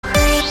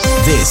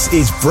This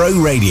is Bro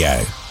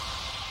Radio.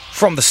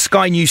 From the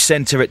Sky News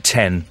Centre at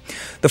 10.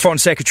 The Foreign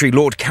Secretary,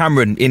 Lord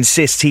Cameron,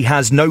 insists he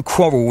has no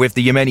quarrel with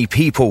the Yemeni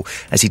people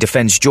as he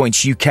defends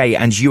joint UK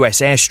and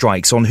US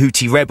airstrikes on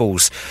Houthi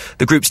rebels.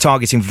 The group's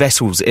targeting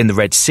vessels in the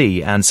Red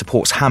Sea and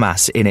supports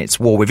Hamas in its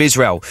war with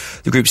Israel.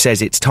 The group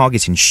says it's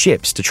targeting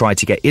ships to try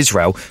to get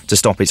Israel to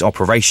stop its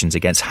operations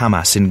against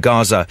Hamas in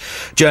Gaza.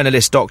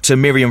 Journalist Dr.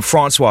 Miriam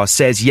Francois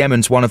says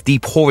Yemen's one of the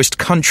poorest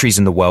countries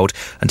in the world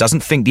and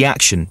doesn't think the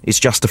action is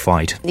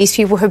justified. These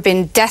people have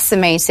been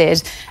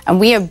decimated, and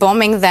we are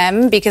bombing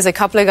them because a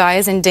couple of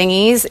guys in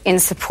dinghies in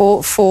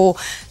support for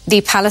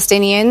the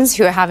Palestinians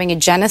who are having a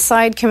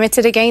genocide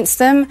committed against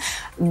them.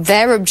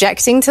 They're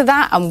objecting to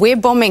that, and we're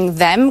bombing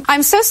them.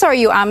 I'm so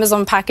sorry your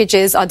Amazon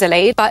packages are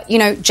delayed, but,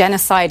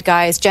 genocide,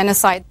 guys,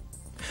 genocide.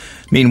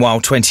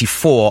 Meanwhile,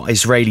 24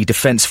 Israeli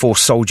Defence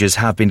Force soldiers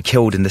have been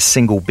killed in the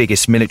single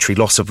biggest military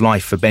loss of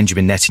life for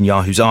Benjamin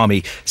Netanyahu's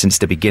army since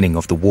the beginning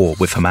of the war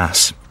with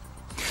Hamas.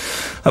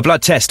 A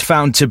blood test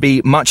found to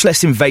be much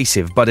less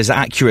invasive but as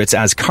accurate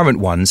as current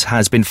ones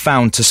has been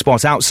found to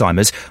spot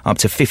Alzheimer's up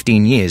to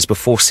 15 years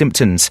before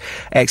symptoms.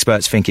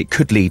 Experts think it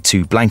could lead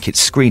to blanket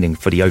screening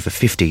for the over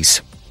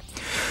 50s.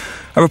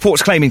 A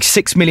report's claiming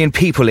 6 million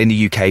people in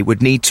the UK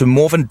would need to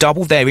more than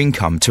double their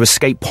income to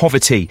escape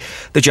poverty.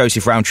 The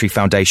Joseph Rowntree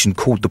Foundation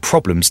called the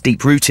problems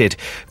deep-rooted.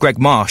 Greg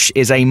Marsh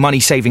is a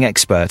money-saving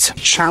expert. The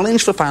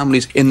challenge for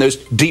families in those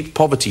deep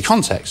poverty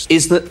contexts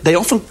is that they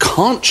often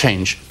can't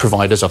change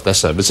providers of their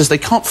services. They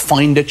can't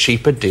find a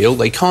cheaper deal.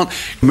 They can't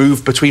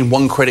move between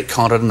one credit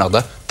card and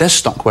another. They're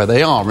stuck where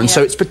they are. And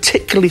so it's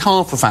particularly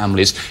hard for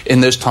families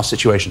in those tough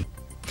situations.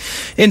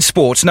 In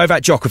sports,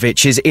 Novak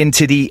Djokovic is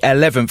into the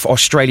 11th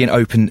Australian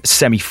Open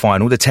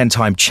semi-final. The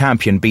 10-time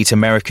champion beat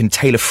American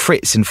Taylor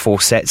Fritz in 4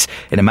 sets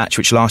in a match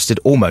which lasted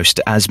almost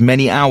as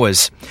many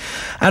hours.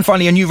 And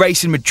finally, a new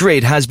race in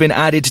Madrid has been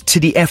added to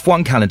the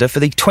F1 calendar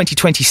for the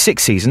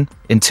 2026 season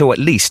until at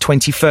least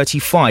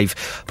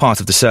 2035.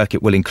 Part of the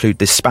circuit will include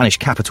the Spanish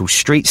capital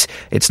streets.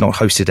 It's not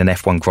hosted an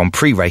F1 Grand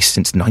Prix race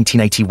since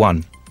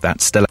 1981.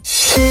 That's the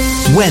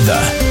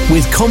weather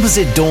with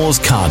Composite Doors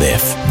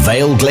Cardiff.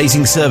 Vale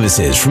Glazing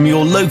Services from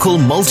your local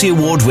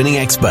multi-award winning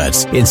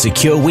experts in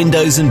secure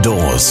windows and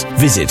doors.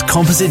 Visit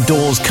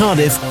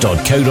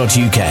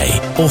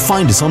compositedoorscardiff.co.uk or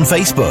find us on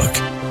Facebook.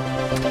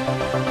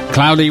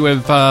 Cloudy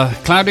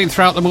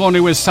throughout the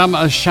morning with some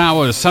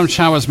showers. Some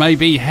showers may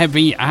be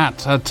heavy at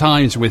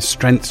times with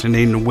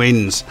strengthening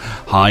winds.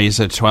 Highs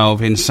at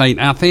 12 in St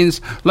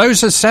Athens,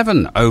 lows at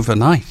 7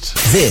 overnight.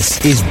 This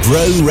is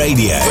Bro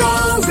Radio.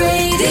 Bro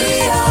Radio.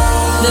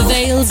 The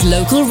Vale's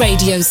local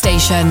radio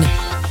station.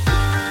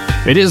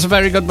 It is a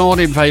very good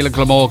morning, Vale of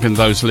Glamorgan,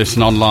 those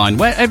listen online.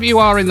 Wherever you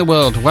are in the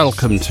world,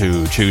 welcome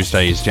to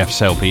Tuesday's Geoff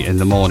Selby in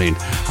the Morning.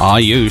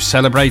 Are you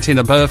celebrating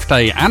a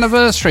birthday,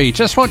 anniversary?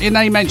 Just want your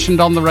name mentioned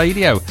on the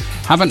radio.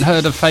 Haven't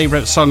heard a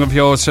favourite song of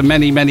yours for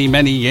many, many,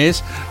 many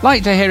years?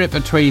 Like to hear it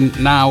between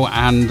now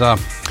and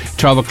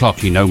 12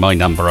 o'clock. You know my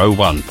number,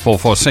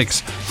 01446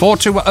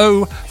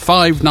 420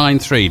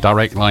 593.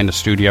 Direct line to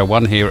Studio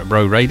 1 here at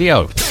Bro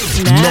Radio.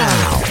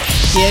 Now.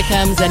 Here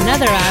comes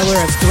another hour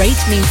of great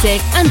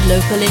music and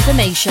local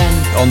information.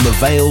 On the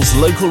Vale's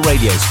local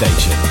radio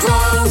station.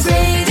 Bro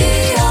Radio.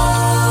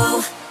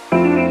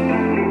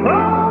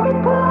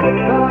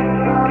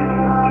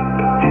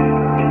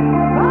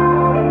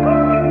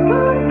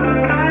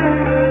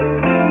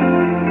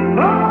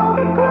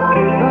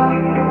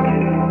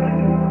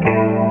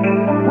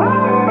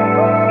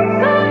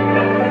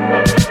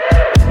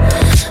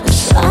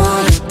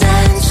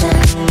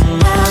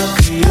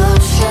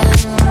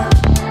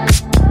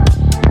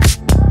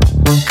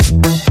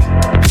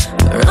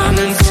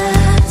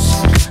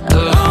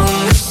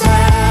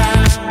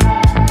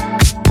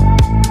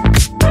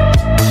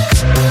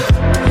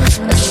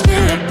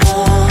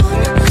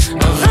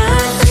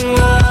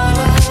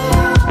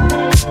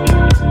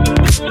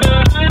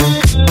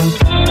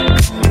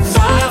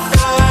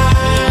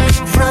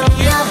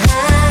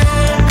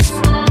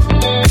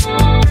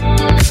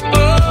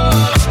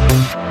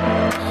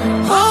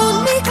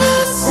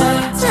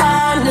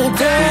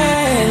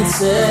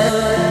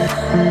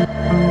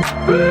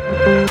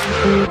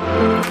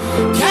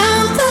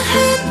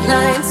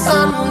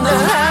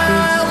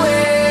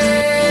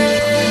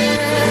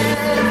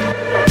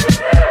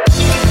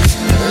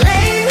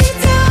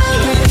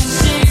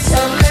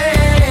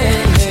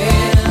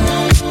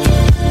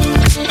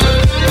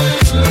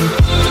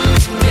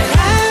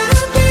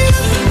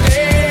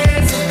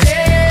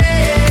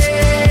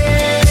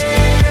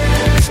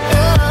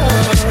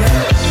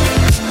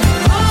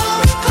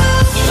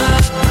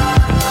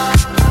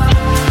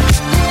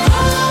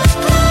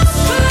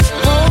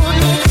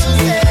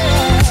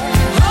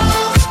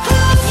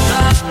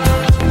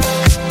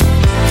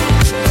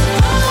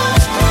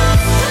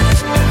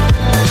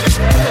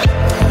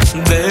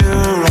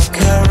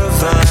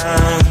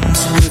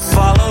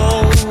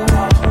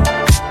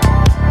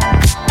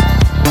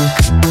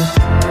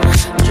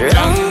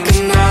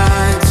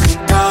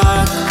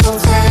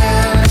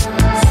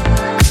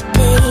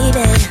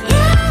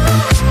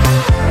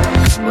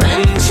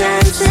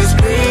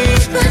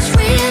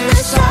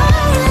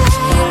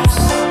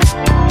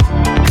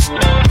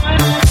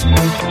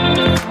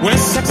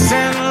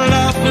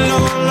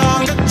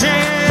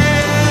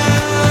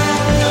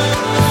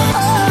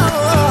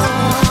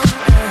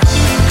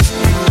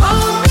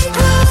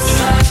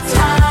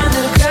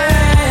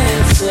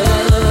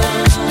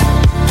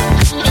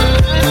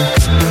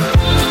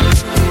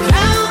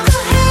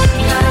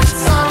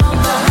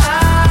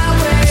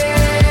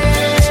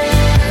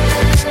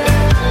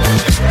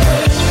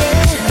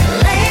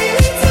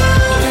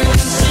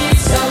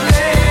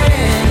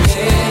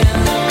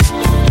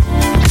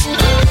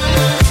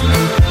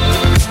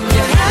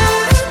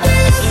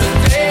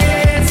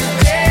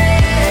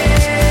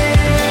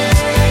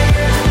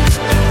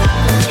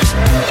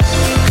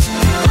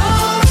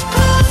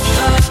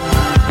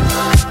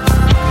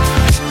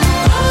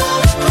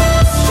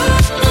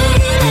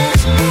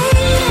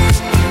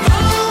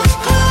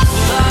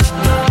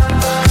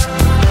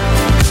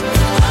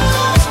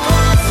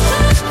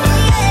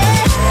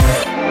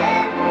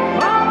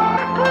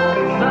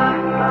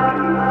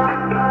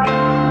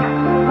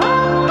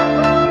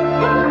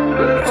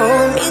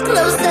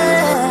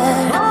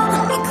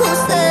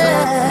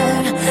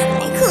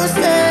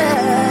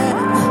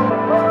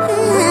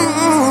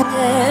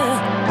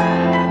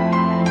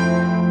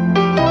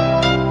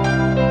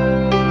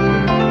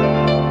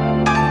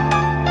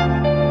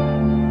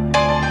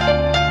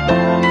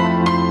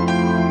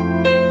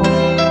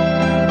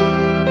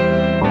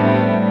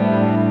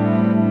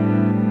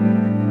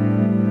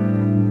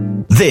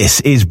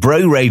 This is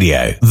Bro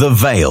Radio, the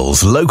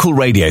Vale's local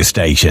radio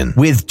station,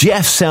 with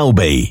Geoff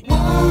Selby.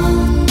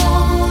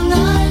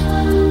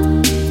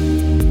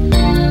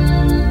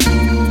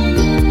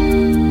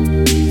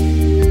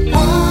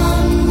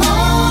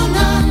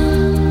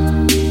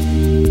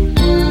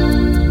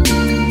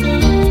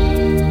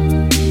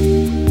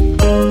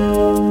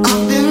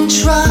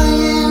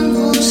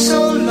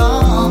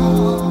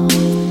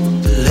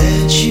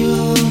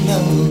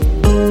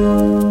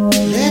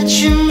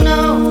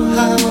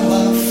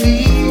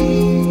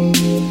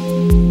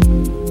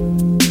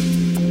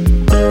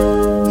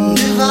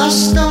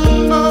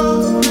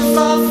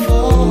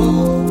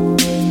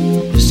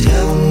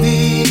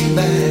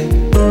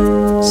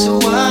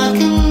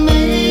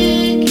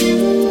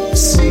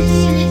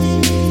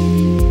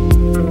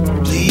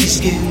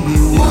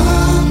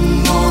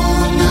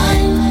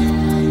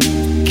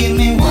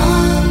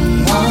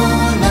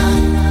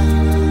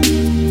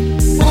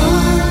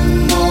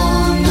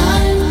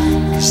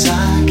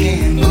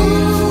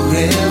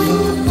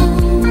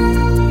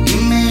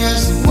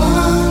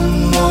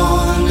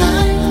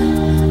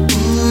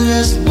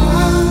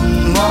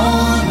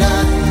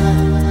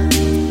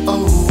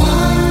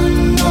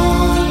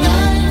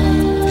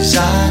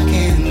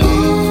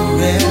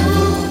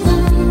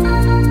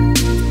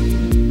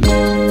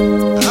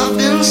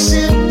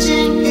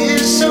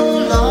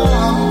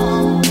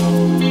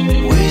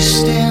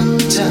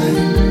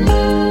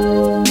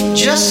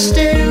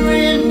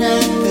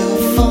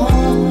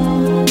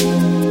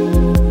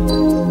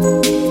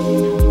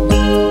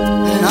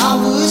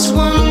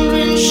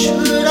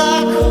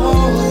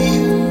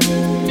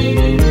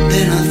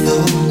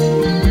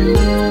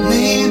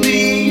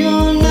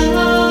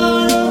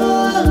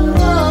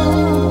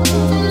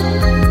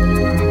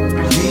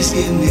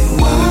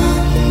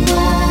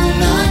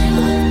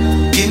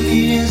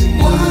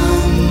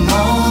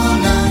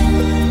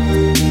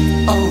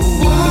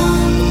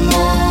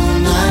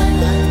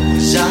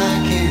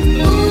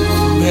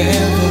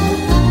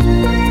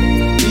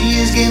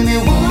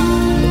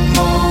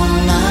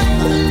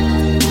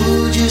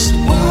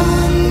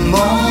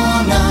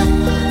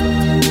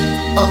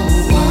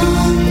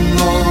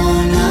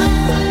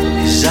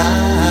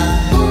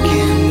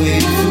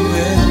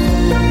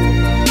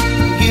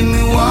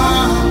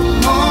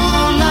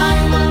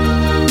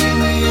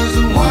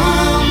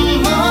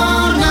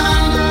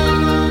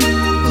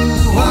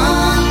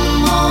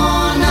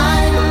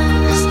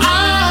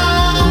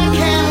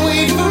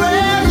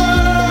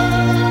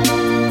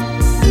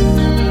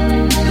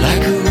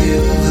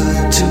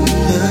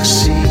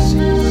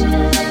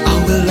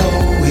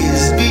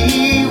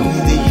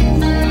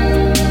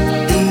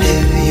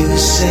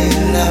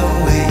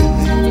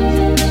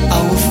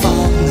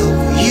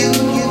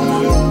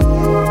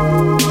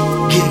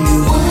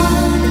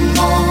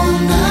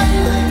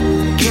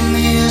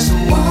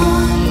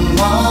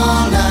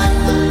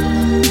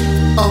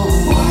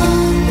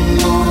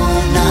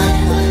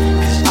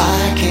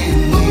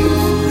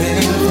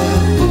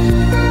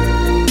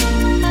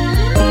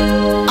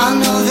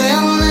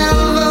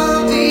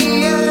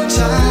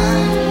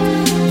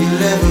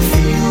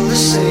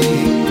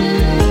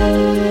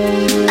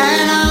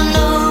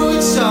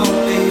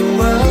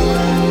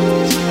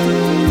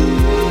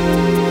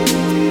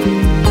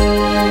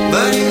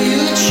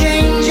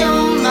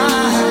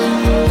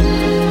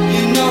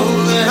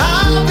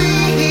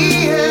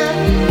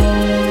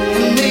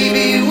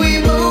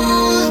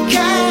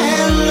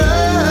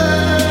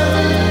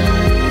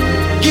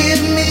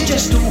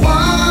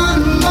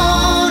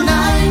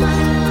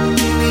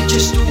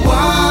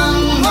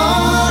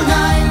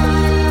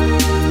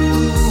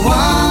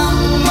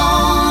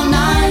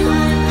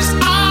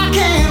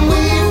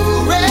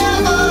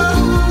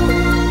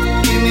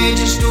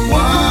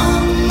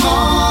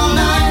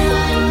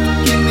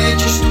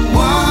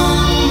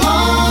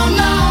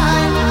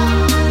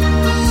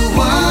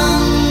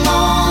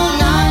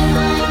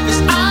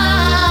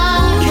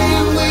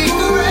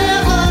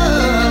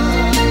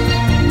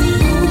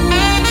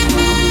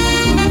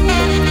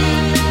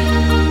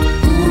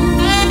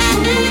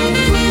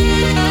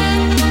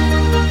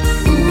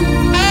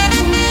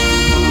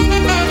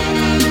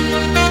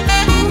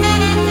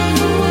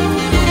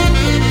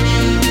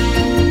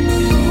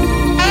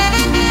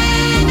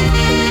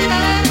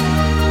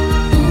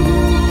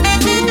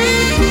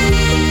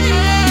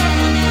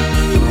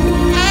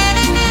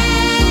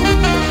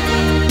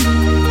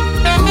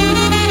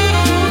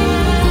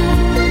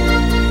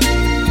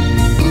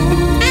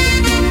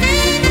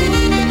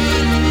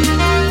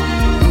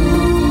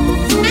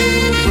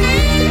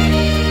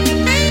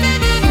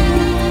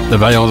 The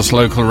Vale's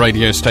local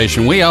radio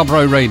station. We are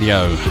Bro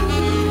Radio.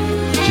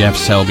 Geoff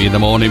Selby in the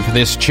morning for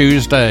this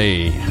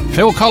Tuesday.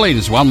 Phil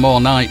Collins, One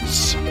More Night.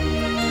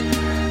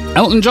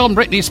 Elton John,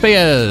 Britney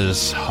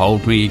Spears,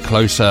 Hold Me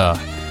Closer.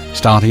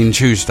 Starting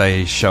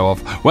Tuesday's show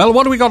off. Well,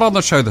 what do we got on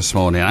the show this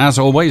morning? As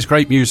always,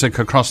 great music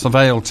across the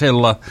Vale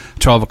till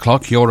 12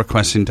 o'clock, your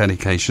requests and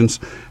dedications.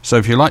 So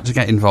if you'd like to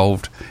get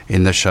involved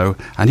in the show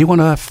and you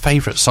want a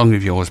favourite song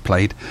of yours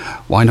played,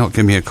 why not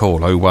give me a call,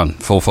 01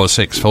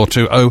 446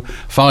 420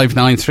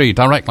 593,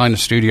 direct line of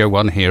Studio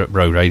 1 here at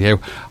Bro Radio.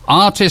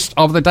 Artist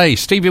of the day,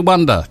 Stevie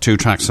Wonder, 2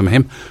 tracks from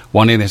him,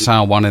 1 in this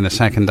hour, 1 in the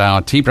second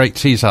hour, tea break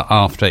teaser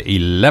after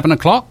 11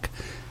 o'clock.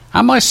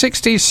 And my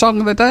 60s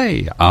song of the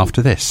day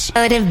after this.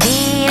 Oh, the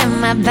beat of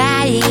my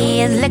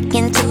body is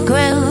looking to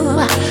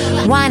groove.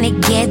 Wanna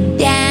get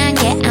down,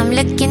 yeah, I'm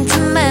looking to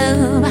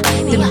move.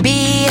 The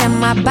beat of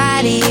my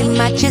body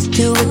matches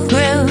to a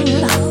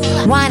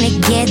groove. Wanna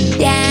get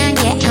down,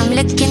 yeah, I'm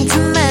looking to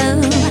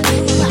move.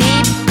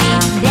 Deep,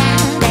 deep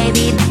down,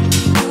 baby.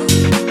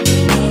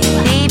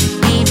 Deep,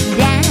 deep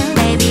down,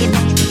 baby.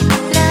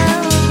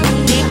 Low,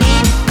 deep,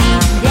 deep,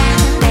 deep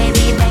down,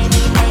 baby,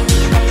 baby, baby.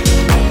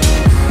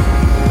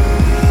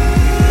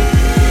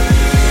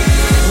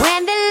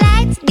 When the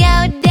lights go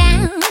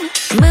down,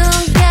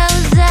 moon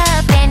goes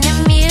up and the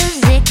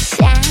music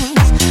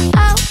sounds.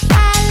 Oh, I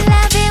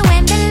love it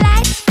when the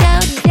lights go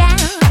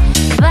down.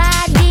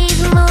 Bodies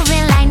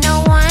moving like no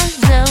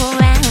one's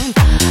around.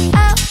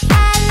 Oh, I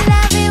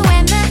love it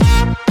when the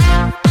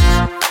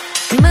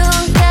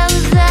moon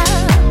goes up.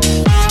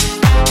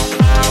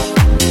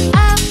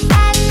 Oh, I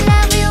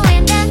love it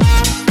when the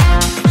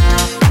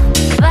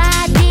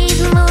bodies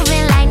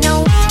moving like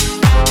no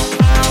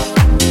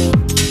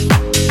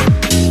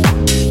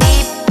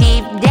deep,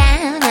 deep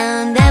down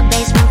on the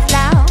basement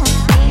floor.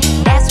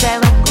 That's where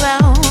I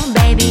grow,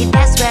 baby,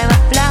 that's where I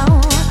flow.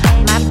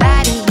 My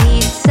body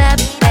heats up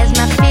as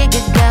my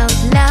figure goes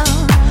low.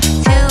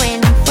 To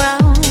and fro,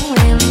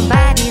 and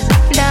bodies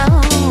are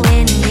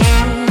flowing,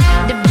 yeah.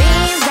 The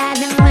beams by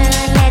the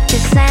moon let the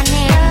sun in.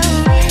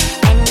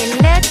 And your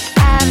look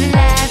of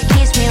love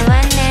keeps me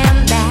running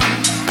back.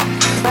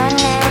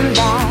 Running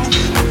back,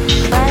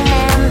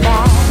 running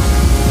back.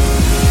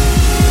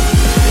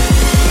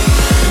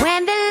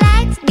 When the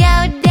lights go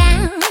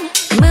down,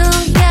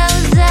 moon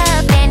goes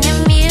up and the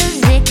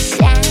music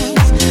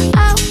sounds.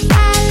 Oh, I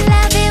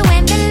love it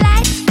when the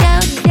lights go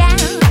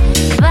down.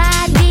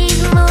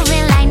 Bodies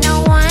moving like no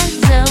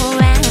one's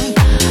around.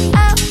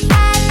 Oh, I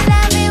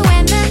love it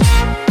when the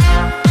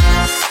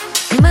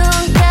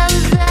moon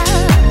goes up.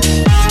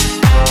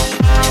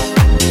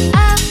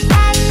 Oh, I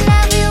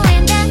love it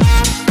when the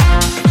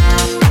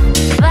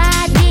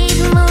bodies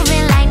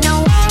moving like no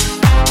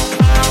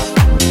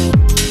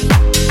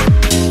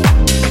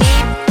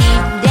deep,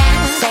 deep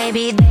down,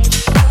 baby.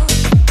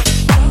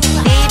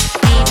 Deep,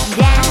 deep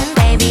down,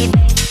 baby.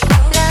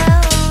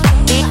 Low,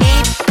 deep,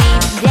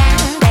 deep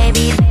down,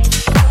 baby.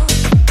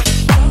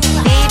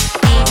 Deep,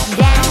 deep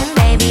down,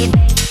 baby.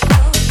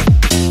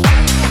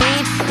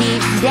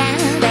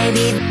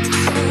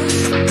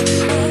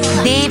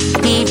 Deep,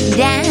 deep down, baby. Deep, deep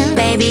down,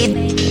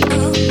 baby.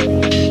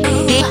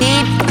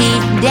 Deep,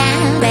 deep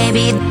down,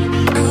 baby.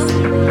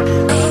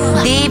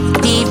 Deep,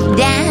 deep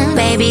down,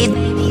 baby.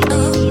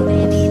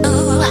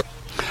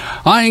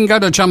 I'm going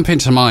to jump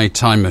into my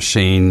time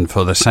machine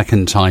for the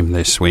second time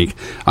this week.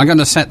 I'm going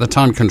to set the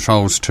time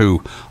controls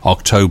to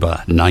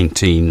October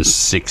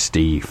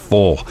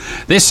 1964.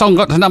 This song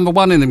got to number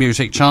 1 in the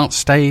music charts,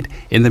 stayed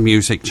in the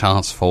music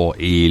charts for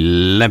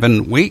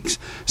 11 weeks.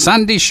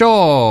 Sandy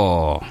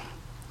Shaw.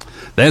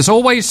 There's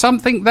always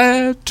something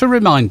there to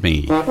remind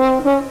me.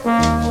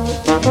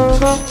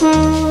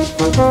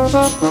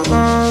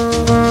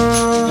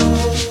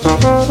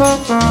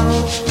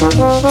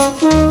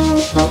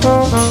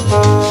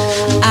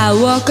 I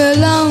walk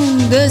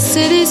along the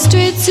city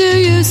streets you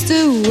used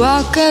to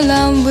walk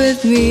along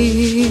with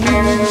me.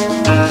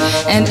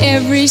 And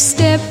every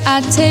step I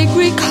take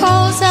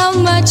recalls how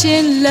much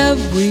in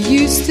love we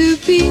used to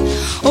be.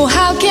 Oh,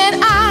 how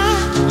can I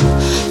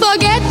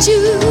forget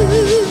you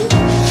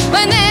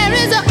when there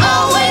is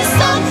always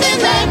something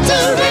there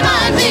to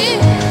remind me?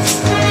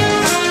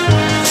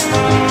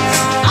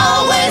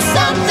 Always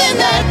something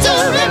there to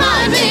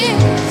remind me.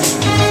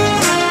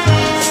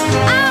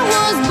 I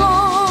was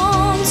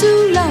born to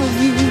love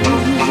you,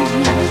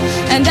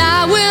 and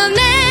I will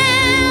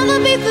never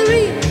be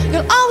free.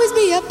 You'll always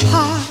be a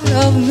part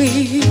of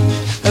me.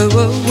 Oh,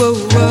 oh,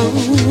 oh, oh.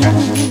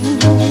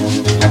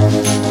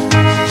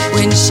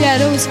 When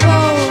shadows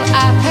fall,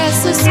 I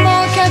pass a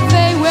small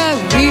cafe where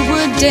we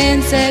would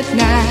dance at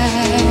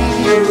night.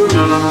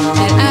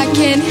 And I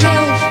can't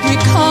help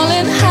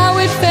recalling how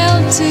it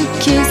felt to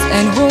kiss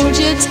and hold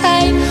you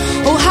tight.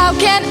 Oh, how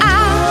can I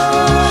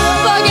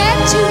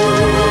forget you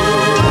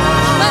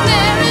when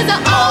there is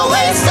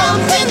always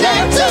something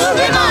there to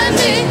remind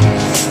me?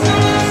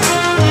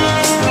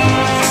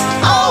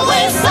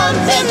 Always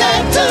something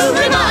there to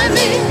remind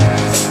me.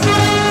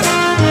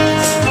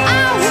 I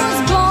was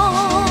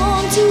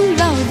born to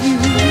love you,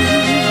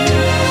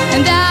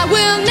 and I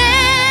will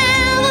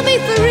never be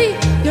free.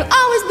 You'll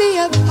always be a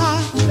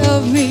part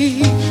of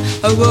me.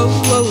 Oh, whoa,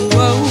 whoa,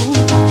 whoa.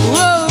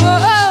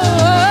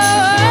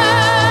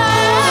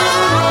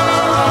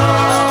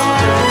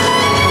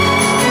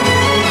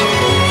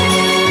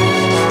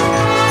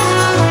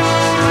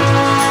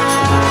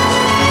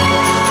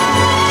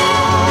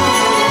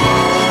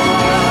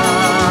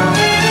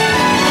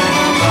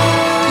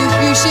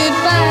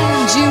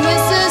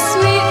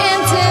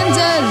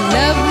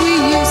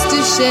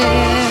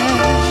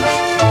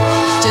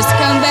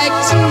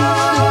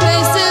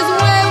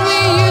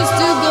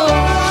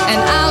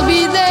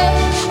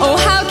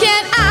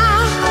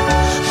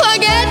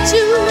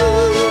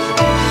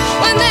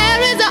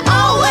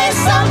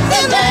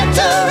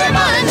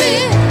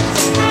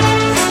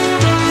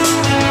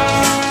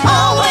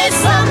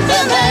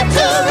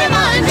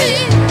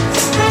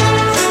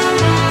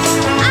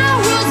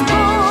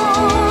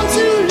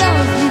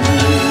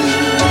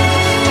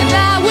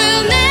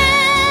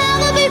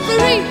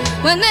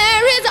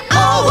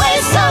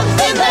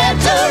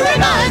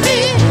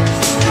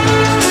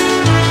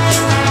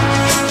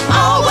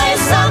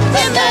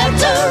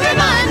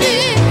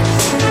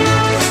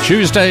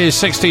 Tuesday's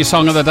 60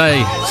 Song of the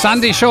Day.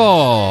 Sandy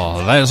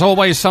Shaw, there's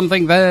always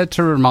something there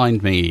to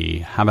remind me.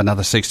 Have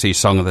another 60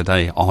 Song of the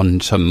Day on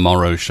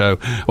tomorrow's show.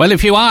 Well,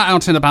 if you are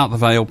out and about the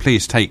Vale,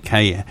 please take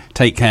care,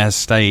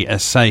 stay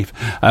safe.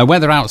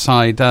 Weather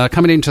outside,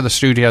 coming into the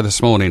studio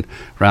this morning,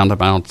 round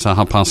about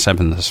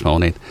 7:30 this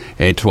morning.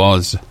 It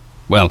was...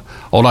 Well,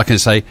 all I can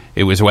say,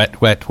 it was wet,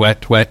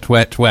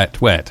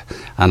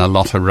 and a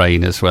lot of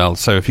rain as well.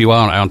 So if you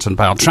are out and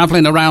about,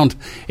 travelling around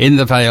in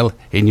the Vale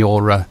in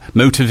your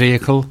motor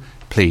vehicle,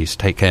 please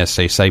take care,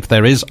 stay safe.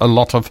 There is a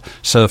lot of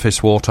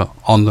surface water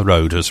on the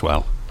road as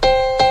well.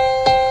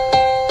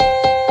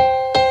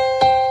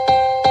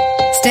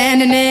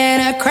 Standing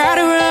in a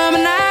crowded room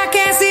and I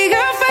can't see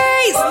your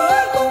face.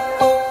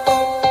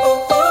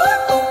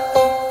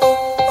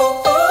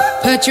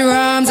 Put your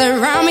arms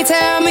around me,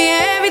 tell me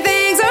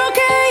everything's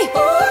okay.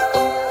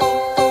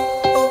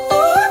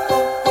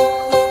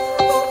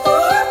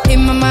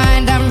 In my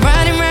mind I'm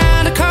running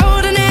round a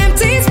cold and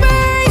empty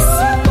space.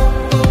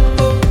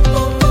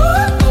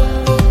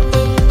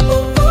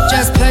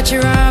 Just put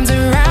your arms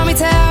around me,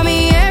 tell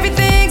me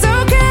everything's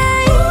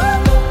okay.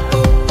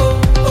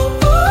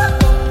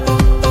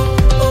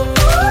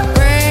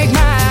 Break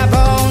my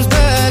bones,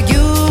 but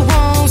you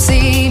won't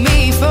see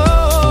me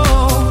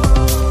fall.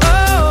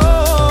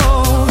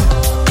 Oh,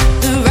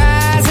 the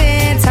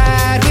rising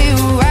tide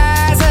will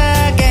rise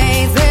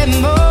against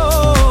them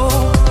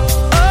all.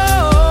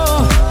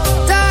 Oh,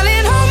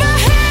 darling, hold my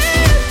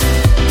hand.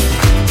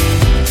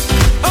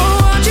 Oh,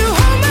 won't you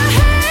hold my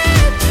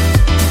hand?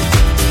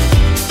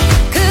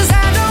 'Cause I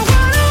don't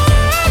wanna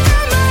walk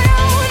on my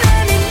own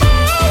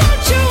anymore.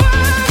 Won't you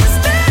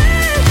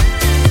understand?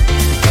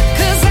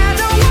 'Cause I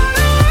don't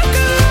wanna walk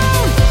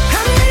alone.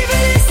 I'm ready for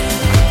this.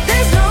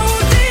 There's no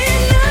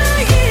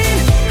denying.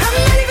 I'm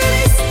ready for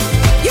this.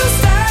 You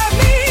stop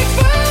me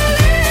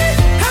falling.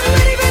 I'm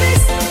ready for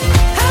this.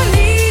 I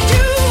need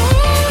you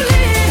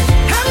holding.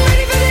 I'm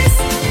ready for this.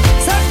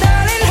 So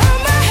darling,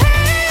 hold my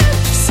hand.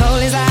 Soul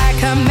is like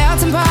a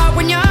melting pot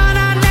when you're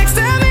not next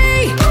to me.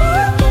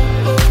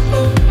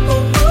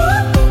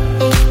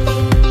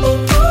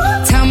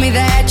 Tell me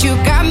that you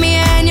got me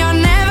and you're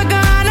never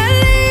gonna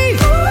leave.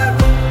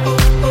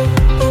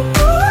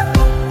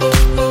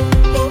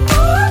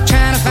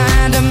 Trying to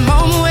find a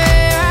moment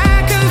where I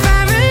can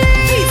find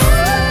relief.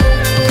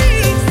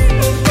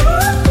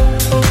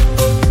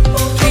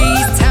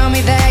 Please tell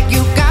me that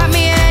you got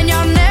me and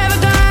you're never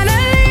gonna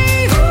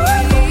leave.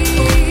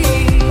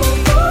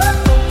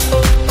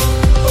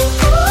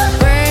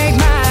 Break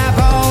my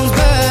bones,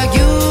 but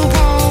you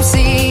won't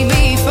see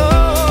me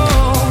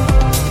fall.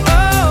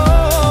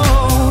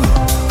 Oh,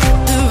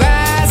 the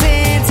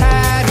rising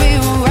tide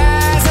will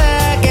rise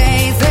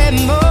against them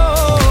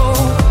all.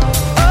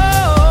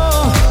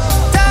 Oh,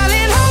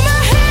 darling, hold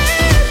my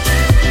hand.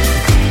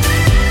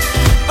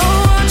 Oh,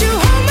 won't you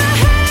hold my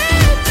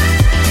hand?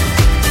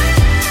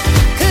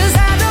 'Cause I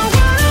don't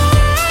wanna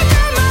walk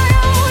on my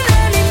own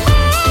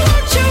anymore.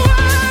 Won't you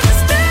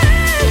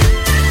understand?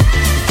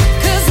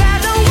 'Cause I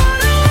don't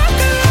wanna walk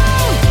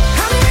alone.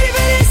 I'm ready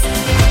for this.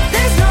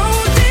 There's no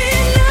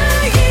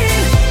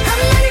denying.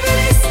 I'm ready for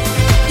this.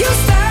 You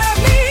stop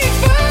me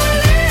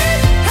falling.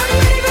 I'm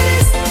ready for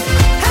this.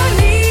 I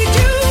need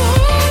you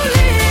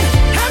holding.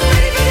 I'm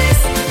ready for this.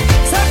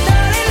 So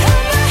darling,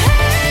 hold my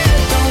hand.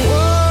 Don't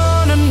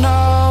wanna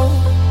know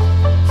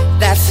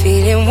that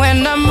feeling when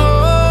I'm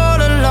all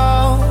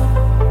alone.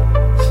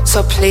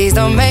 So please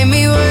don't make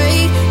me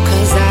wait,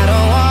 'cause I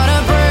don't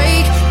wanna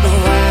break. No,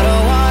 I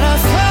don't wanna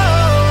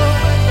fall.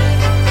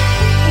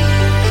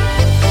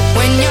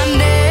 When you're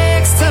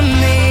next to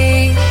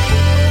me,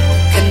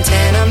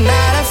 content I'm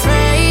not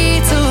afraid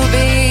to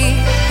be.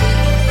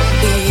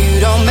 You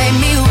don't make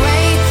me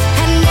wait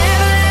and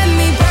never let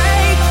me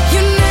break.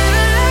 You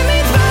never let me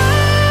fall.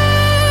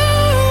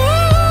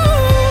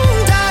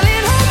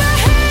 Darling, hold my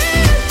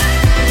hand.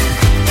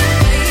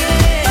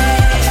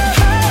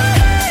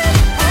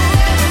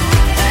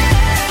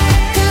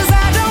 'Cause I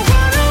don't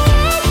wanna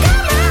walk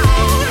on my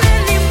own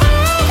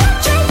anymore.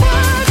 Won't you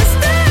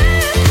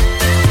understand?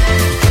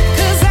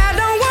 'Cause I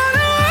don't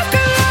wanna walk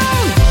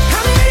alone.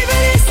 I'm ready for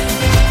this.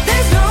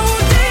 There's no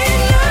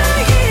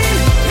denying.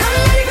 I'm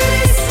ready for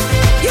this.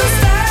 You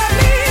stop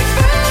me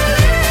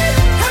falling.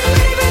 I'm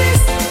ready for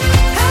this.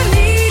 I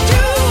need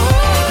you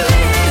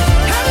holding.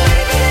 I'm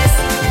ready for this.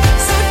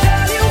 So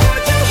darling,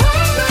 won't you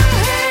hold my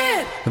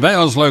hand? The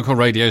Vale's local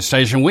radio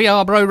station, We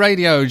Are Bro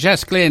Radio.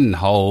 Jess Glynn,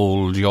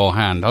 hold your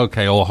hand.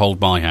 OK, or hold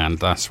my hand.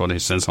 That's what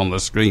it says on the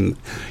screen.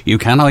 You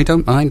can, I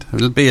don't mind.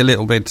 It'll be a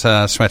little bit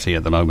sweaty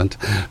at the moment.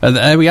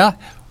 There we are.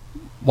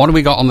 What have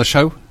we got on the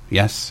show?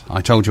 Yes,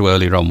 I told you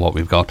earlier on what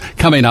we've got.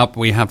 Coming up,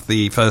 we have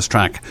the first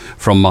track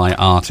from my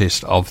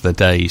artist of the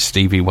day,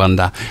 Stevie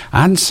Wonder,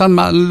 and some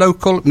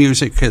local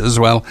music as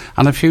well,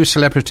 and a few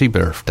celebrity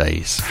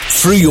birthdays.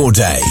 Through your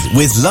day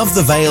with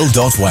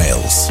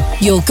lovethevale.wales.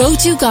 Your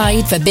go-to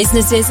guide for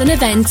businesses and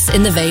events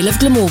in the Vale of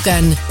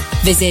Glamorgan.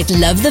 Visit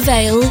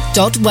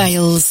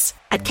lovethevale.wales.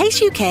 At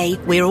Case UK,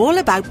 we're all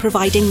about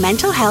providing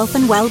mental health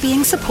and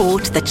wellbeing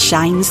support that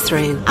shines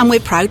through. And we're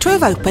proud to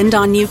have opened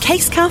our new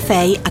Case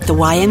Cafe at the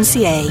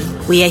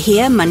YMCA. We are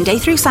here Monday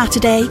through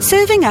Saturday,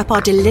 serving up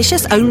our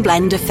delicious own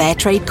blend of fair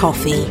trade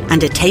coffee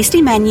and a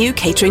tasty menu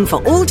catering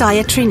for all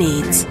dietary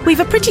needs. We've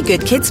a pretty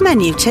good kids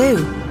menu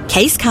too.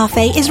 Case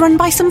Cafe is run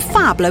by some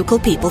fab local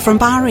people from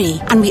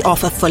Barry, and we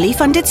offer fully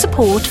funded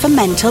support for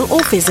mental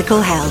or physical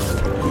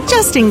health.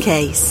 Just in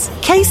case.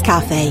 Case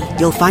Cafe.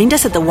 You'll find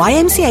us at the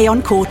YMCA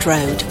on Court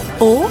Road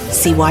or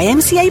see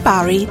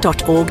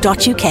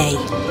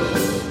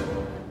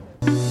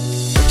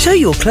ymcabarry.org.uk. Show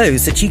your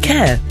clothes that you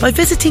care by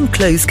visiting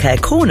Clothes Care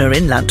Corner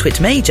in Lantwit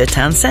Major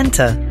Town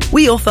Centre.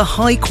 We offer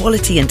high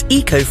quality and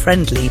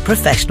eco-friendly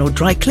professional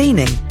dry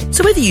cleaning.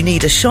 So whether you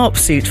need a sharp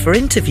suit for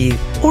interview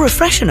or a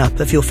freshen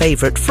up of your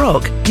favourite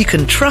frog, you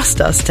can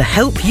trust us to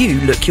help you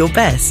look your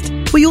best.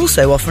 We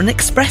also offer an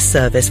express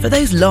service for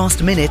those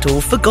last minute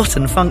or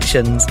forgotten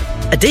functions.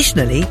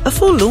 Additionally, a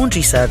full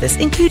laundry service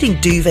including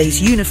duvets,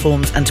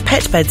 uniforms and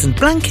pet beds and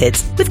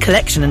blankets with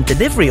collection and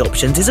delivery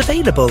options is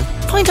available.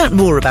 Find out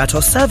more about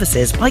our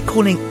services by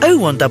calling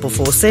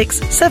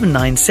 01446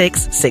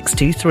 796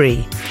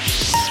 623.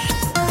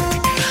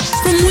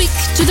 From Wick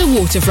to the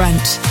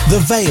waterfront. The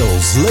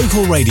Vale's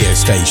local radio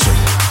station.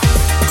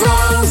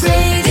 Grow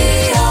Radio.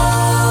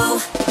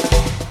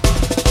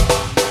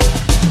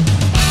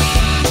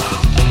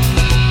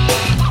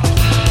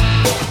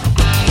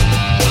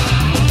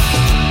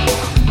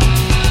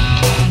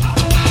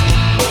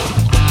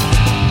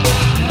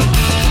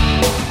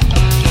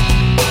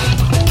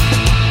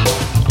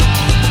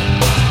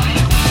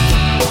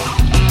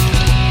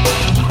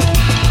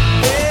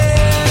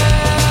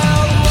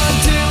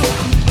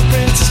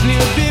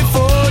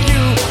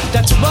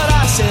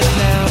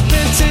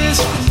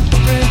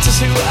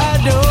 Who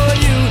adore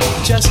you,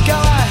 just go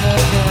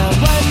ahead now.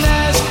 One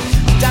has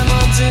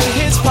diamonds in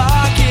his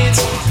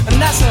pockets, and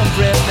that's some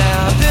bread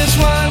now. This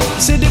one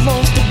said he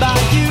wants to buy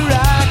you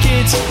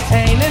rockets,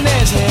 ain't in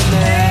his head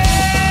now.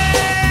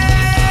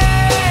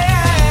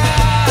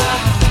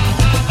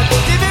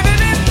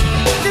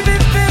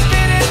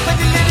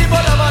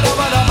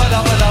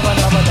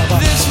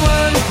 This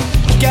one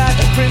got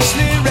a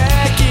princely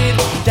racket,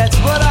 that's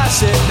what I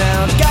said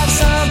now. Got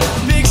some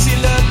big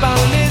seal up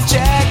on his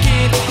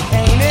jacket,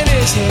 ain't in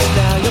his head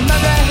now. You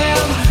marry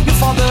him, your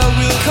father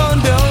will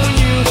condone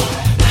you.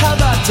 How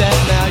about that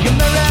now? You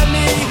marry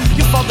me,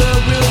 your father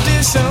will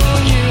disown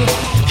you.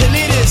 He'll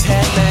eat his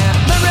head now.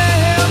 Marry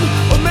him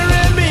or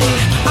marry me,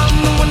 I'm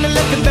the one that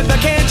left it, baby,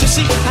 can't you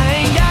see?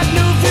 I ain't got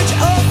no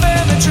future or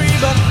family tree,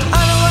 but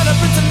I know what a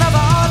pretty lover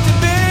ought to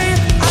be.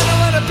 I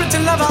know what a pretty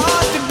lover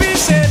ought to be.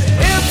 Said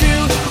if you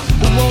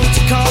want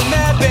to call me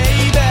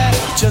baby,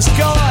 just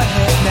go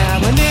ahead now.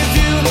 And if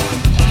you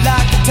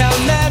like to tell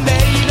me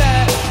baby,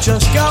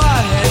 just go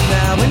ahead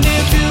now. And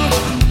if you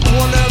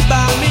wanna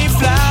buy me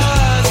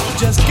flowers,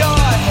 just go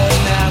ahead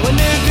now. And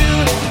if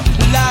you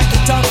like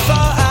to talk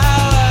for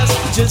hours,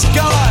 just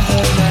go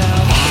ahead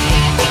now.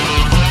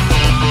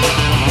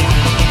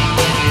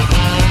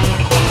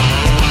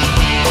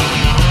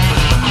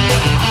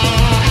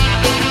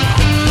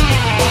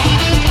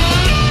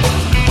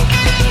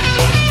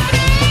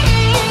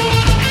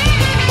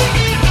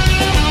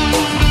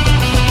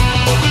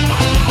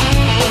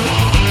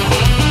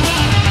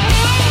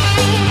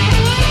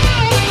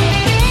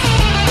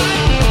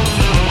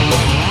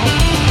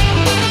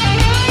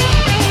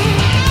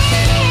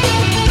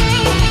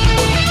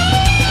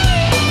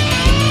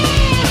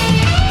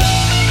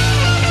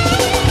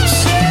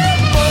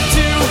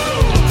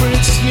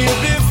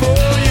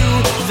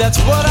 That's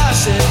what I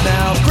said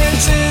now.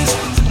 Princess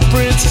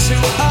who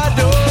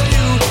adore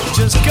you,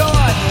 just go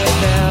ahead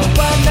now.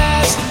 One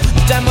has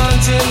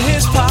diamonds in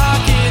his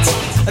pockets,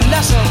 and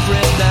that's not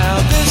bread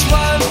now. This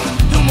one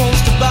who wants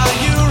to buy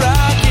you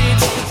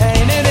rockets,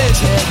 ain't in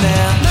his head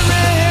now.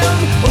 Marry him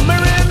or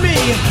marry me,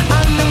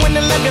 I'm the one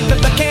that love you,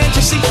 but can't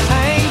you see?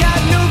 I ain't got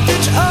no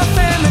future or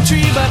family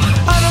tree, but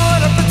I know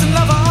what a pretty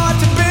lover ought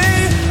to be.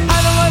 I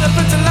know what a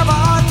pretty lover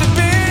ought to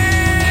be.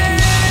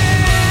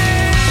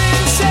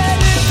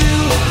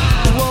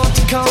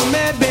 Call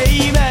me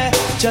baby,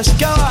 just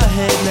go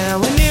ahead now.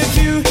 And if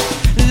you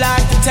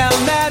like to tell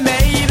me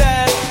maybe,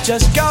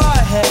 just go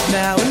ahead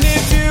now. And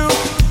if you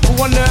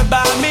wanna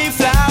buy me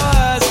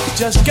flowers,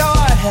 just go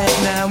ahead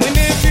now. And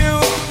if you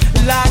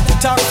like to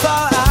talk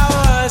for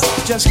hours,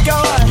 just go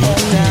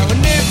ahead now.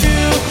 And if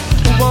you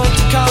want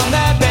to call me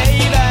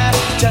baby,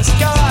 just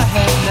go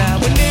ahead now.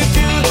 And if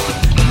you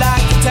like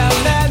to tell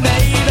me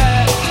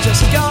maybe,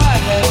 just go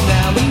ahead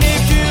now. And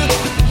if you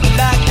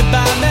like to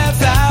buy me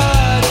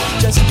flowers,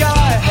 just go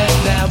ahead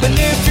now. And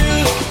if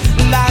you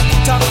like to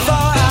talk for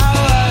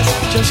hours,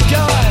 just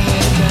go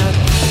ahead now.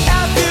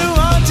 If you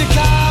want to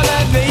call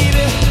it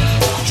baby,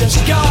 just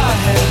go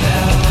ahead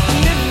now.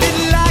 And if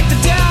you like to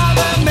tell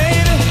me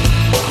maybe,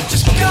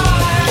 just go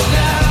ahead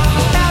now.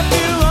 If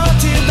you want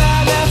to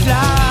buy me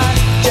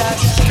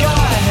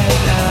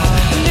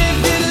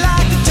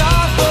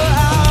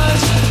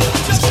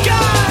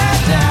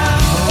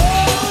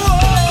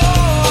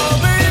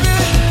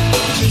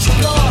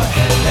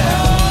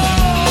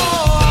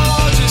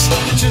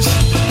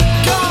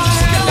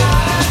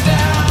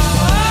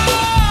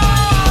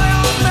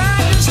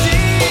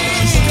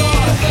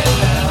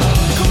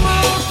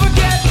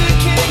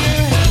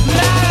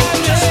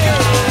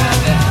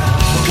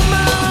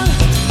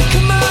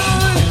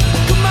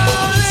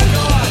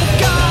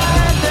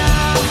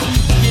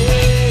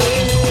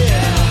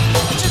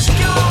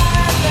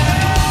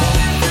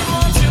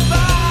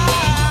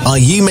Are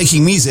you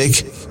making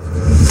music?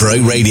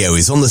 Bro Radio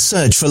is on the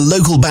search for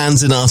local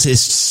bands and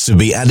artists to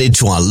be added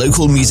to our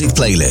local music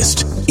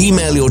playlist.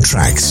 Email your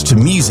tracks to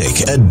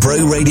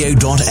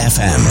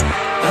music@broradio.fm.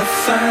 I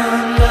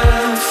found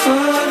love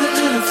for the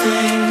little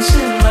things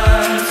in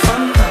life.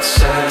 I'm not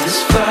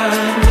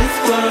satisfied with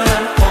what I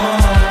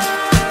want.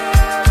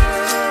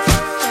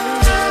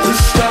 We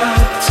stop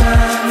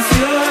time if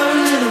you're a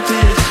little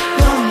bit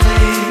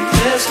lonely.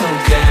 There's no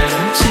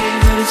guarantee,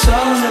 but it's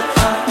all that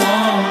I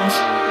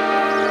want.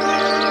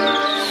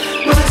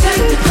 When I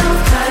take the golf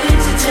cart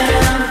into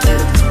town,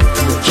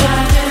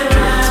 drive it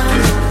around,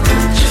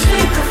 just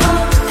think of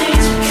all the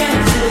things we can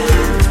do.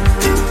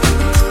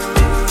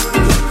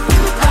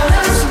 I'll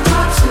have some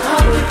pots and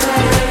hungry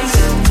place,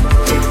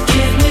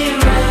 give me a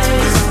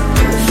raise,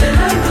 fill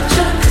up my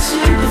junk and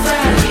super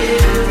value. I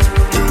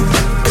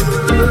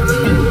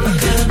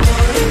got a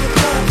boring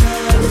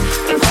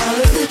apartment, all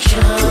of the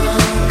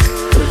junk.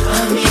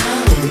 I'm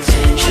young and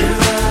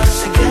dangerous,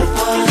 I get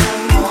what I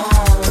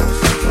want.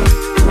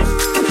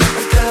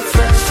 I've got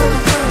friends from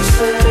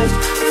Brunswick,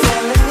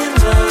 falling in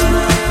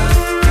love.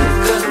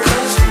 Got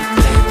custom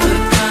paper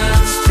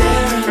guns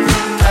tearing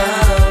me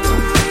up.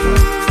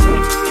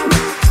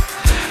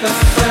 I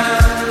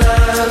found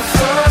love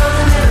for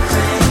the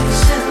things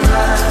in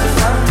life.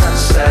 I'm not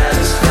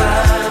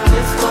satisfied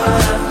with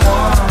what I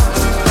want.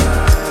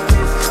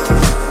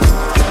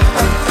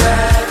 I'm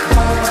back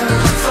home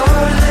for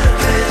a little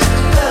bit,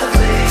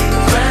 lovely.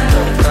 Grand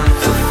old gun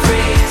for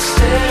free, it's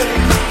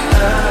tearing me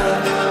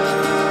up.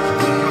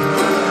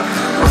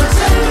 We'll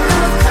take a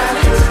golf cart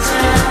into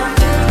town,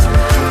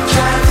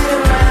 drive it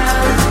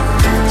around,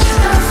 just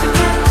don't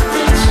forget the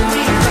things we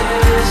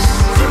rehearsed.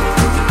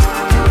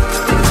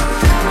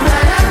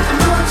 Right after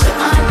motor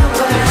on the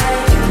way,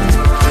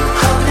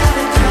 hope that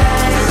it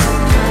pays,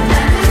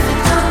 and if it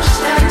don't,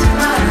 just add to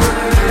my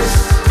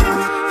worst.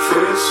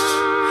 First,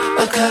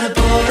 I got a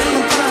boring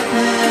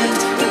apartment,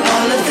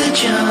 all of the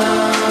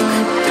junk.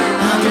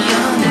 I'm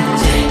young and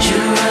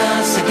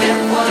dangerous, I get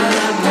what I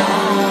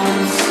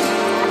want.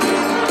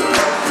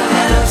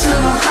 Head out to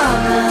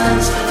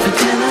Mulholland's for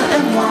dinner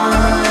and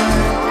wine.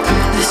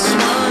 This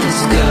one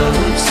is go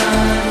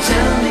time,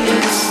 tell me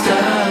it's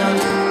stop.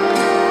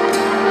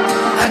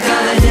 I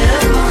gotta hit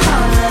up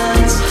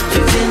Mulholland's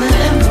for dinner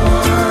and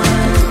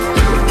wine.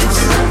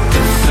 It's not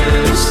the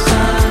first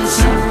time, it's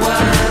not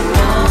what I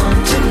want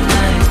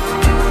tonight.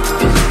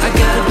 I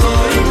got a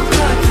boring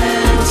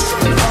apartment,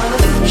 all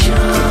of the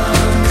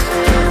junk.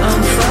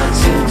 I'm far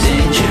too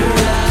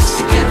dangerous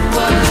to get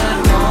what I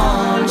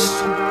want.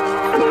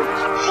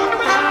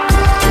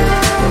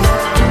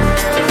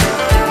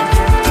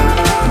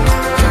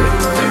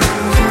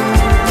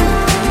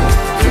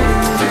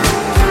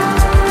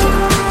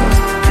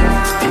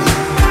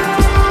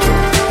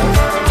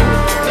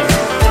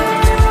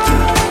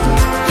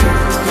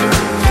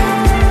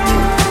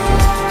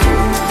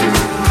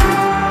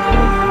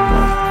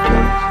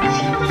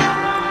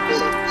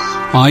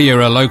 Are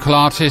you a local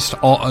artist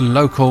or a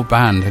local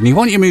band and you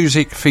want your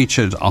music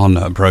featured on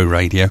Bro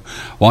Radio?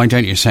 Why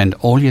don't you send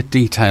all your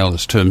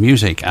details to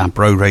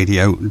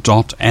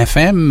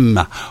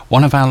music@broradio.fm?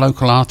 One of our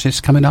local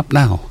artists coming up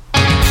now.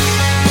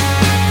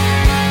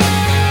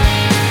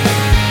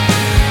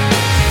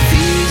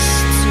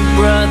 These two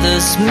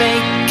brothers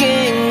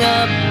making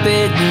a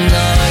big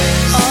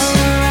noise all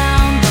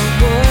around the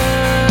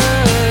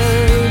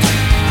world.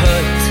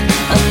 Put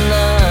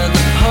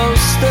another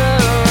poster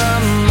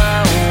on my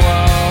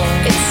wall.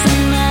 It's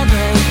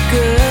another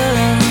girl,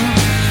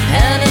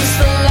 and it's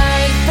the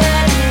light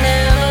that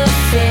never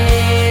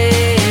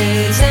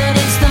fades, and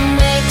it's the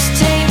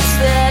mixtapes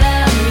that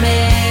I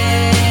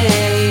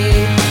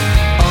made.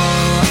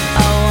 All I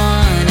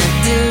wanna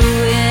do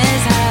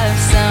is have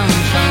some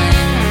fun.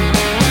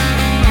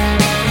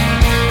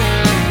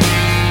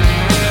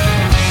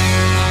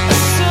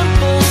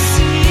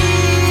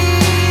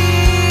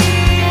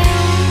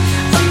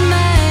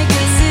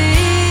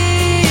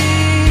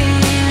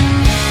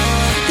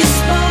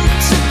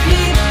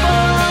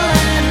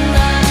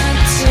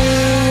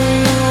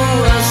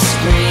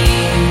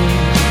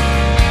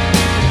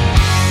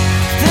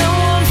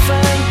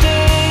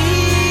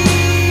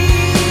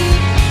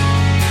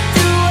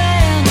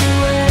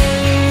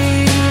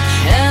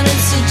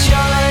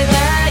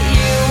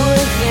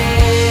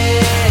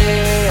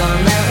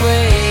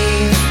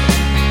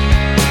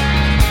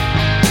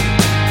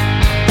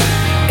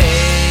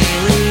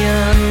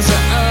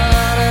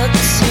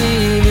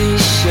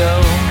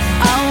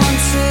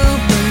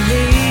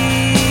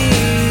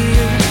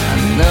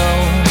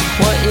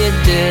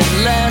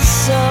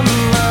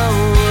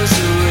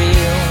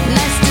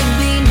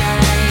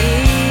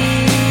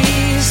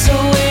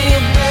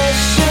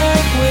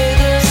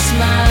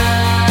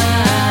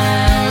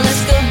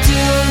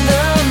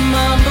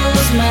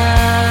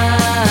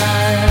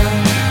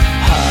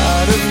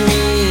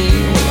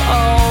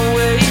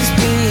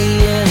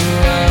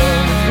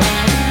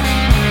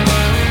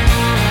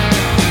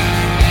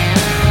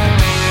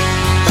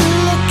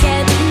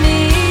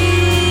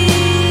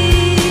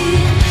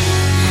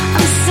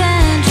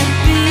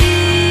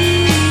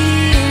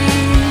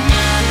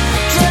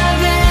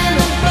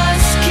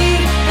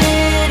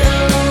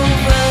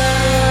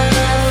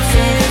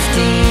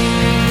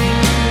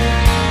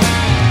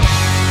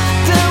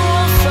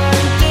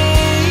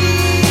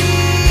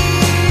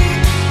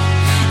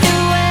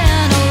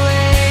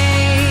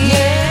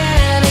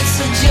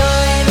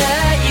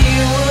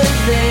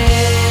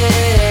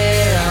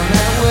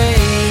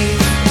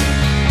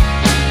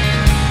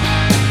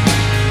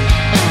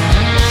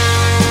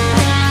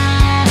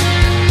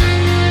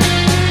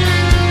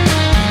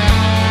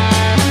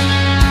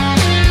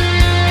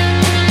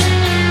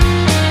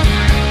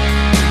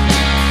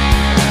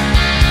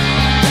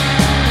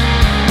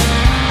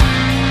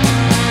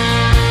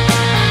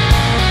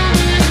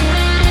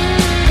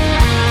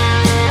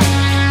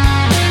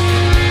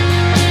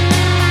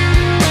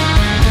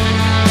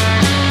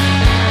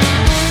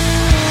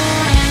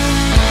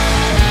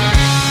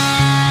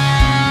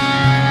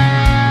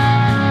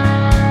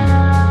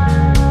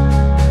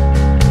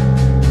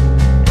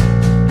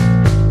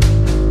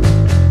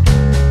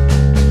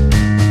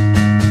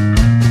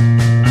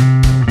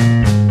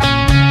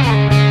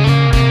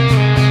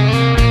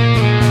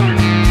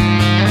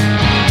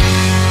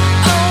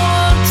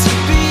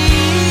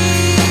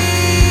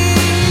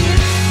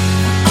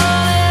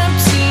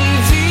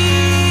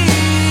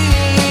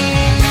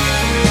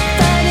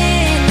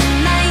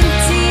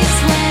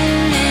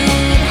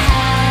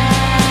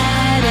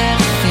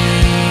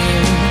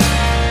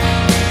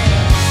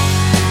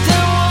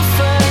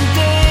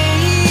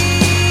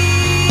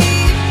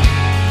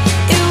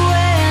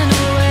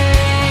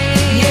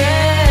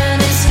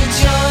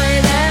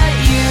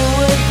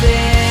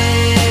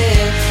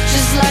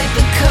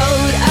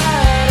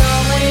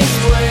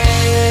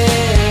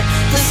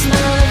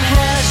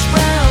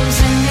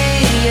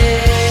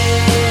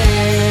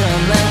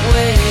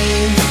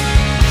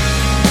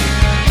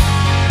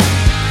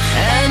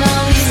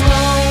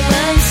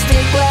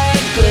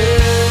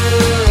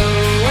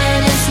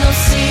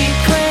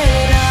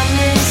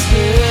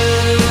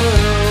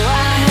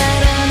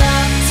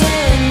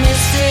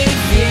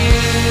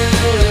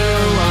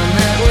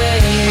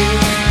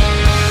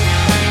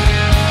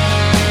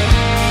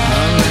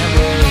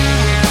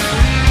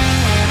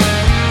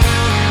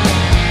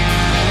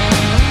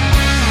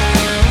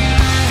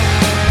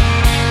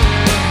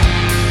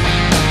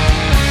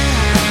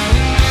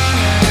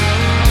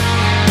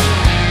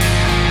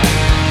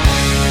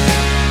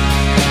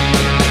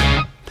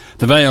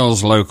 The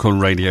Vale's local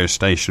radio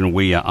station,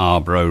 We Are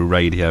Bro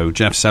Radio.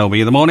 Geoff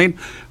Selby in the morning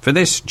for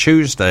this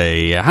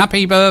Tuesday.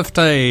 Happy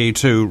birthday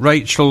to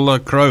Rachel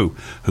Crow,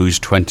 who's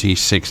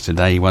 26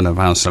 today, one of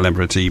our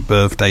celebrity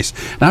birthdays.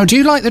 Now, do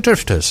you like the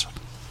Drifters?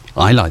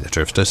 I like the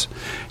Drifters.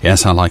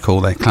 Yes, I like all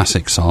their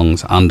classic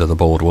songs, Under the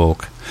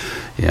Boardwalk,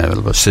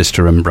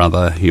 Sister and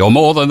Brother, You're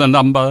More Than a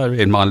Number,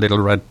 In My Little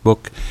Red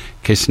Book,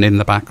 Kissing in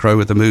the Back Row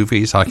of the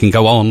Movies. I can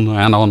go on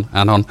and on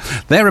and on.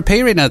 They're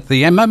appearing at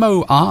the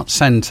MMO Arts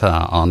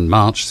Centre on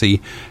March the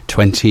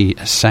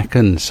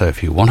 22nd, so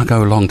if you want to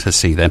go along to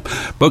see them,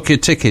 book your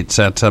tickets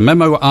at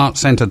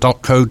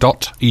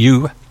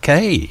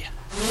memoartscentre.co.uk.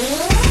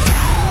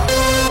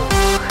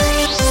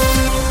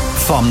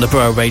 From the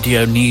Bro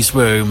Radio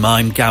Newsroom,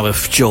 I'm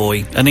Gareth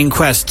Joy. An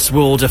inquest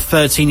ruled a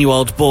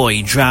 13-year-old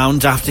boy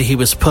drowned after he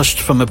was pushed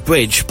from a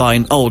bridge by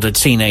an older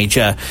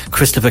teenager.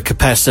 Christopher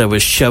Capessa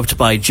was shoved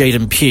by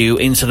Jaden Pugh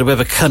into the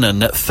River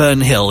Cunnan at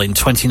Fernhill in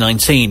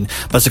 2019.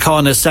 But the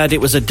coroner said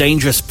it was a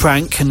dangerous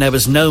prank and there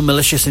was no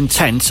malicious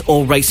intent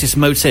or racist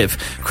motive.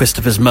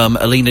 Christopher's mum,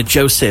 Alina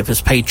Joseph,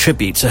 has paid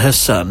tribute to her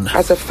son.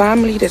 As a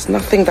family, there's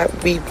nothing that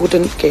we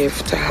wouldn't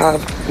give to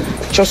have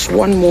just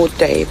one more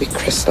day with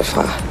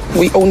Christopher.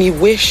 We only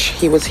wish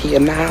he was here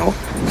now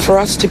for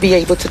us to be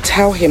able to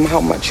tell him how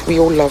much we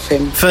all love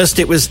him. First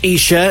it was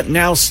Isha,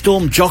 now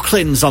Storm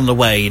Jocelyn's on the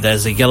way.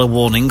 There's a yellow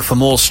warning for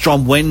more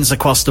strong winds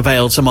across the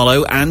Vale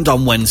tomorrow and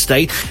on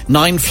Wednesday.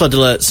 9 flood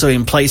alerts are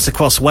in place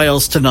across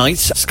Wales tonight.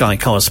 Sky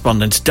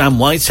correspondent Dan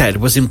Whitehead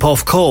was in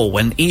Porthcawl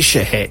when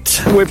Isha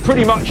hit. We're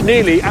pretty much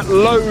nearly at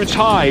low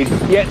tide,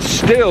 yet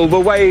still the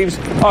waves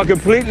are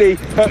completely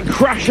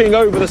crashing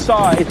over the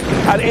side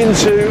and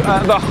into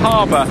the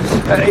harbour.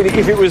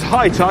 If it was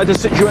high tide, the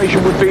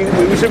situation would be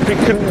we simply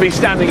couldn't be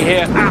standing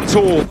here at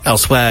all.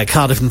 Elsewhere,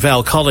 Cardiff and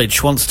Vale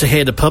College wants to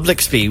hear the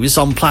public's views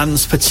on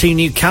plans for 2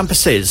 new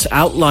campuses.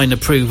 Outline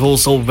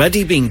approvals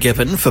already been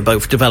given for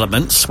both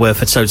developments, worth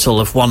a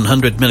total of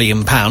 £100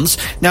 million.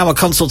 Now a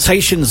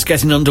consultation's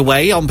getting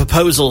underway on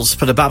proposals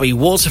for the Barry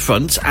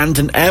waterfront and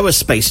an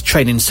aerospace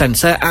training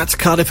centre at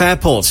Cardiff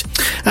Airport.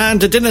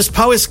 And a Dinners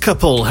Powys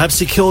couple have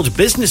secured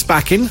business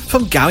backing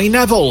from Gary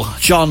Neville.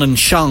 John and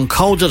Sean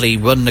Calderley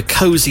run the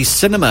Cosy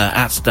Cinema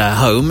at their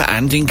home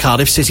and in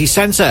Cardiff city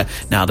centre.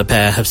 Now the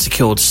pair have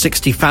secured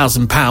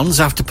 £60,000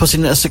 after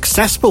putting a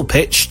successful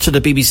pitch to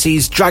the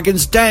BBC's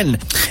Dragon's Den.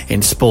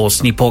 In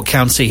sports, Newport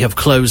County have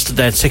closed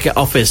their ticket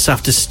office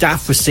after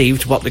staff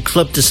received what the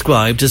club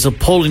described as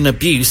appalling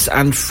abuse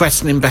and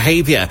threatening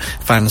behaviour.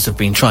 Fans have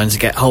been trying to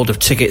get hold of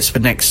tickets for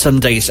next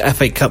Sunday's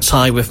FA Cup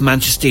tie with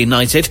Manchester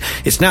United.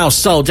 It's now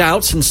sold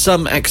out and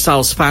some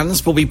Exiles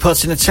fans will be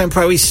put in a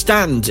temporary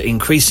stand,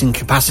 increasing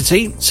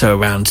capacity to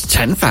around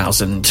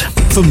 10,000.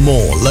 For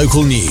more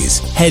local news,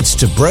 head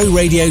to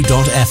broradio.fm.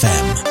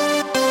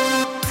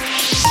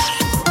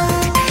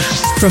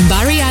 From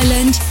Barry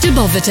Island to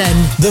Boverton,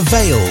 The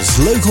Vale's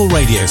local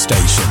radio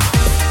station.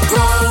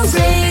 Bro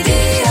Radio.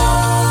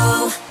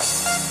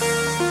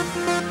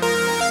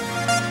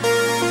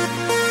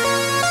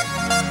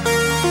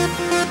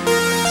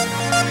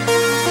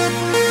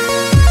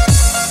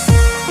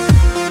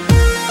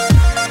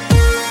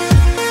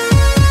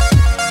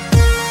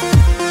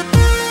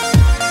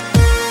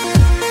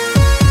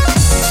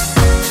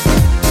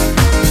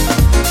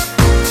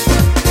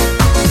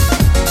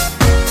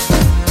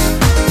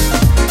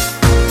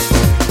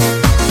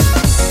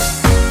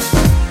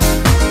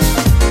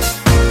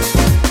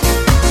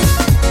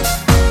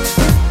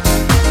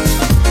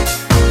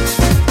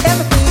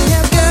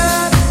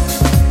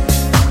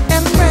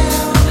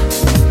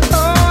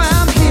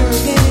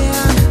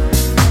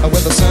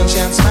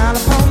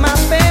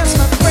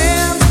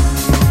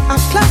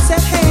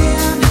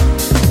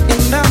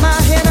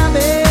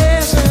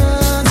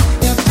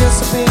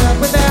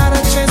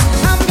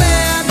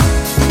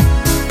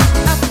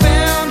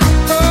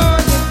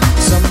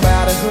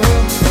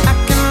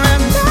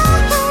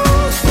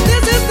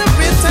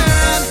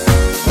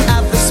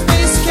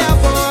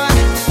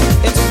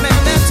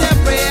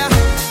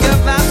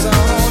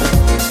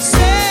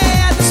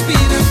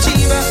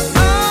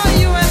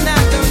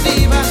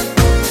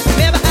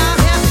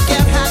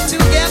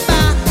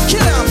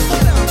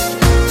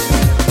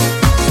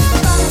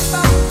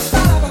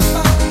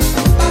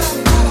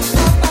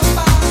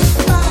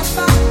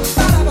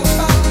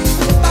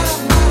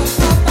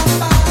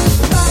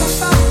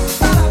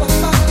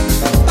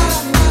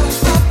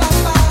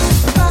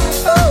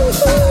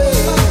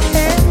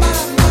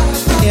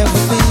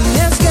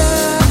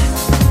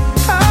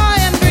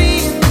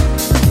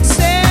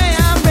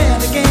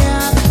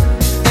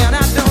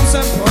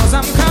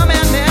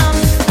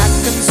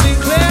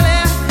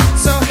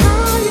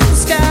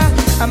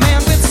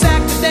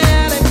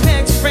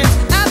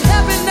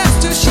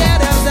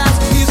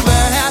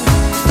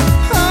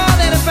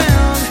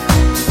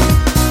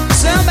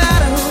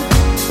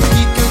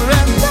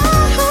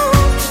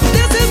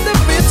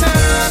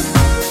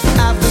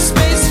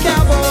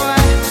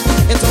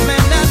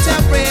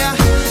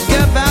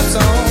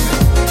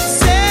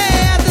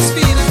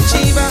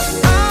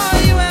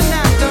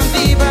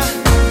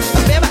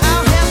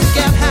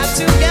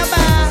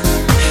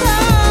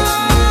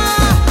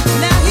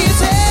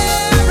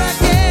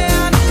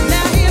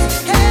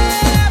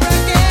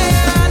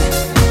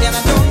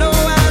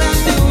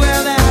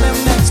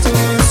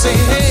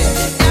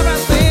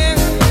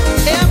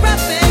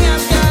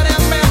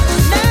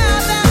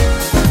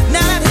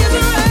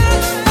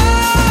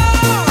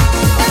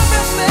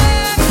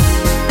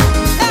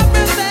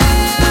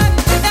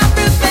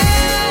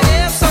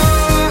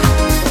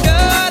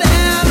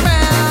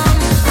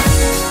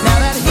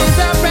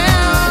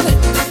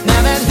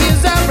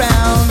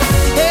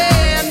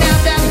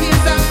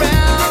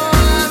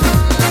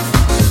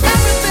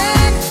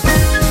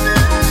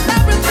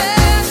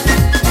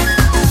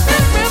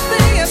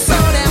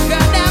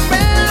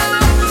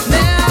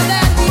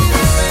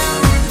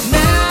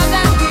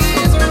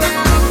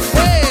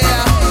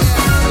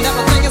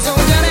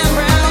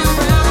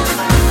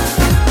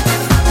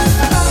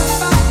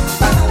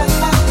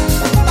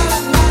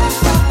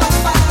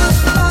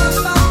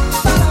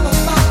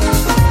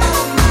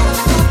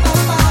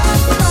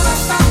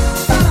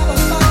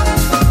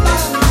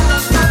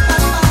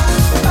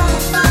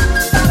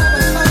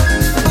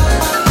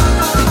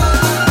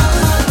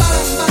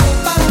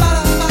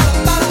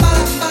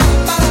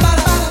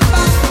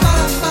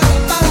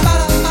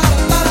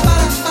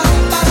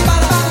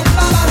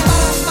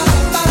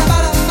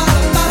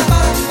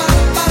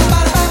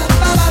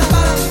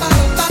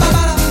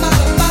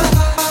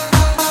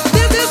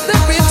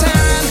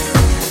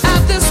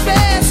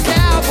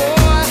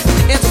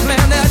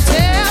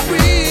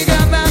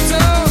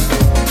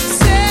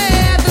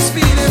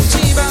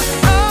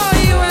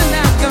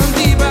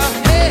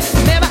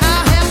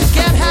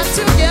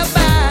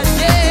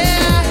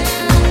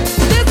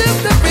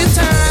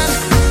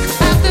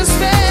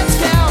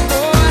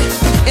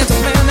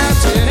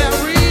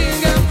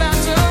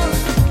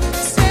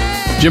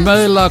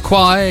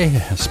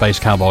 Jamiroquai, Space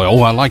Cowboy.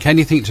 Oh, I like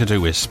anything to do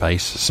with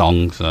space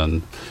songs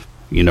and,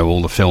 you know,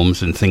 all the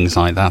films and things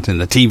like that in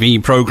the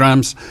TV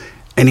programmes.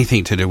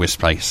 Anything to do with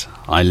space.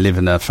 I live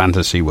in a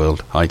fantasy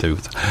world. I do.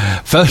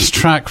 First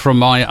track from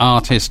my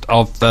artist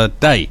of the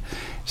day,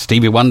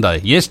 Stevie Wonder.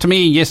 Yes to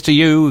me, yes to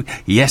you,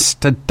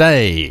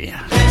 yesterday.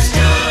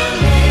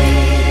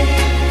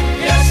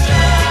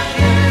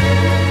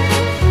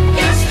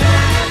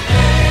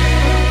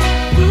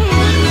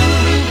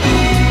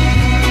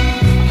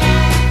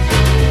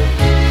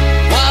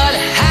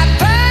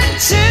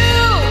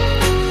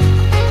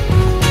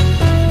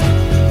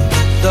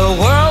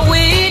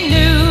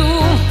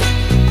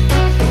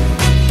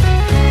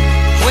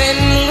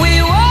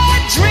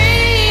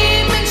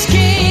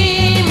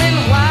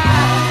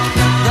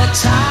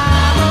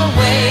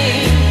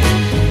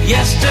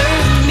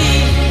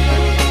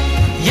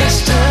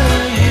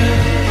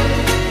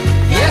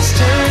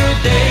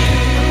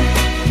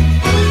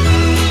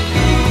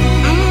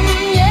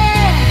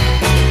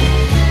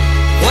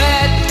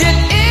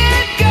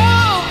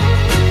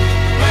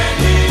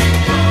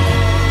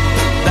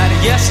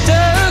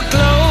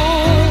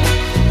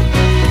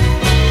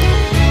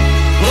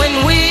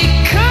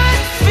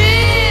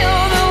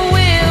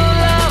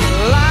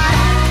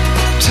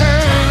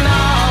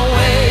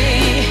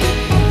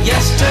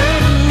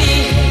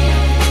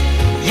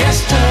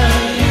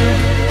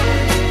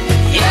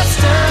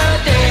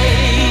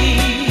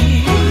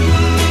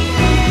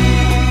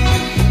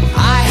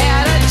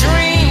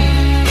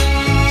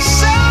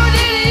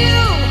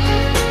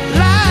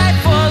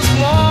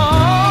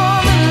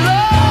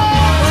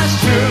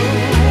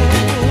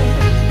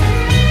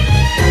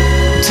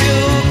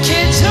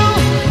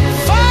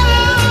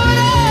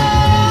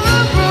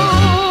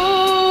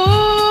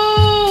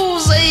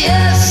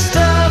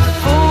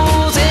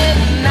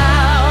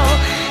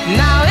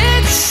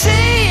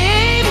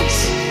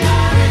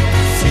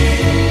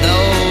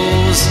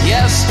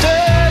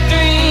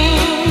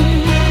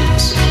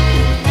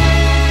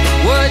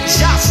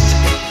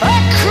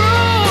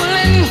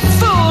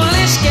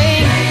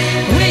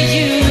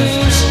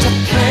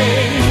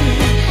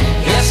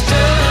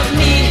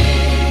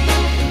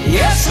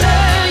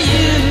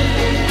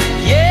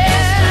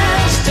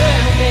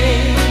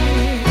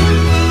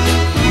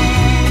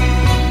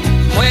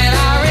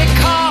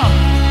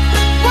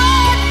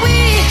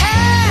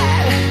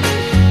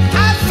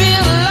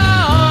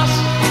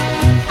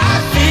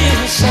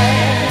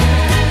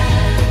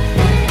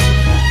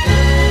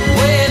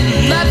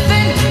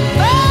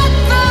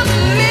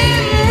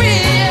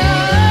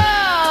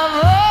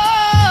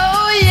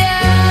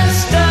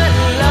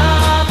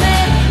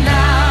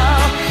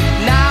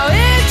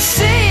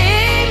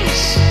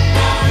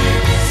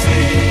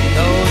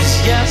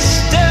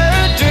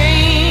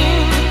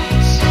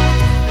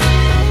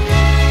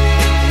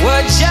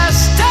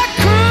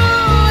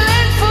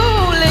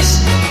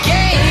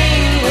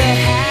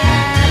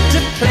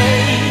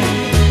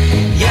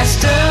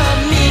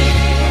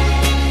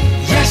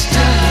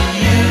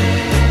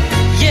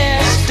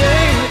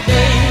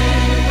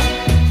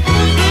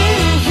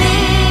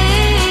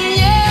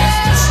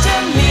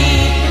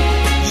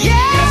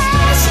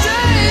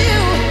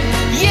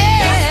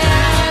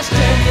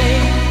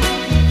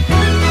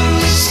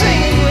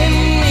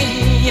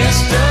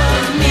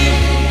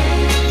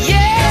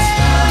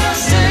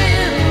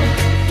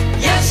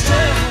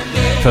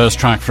 First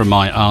track from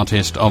my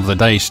artist of the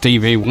day,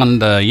 Stevie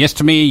Wonder. Yes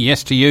to me,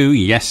 yes to you,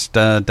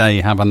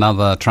 yesterday. Have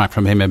another track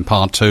from him in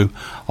part 2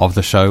 of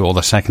the show, or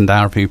the second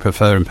hour if you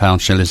prefer, in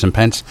pounds, shillings and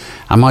pence.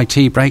 And my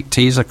tea break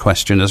teaser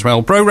question as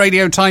well. Bro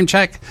Radio time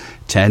check,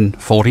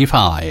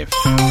 10:45.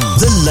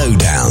 The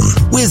Lowdown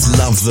with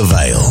Love the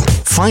Vale.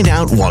 Find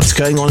out what's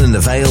going on in the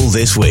Vale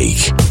this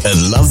week at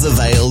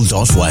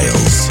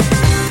lovethevale.wales.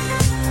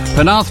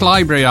 Penarth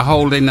Library are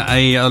holding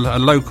a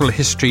local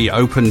history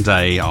open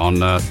day on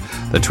the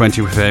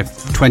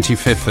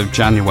 25th of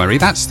January.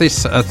 That's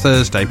this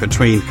Thursday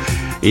between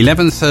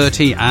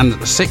 11:30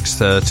 and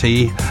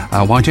 6:30.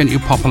 Why don't you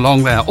pop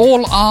along there?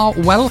 All are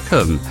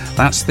welcome.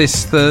 That's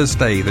this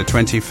Thursday, the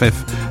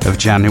 25th of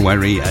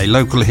January, a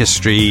local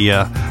history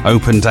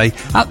open day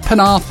at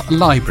Penarth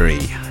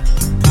Library.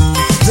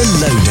 The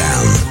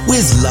Lowdown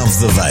with Love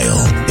the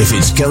Vale. If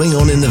it's going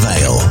on in the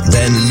Vale,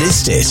 then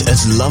list it at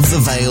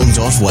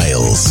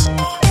lovethevale.wales.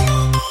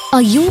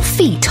 Are your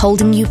feet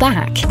holding you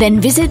back? Then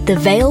visit the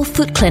Vale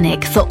Foot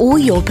Clinic for all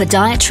your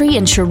podiatry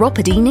and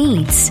chiropody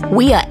needs.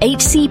 We are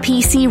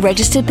HCPC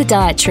registered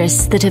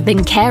podiatrists that have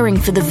been caring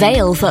for the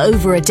Vale for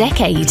over a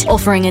decade,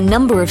 offering a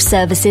number of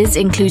services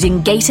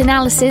including gait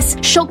analysis,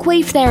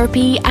 shockwave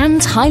therapy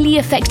and highly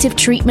effective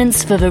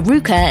treatments for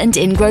verruca and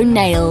ingrown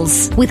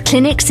nails. With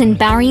clinics in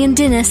Barry and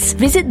Dinas,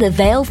 visit the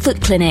Vale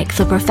Foot Clinic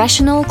for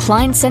professional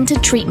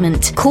client-centred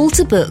treatment. Call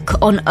to book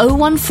on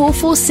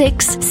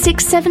 01446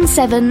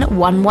 677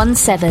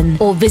 117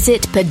 or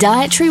visit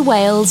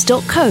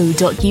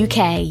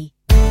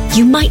podiatrywales.co.uk.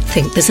 You might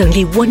think there's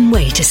only one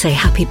way to say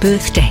happy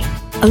birthday.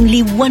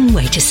 only one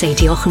way to say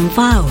diolch yn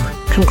fawr,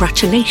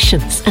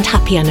 congratulations and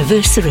happy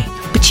anniversary.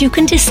 But you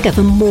can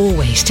discover more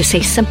ways to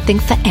say something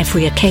for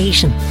every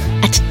occasion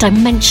at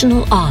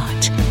Dimensional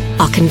Art.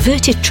 Our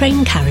converted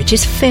train carriage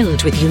is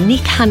filled with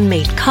unique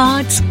handmade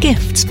cards,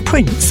 gifts,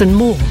 prints and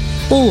more,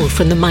 all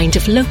from the mind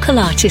of local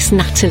artist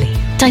Natalie.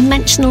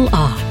 Dimensional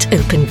Art,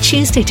 open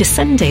Tuesday to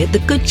Sunday at the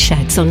Good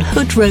Sheds on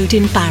Hood Road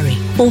in Barry,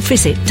 or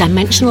visit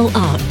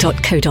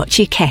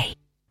dimensionalart.co.uk.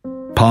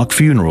 Park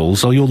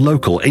Funerals are your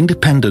local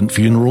independent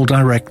funeral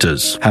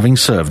directors, having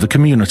served the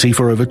community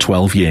for over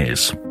 12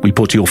 years. We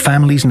put your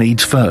family's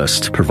needs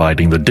first,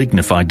 providing the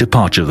dignified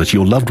departure that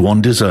your loved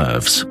one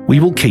deserves. We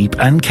will keep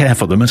and care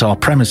for them at our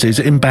premises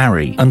in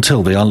Barry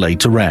until they are laid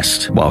to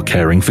rest, while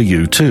caring for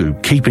you too,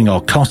 keeping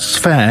our costs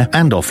fair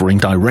and offering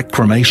direct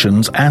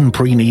cremations and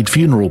pre-need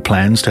funeral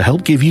plans to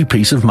help give you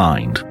peace of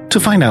mind. To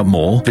find out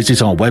more,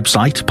 visit our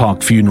website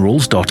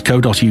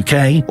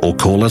parkfunerals.co.uk or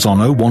call us on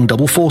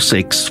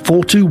 01446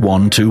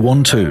 421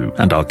 212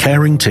 and our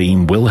caring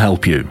team will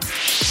help you.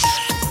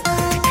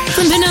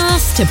 From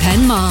Penarth to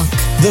Penmark,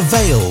 The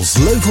Vale's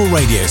local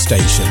radio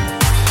station.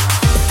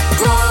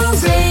 Grow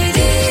Radio.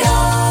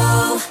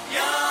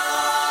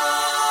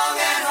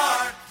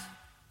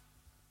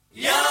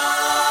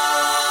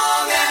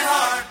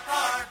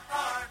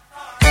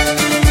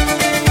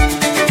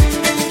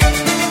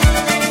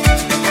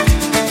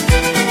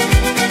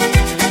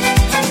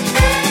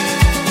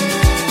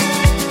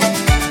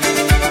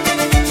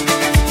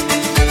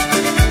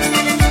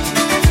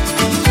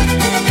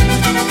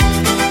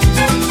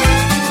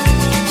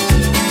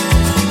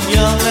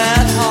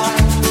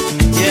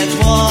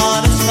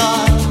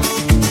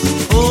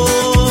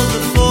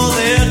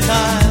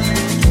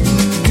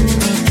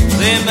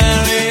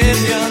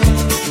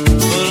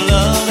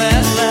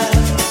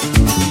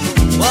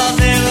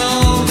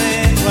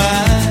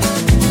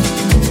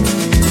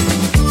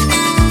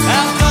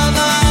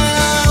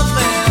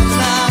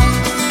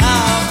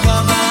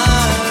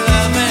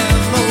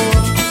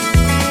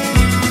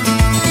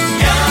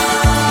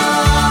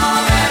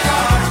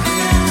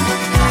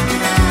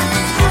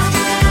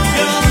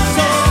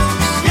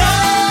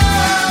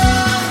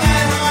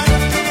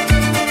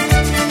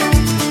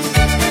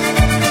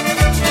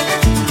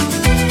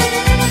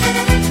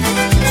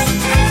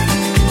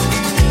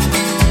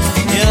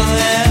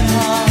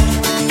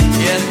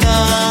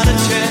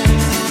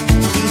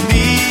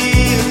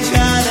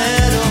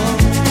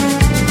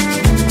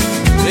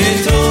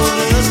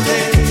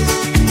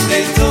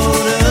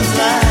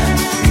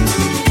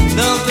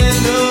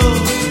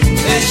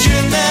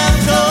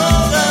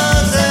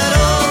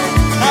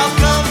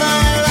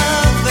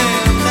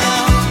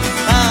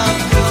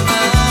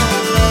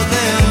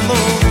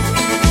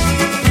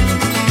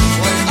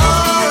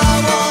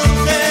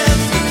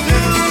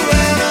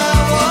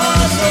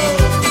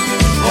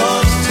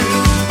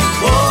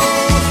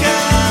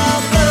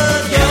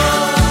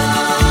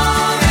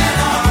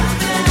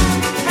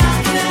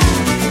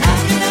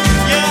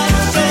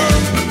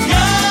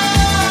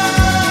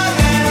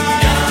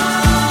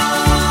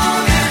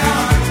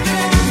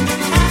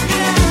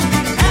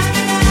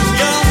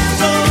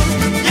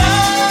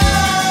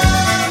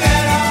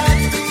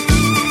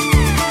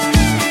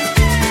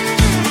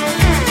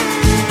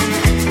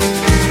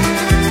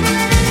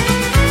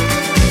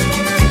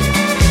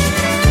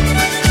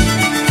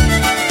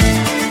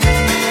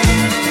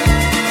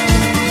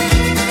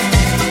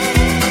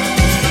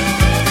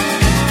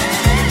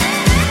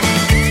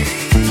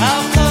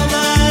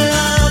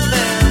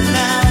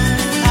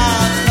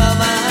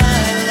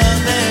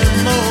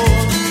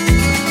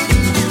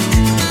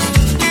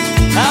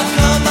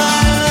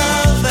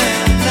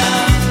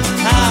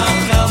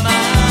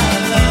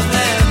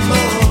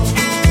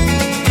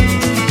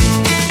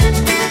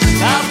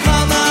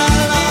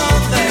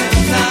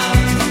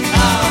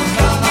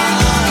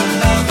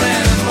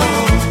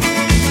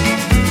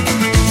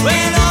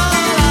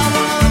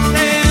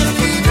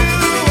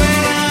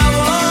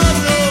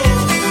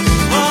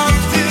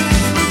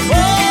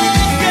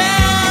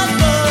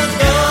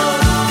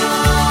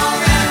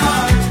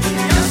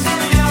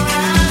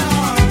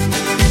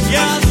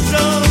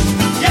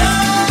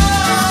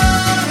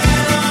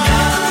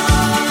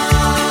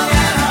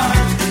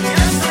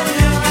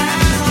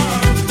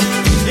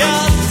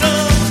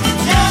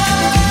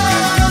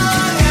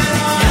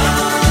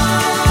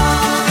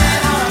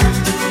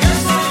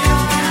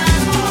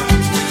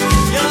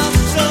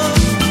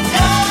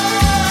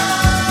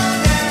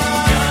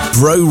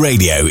 Bro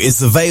Radio is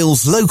the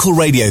Vale's local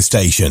radio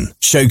station,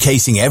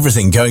 showcasing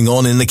everything going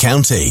on in the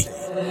county.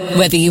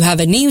 Whether you have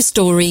a news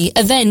story,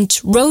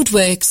 event,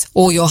 roadworks,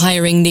 or you're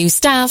hiring new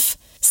staff,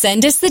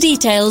 send us the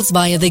details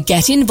via the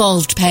Get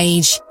Involved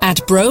page at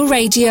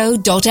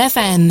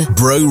broradio.fm.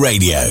 Bro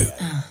Radio.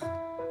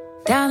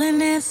 Darling,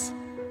 this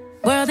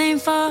world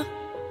ain't for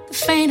the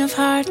faint of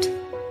heart.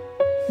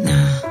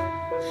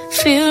 Nah,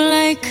 feel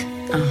like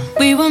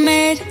we were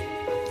made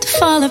to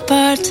fall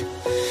apart.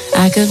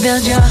 I could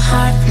build your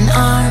heart an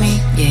army,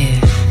 yeah.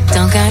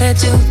 Don't gotta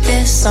do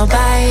this all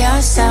by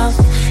yourself.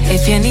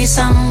 If you need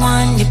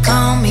someone, you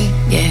call me,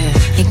 yeah.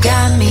 You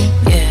got me,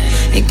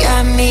 yeah. You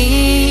got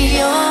me,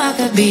 oh, I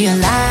could be a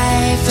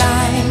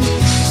lifeline.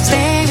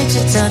 Stay with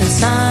you till the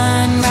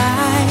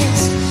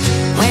sunrise.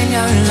 When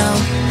you're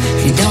alone,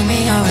 you don't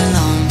mean you're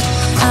alone.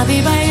 I'll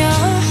be by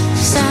your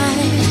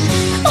side.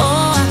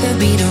 Oh, I could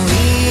be the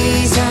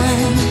reason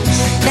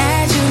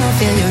that you don't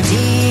feel your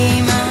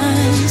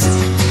demons.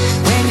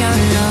 When you're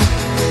alone,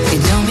 you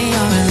don't mean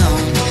you're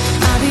alone.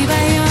 I'll be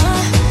by your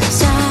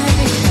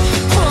side.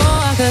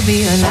 Oh, I could be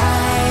a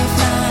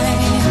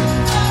lifeline.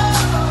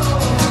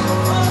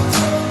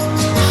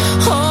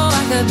 Oh,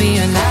 I could be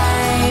a lifeline.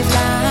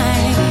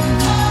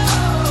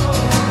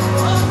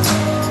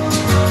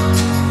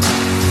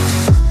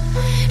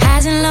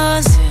 Highs and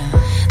lows,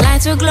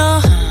 lights will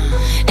glow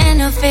and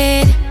they'll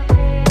fade.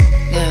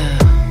 Yeah.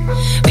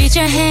 Reach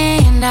your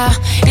hand out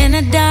in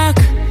the dark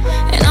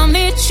and I'll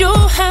meet you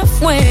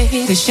halfway.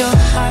 'Cause your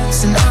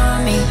heart's an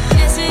army.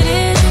 Yes, it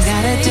is. You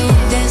gotta do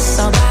this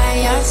all by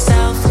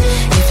yourself.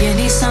 If you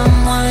need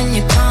someone,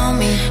 you call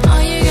me.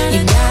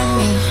 You got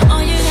me.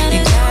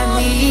 You got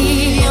me.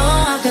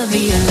 Oh, I could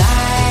be a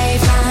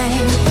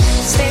lifeline.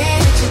 Stay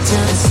with you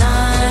till the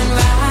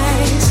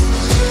sunrise.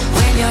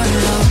 When you're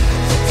alone,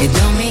 you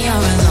don't mean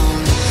you're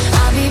alone.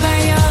 I'll be by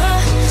your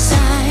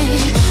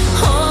side.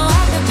 Oh,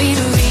 I could be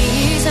the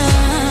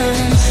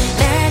reason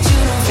that you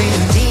don't feel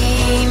your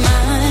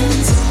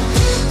demons.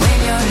 When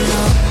you're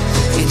alone,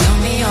 you don't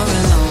mean you're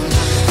alone.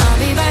 I'll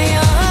be by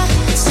your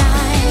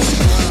side.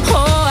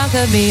 Oh, I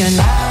could be a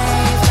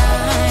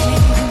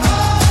lifeline.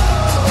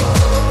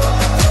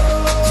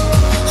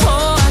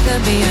 Oh, I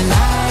could be a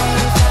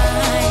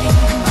lifeline.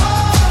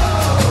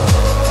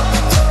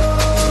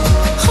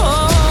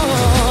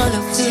 Oh,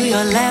 look to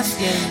your left,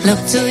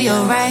 look to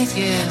your right.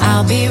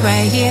 I'll be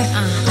right here.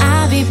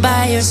 I'll be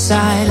by your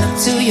side. Look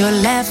to your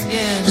left,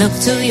 look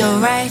to your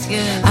right.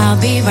 I'll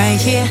be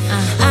right here.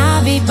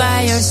 I'll be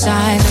by your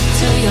side. Look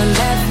to your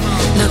left,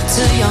 look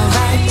to your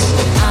right.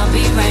 I'll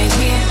be right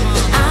here.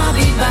 I'll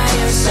be by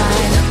your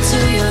side. Look to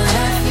your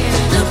left,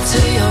 look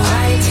to your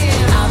right.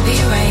 I'll be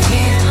right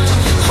here.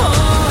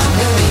 Oh, I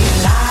could be a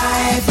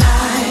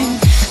lifeline.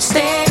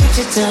 Stay with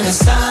you till the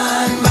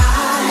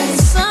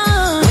sunrise.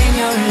 When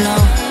you're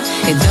alone,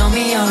 it don't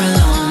mean you're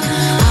alone.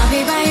 I'll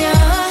be by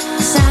your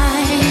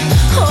side.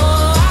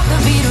 Oh, I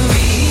could be the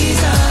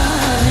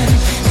reason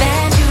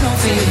that you don't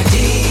feel your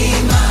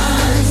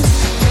demons.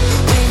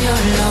 When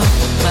you're alone,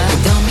 it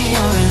don't mean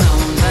you're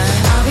alone.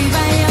 I'll be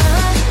by your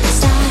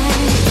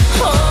side.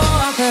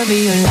 Oh, I could be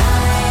your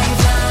lifeline.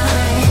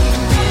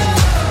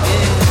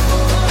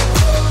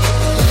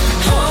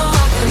 Oh,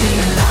 I could be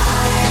your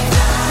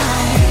lifeline.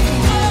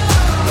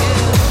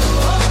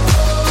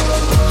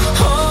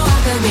 Oh, I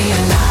could be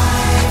your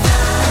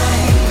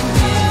lifeline.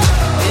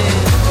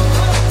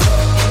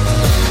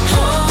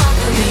 Oh, I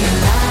could be your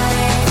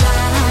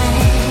lifeline.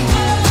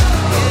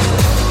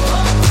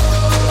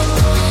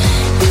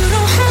 You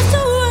don't have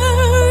to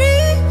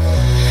worry.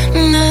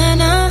 Nah,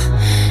 nah,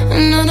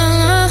 no, no,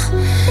 no.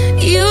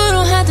 You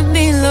don't have to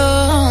be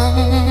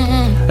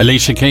alone.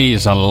 Alicia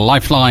Keys, a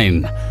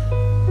lifeline.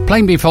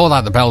 Playing before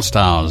that, the Bell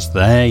Stars,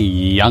 they're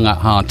young at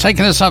heart.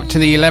 Taking us up to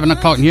the 11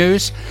 o'clock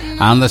news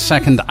and the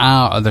second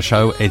hour of the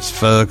show, it's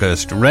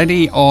Fergus.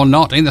 Ready or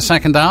not in the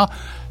second hour?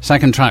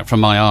 Second track from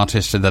my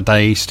artist of the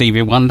day,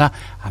 Stevie Wonder,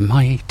 and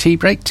my tea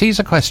break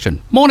teaser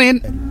question.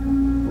 Morning!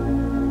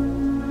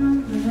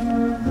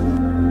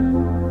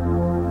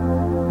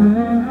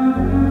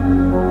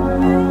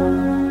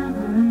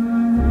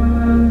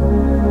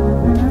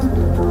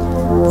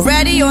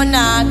 Ready or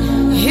not,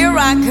 here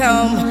I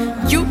come,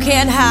 you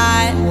can't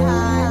hide.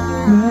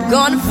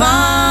 Gonna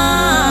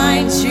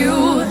find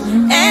you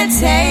and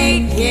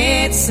take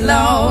it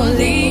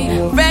slowly.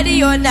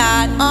 Ready or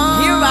not,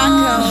 here I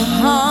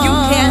come, you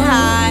can't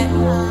hide.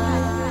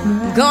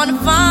 Gonna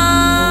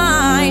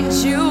find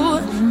you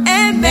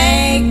and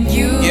make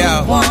you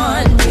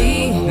want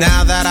me.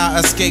 Now that I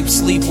escape,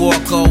 sleep,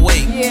 walk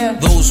awake.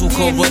 Those who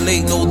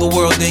correlate know the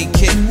world ain't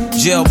kick.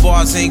 Jail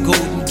bars ain't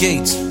golden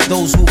gates.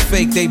 Those who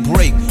fake, they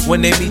break.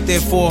 When they meet their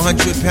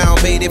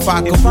 400-pound mate, if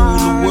I could rule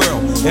the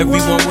world,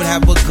 everyone would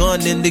have a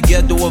gun in the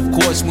ghetto, of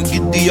course. When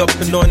get the up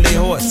and on their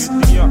horse,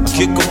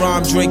 kick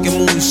around drinking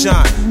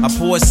moonshine. I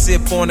pour a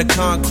sip on the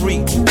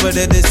concrete for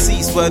the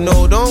deceased, but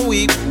no, don't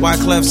weep.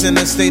 Wyclef's in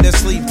a state of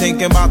sleep,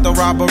 thinking about the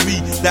robbery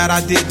that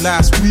I did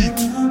last week.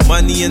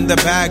 Money in the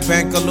bag,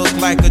 banker look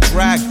like a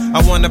drag.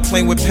 I wanna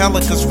play with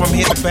pelicans from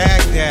here to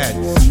Baghdad.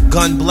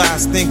 Gun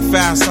blast, think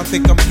fast, I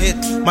think I'm hit.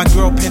 My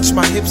girl pinched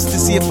my hips to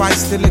see if I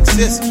still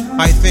exist.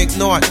 I think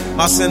not,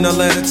 I'll send a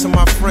letter to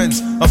my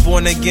friends. A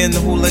born again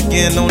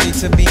hooligan, only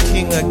to be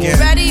king again.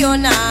 Ready or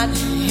not,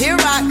 here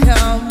I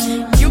come,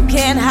 you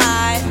can't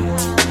hide.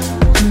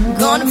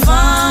 Gonna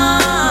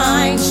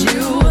find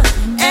you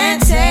and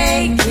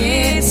take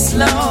it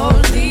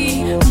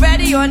slowly.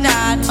 Ready or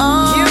not,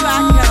 here I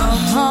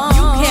come,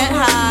 you can't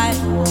hide.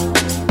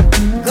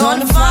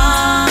 Gonna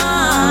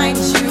find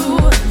you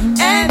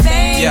and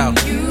make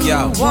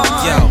you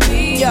want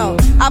me. Yo,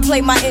 I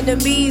play my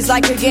enemies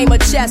like a game of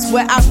chess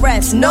where I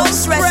rest. No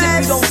stress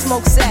if you don't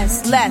smoke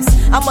cess. Less,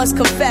 I must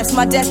confess,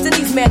 my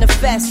destinies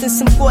manifest. In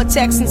some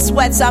Gore-Tex and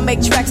sweats, I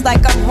make tracks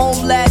like I'm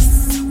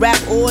homeless. Rap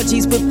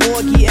orgies with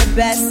Borgie and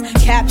Best.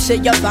 Capture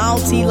your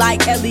bounty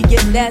like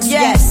Elliot Ness.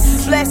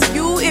 Yes, bless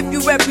you if you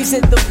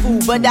represent the fool,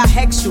 but I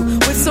hex you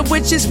with some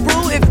witches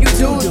brew if you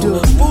do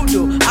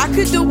voodoo. I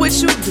could do what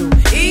you do,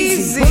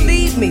 easy.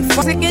 Believe me,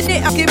 fucking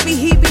it, I'll give me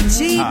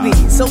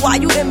heebie-jeebies. So while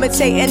you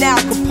imitating Al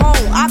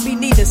Capone, I be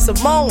needing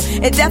Simone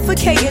and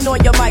defecating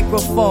on your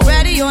microphone.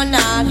 Ready or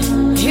not,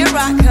 here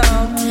I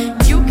come.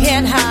 You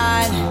can't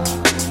hide.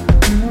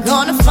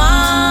 Gonna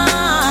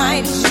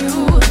find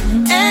you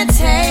and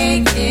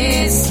take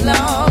it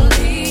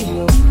slowly.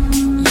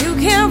 You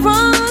can't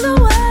run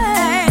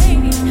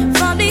away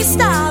from these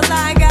styles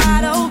I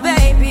got, oh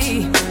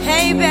baby.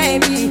 Hey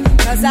baby,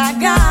 'cause I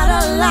got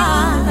a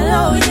lot,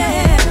 oh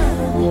yeah.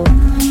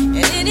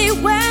 And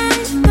anywhere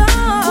you go,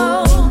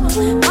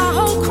 my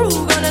whole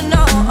crew gonna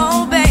know,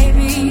 oh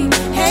baby.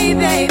 Hey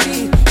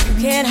baby, you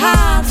can't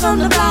hide from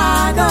the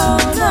block, oh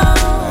no.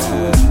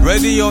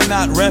 Ready or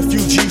not,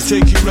 refugees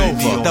taking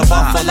over. The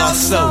Buffalo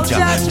Soldier,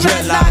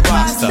 dreadlock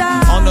roster.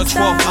 On the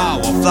 12th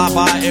hour, fly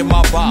by in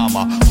my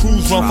bomber.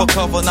 Crews run for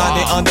cover, now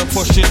they under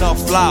pushing up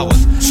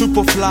flowers.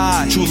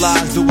 Superfly, true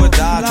lies do or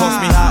die.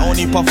 Toss me high,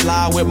 only puff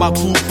fly with my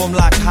crew from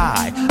like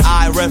high.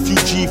 I,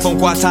 refugee from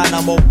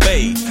Guantanamo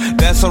Bay.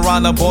 Dance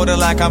around the border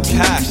like I'm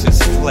Cassius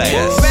Clay.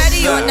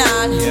 Ready or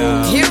not,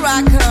 here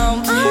I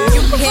come.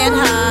 You can't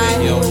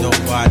hide. Yo,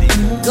 nobody.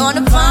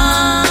 Gonna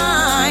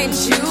find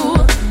you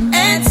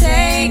and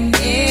take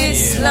it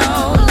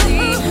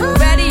slowly.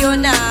 Ready or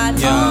not,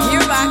 here I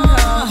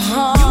come.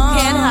 You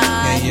can't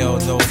hide.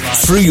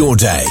 Through your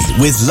day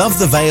with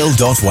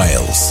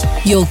lovethevale.wales.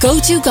 Your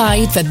go-to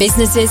guide for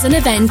businesses and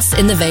events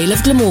in the Vale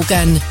of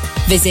Glamorgan.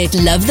 Visit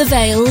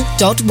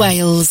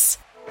lovethevale.wales.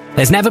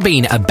 There's never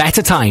been a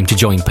better time to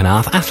join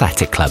Penarth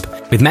Athletic Club.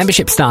 With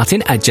membership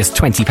starting at just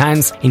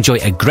 £20, enjoy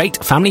a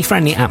great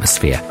family-friendly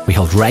atmosphere. We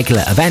hold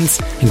regular events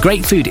and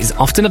great food is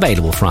often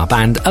available from our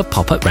band of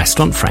pop-up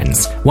restaurant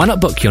friends. Why not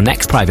book your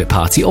next private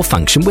party or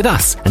function with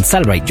us and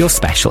celebrate your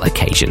special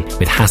occasion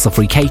with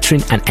hassle-free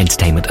catering and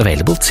entertainment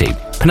available too.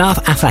 Penarth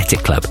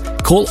Athletic Club.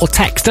 Call or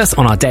text us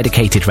on our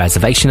dedicated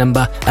reservation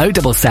number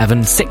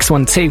 077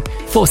 612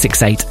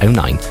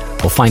 46809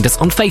 or find us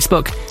on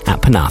Facebook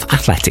at Penarth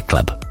Athletic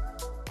Club.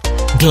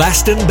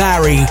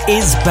 Glastonbury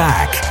is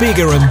back,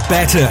 bigger and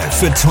better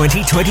for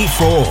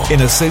 2024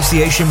 in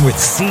association with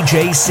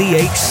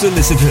CJCH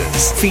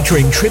Solicitors,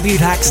 featuring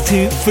tribute acts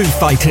to Foo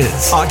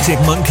Fighters, Arctic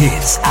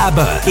Monkeys,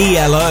 ABBA,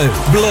 ELO,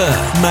 Blur,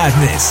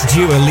 Madness,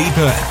 Dua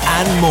Lipa,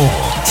 and more.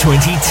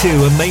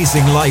 22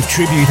 amazing live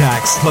tribute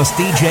acts plus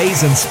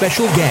DJs and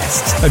special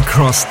guests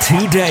across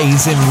 2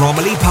 days in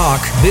Romilly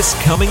Park this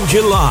coming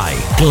July.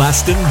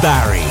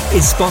 Glastonbury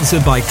is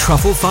sponsored by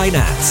Truffle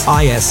Finance,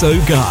 ISO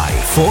Guy,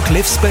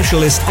 Forklift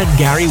Specialist and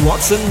Gary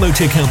Watson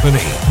Motor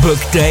Company. Book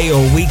day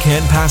or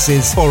weekend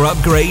passes or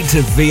upgrade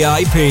to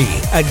VIP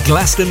at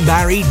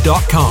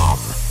glastonbury.com.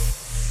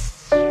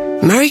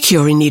 Marie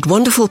Curie need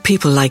wonderful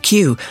people like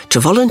you to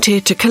volunteer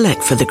to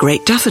collect for the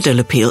Great Daffodil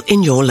Appeal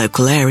in your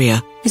local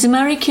area. Is a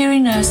Marie Curie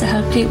nurse to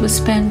help people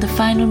spend the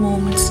final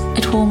moments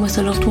at home with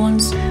their loved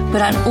ones,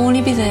 but I'd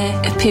only be there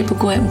if people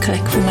go out and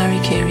collect for Marie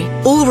Curie.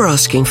 All we're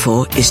asking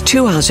for is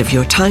 2 hours of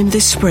your time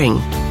this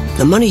spring.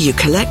 The money you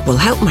collect will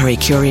help Marie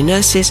Curie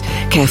nurses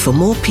care for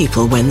more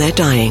people when they're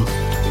dying.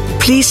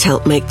 Please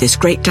help make this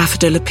Great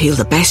Daffodil Appeal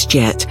the best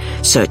yet.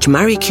 Search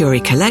Marie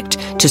Curie Collect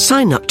to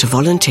sign up to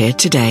volunteer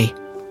today.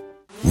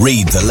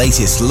 Read the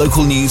latest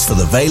local news for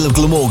the Vale of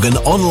Glamorgan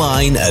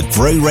online at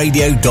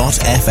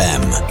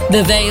broradio.fm.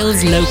 The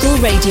Vale's local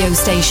radio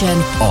station.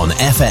 On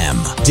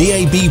FM,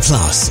 DAB+,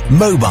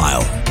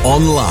 mobile,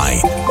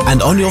 online,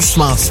 and on your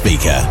smart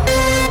speaker.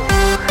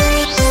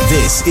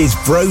 This is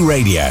Bro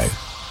Radio.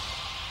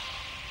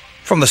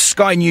 From the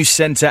Sky News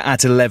Centre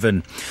at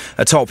 11,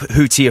 a top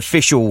Houthi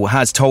official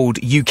has told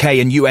UK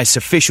and US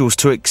officials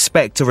to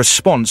expect a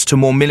response to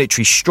more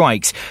military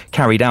strikes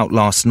carried out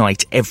last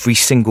night every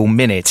single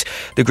minute.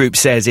 The group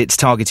says it's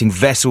targeting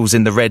vessels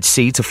in the Red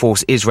Sea to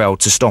force Israel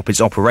to stop its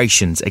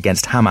operations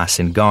against Hamas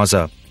in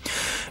Gaza.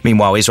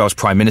 Meanwhile, Israel's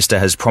Prime Minister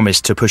has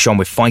promised to push on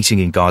with fighting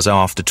in Gaza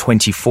after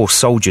 24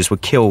 soldiers were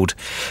killed.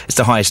 It's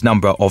the highest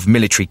number of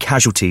military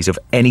casualties of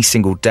any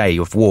single day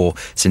of war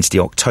since the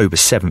October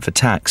 7th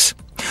attacks.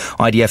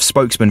 IDF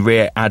spokesman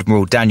Rear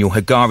Admiral Daniel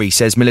Hagari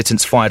says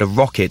militants fired a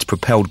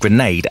rocket-propelled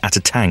grenade at a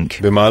tank.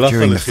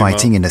 During the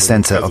fighting in the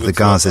centre of the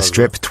Gaza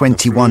Strip,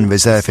 21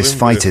 reservist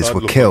fighters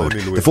were killed.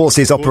 The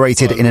forces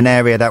operated in an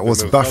area that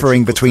was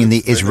buffering between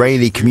the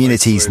Israeli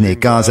communities near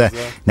Gaza,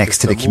 next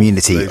to the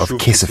community of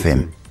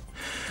Kisafim.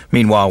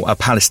 Meanwhile, a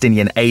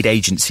Palestinian aid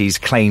agencies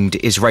claimed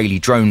Israeli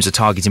drones are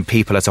targeting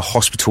people at a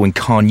hospital in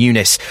Khan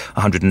Yunis.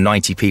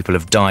 190 people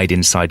have died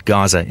inside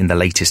Gaza in the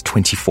latest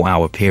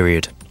 24-hour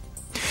period.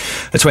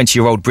 A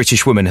 20-year-old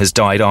British woman has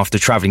died after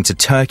travelling to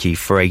Turkey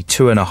for a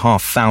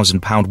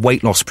 £2,500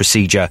 weight loss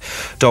procedure.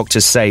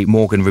 Doctors say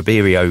Morgan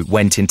Ribeiro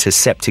went into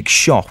septic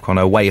shock on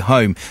her way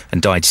home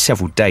and died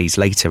several days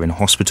later in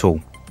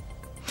hospital.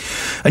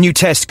 A new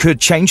test could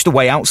change the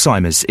way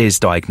Alzheimer's is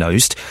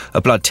diagnosed. A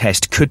blood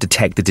test could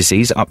detect the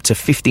disease up to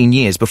 15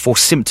 years before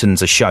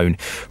symptoms are shown.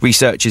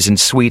 Researchers in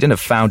Sweden have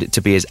found it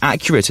to be as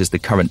accurate as the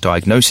current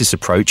diagnosis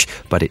approach,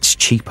 but it's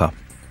cheaper.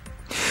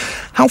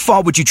 How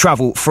far would you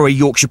travel for a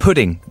Yorkshire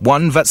pudding?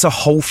 One that's a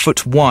whole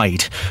foot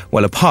wide.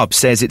 Well, a pub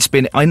says it's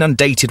been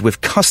inundated with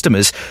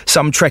customers,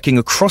 some trekking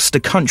across the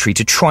country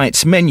to try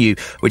its menu,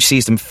 which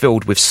sees them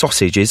filled with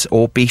sausages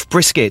or beef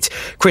brisket.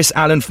 Chris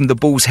Allen from the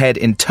Bull's Head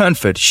in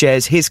Turnford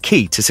shares his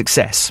key to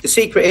success. The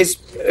secret is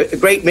a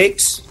great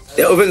mix.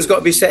 The oven's got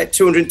to be set at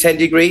 210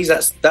 degrees.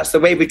 That's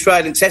the way we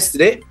tried and tested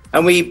it.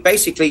 And we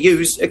basically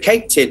use a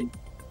cake tin.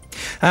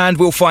 And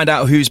we'll find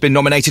out who's been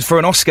nominated for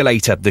an Oscar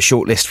later. The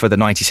shortlist for the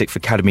 96th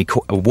Academy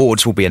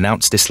Awards will be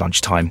announced this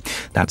lunchtime.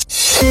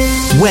 That's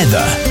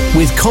weather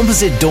with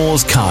Composite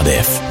Doors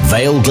Cardiff.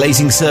 Vale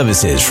Glazing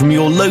Services from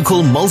your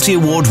local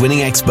multi-award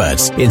winning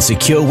experts in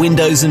secure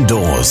windows and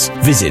doors.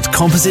 Visit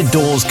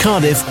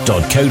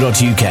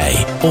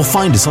compositedoorscardiff.co.uk or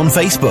find us on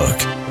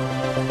Facebook.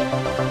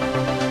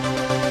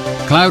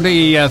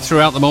 Cloudy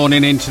throughout the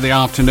morning into the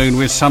afternoon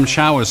with some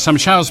showers. Some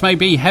showers may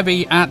be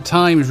heavy at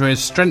times with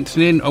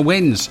strengthening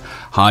winds.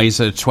 Highs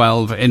are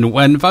 12 in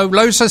Wenvo,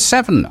 lows are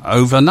 7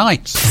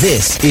 overnight.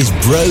 This is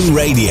Bro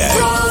Radio.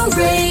 Bro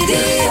Radio.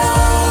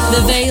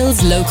 The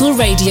Vale's local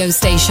radio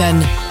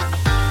station.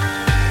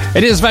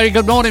 It is very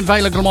good morning,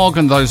 Vale and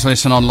Glamorgan, those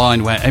listen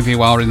online wherever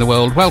you are in the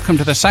world. Welcome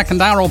to the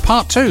second hour or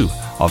part 2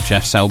 of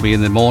Geoff Selby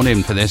in the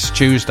morning for this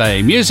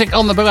Tuesday. Music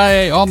on the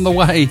way,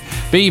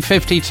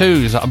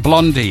 B-52's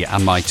Blondie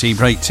and my tea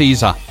break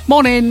teaser.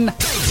 Morning!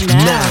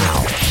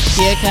 Now,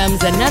 here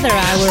comes another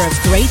hour of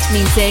great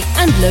music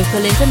and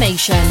local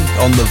information.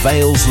 On the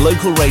Vale's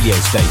local radio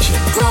station.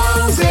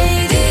 Bro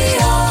Radio.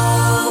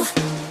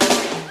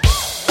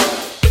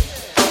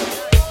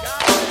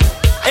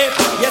 If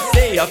you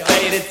see a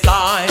faded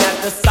sign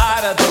at the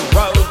side of the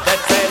road that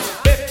says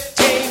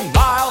 15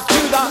 miles to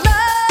the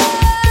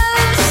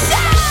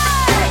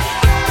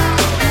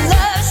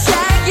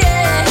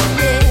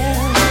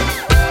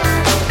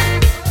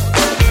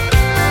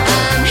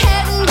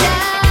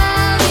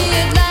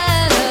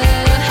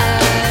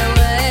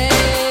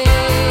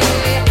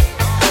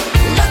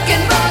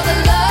Looking for the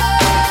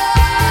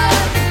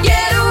love,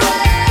 get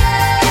away.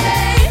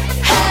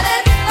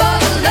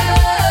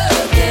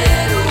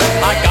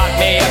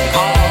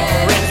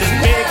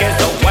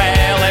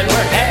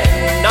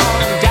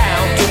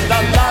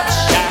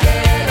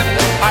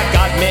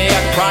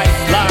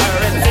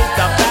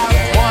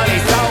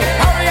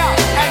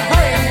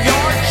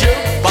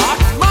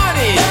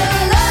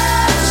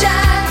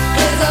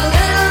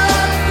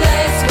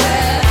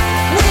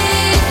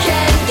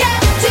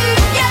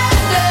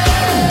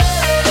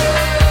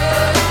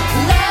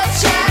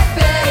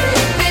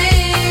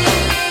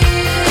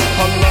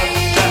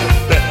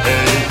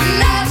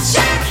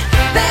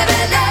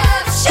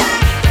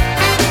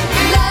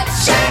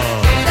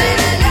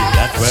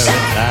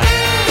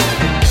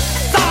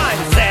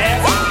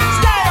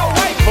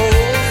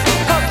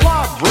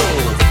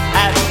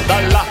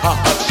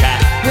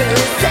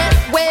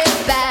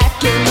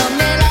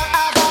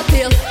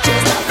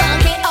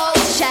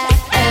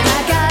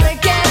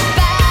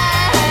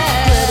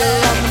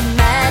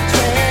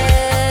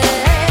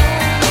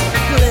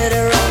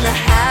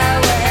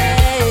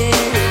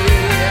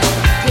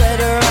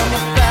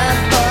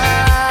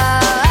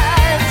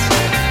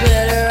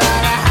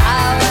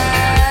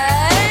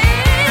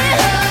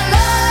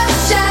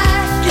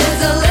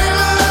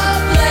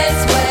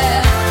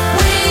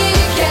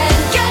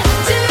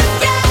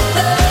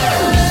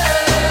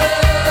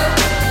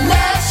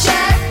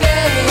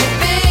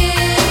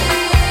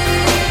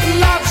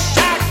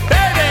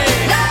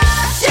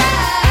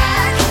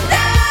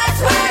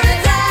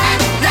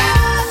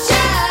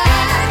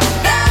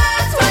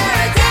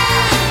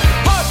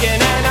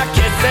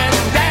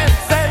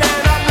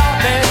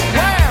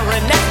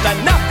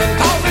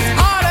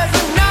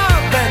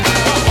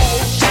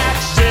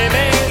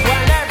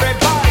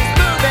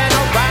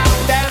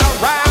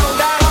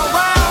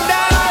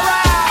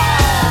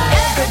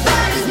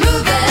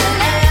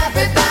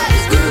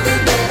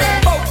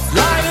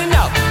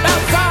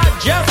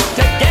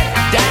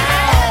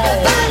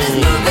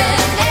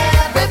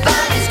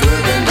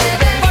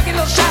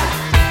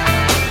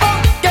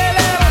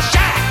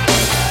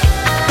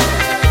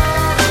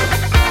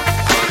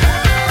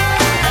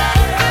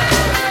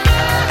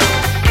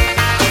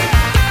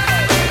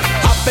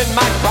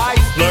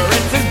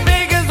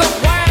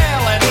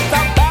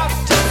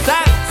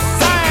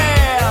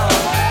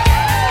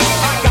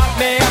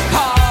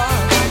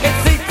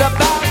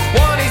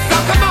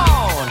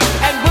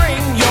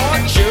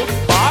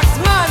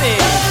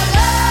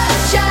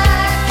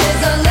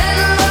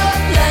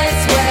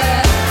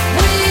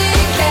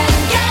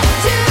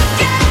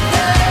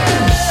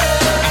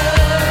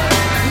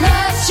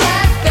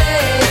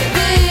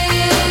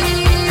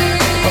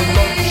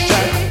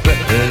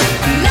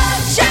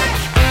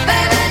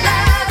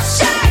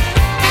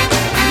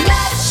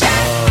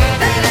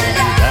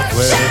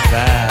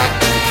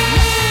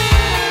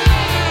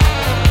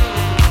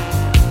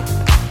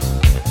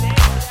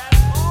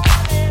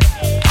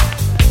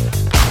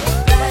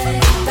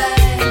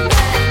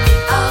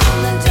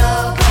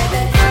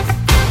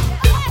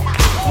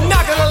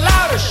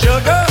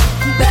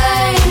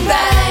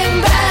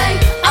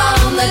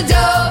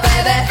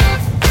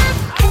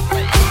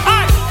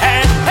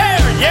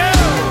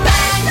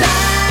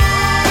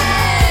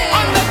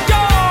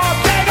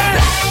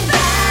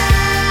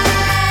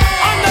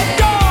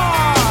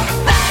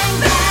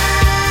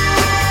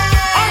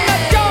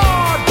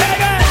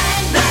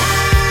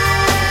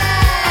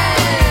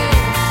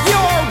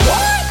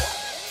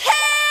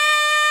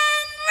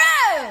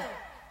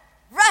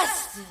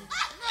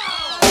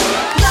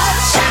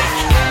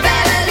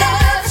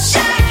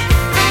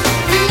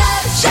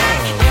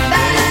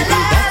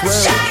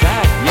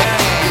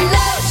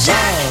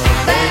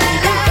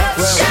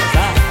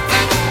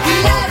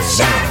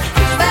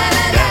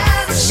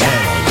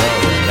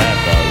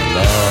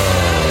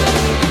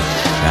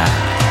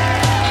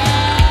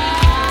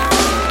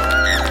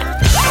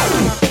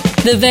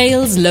 the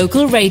Vale's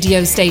local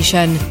radio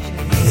station.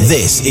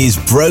 This is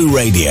Bro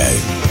Radio.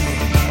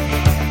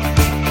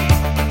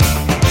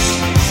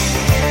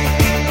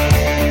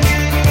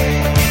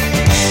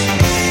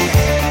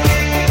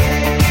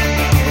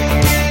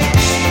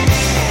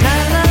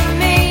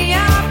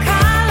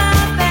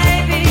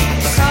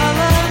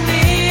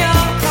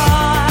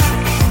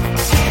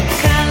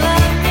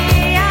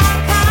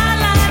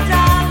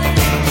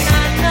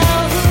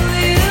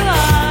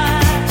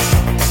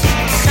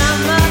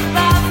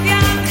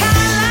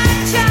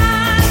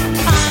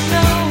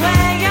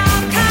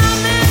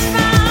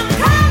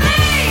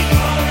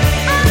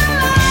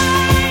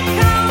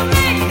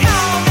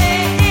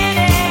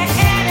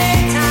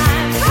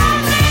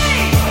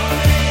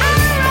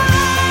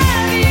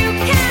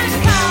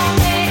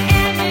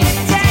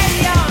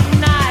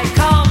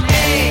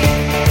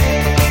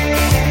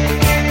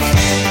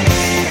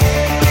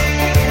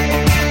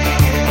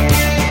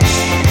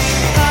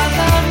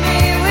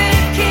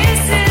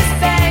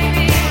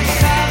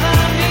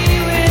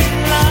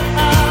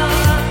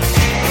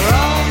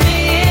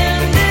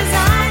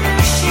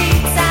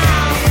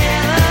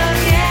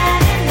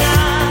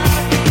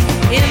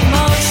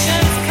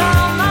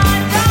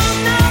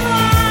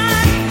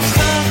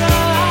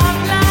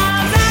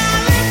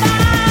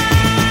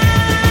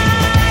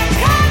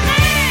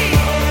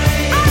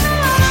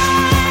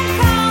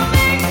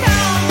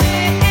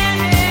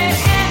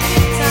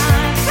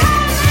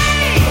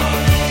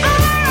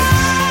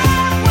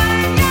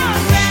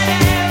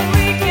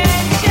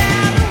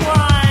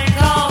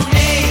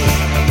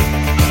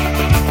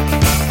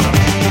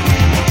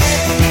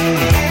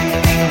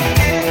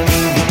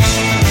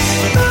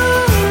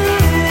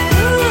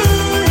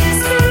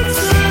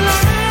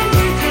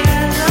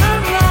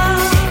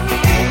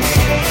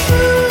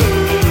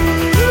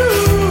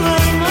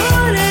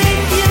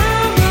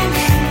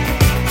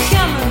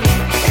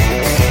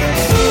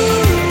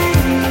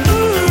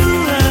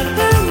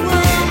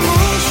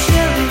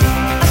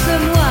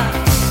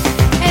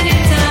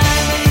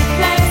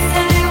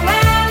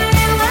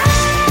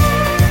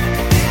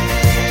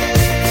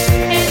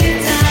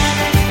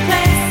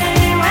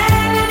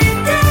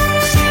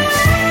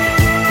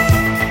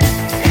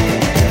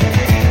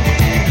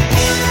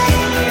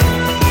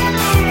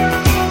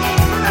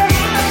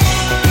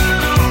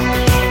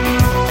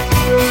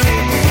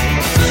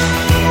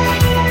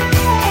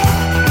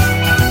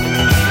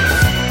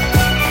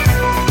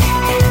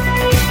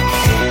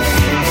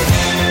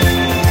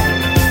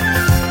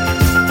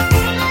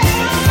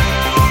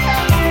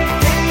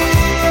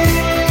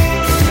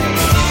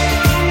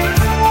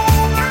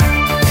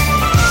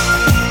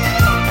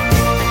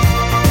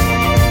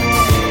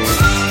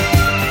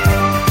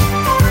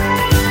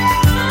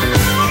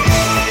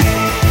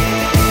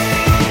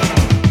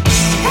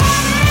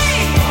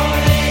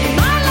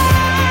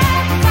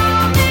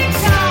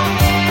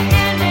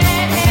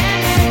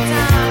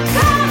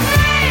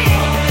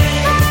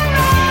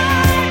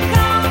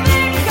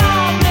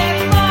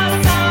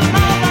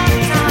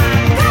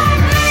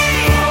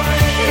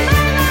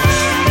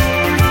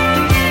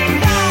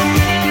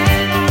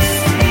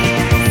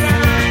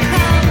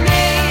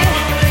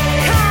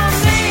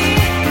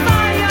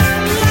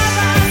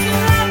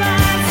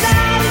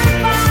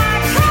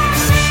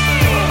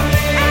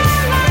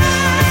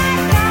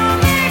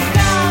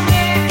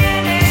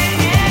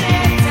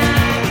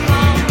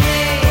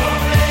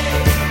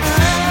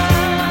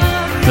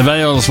 The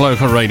Vale's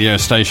local radio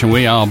station,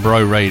 we are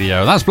Bro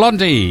Radio. That's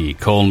Blondie,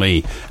 Call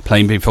Me.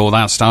 Playing before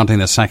that, starting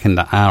the second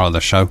hour of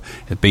the show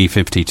at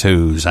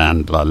B-52s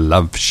and La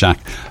Love Shack.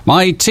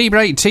 My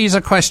tea-break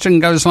teaser question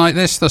goes like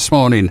this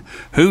morning.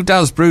 Who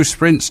does Bruce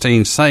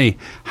Springsteen say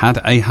had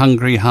a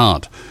hungry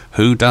heart?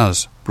 Who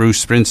does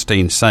Bruce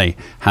Springsteen say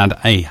had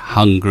a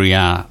hungry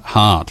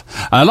heart?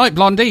 Like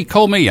Blondie,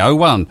 call me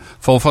 01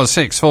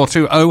 446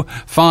 420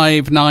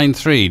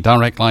 593.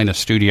 Direct line of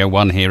Studio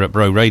 1 here at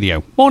Bro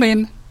Radio.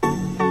 Morning.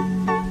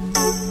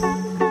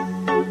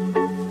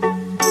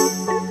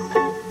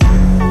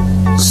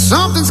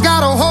 Something's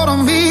got a hold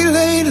on me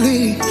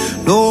lately.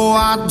 No,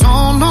 I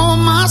don't know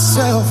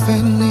myself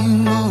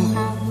anymore.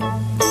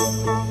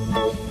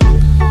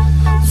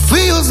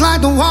 Feels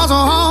like the walls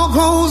are all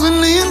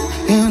closing in,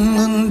 and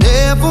the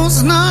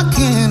devil's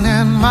knocking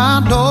at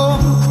my door.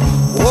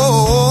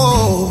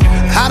 Whoa,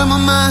 out of my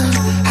mind.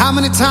 How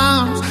many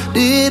times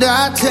did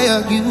I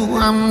tell you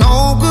I'm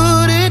no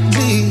good at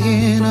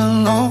being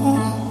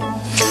alone?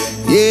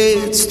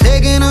 Yeah, it's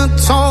taking a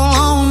toll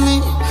on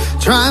me.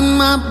 Trying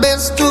my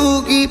best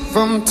to keep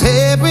from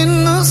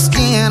tearing the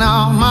skin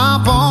off my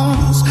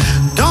bones.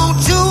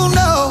 Don't you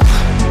know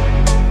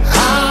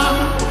I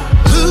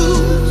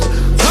lose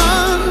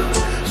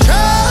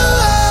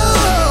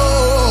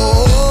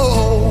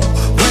control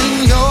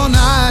when you're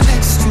not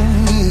next to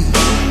me?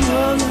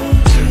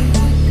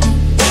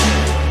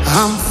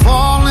 I'm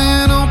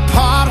falling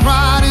apart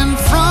right in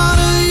front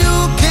of you.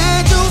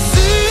 Can't you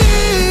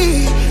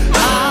see? I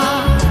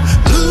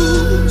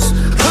lose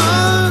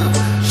control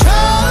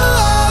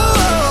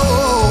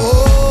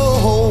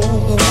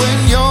when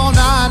you're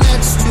not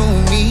next to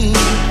me.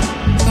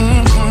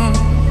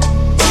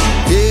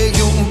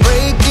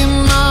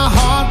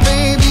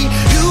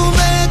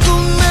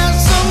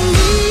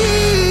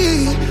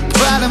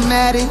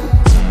 at it.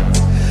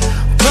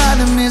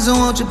 Problem is I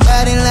want your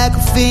body like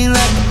a fiend,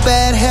 like a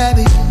bad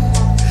habit.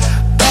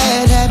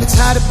 Bad habits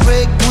hard to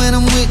break when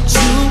I'm with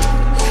you.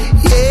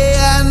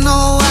 Yeah, I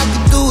know I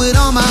can do it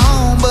on my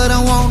own, but I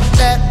want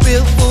that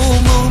real full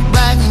moon,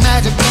 black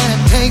magic, and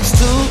it takes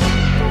two.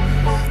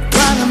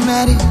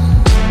 Problematic.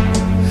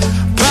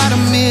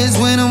 Problem is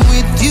when I'm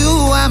with you,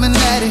 I'm an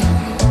addict,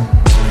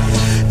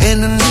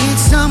 and I need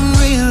some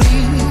relief.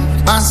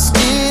 My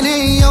skin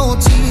ain't your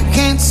teeth,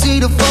 can't see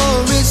the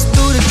forest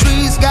through the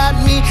trees. Got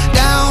me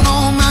down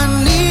on my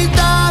knees,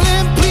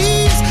 darling,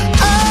 please.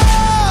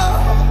 Oh,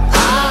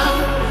 I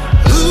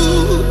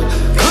lose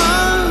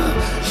control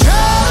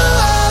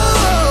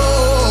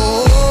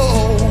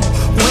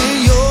when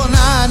you're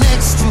not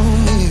next to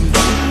me.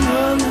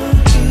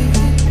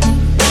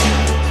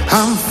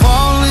 I'm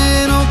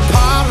falling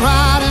apart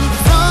right in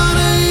front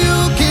of you,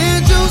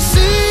 can't you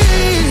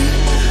see?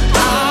 I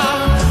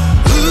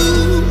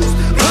lose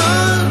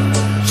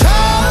control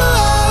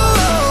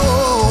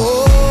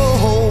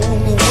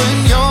when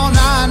you're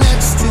not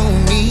next to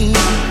me.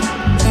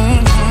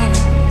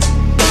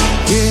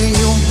 Yeah,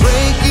 you're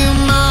breaking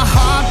my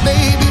heart,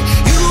 baby.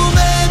 You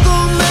make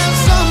a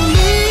mess of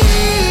me.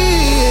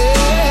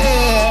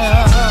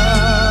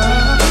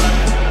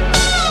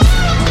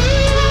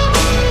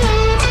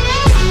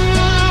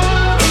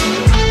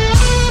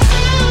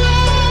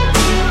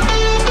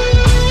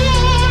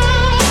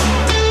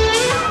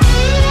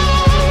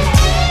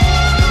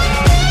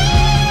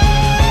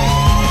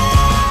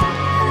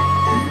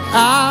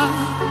 I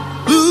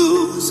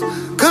lose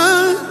control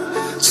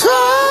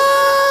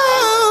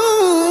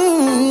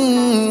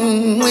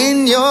when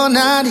you're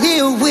not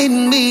here with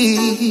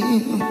me.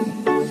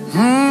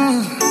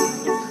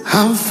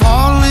 I'm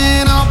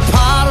falling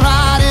apart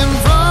right in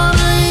front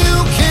of you,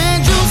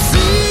 can't you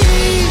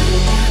see?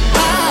 I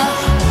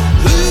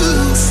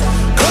lose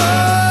control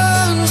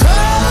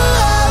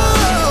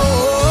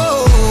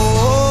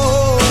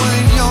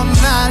when you're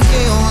not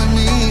here with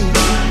me.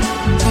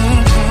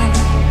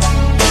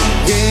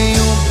 Yeah,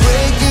 you're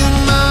breaking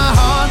my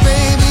heart,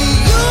 baby.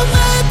 You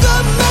make a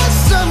mess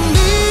of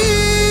me.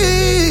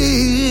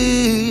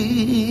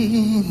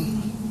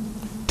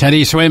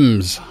 Teddy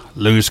Swims,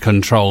 Lose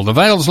Control. The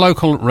Vale's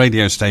local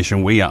radio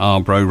station, We Are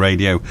Bro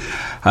Radio.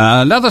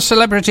 Another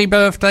celebrity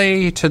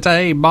birthday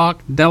today,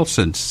 Mark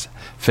Nelson's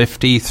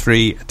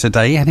 53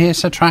 today, and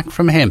here's a track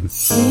from him.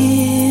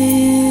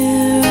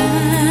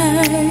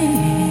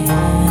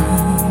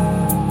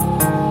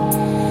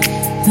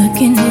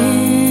 Looking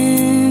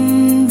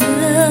in the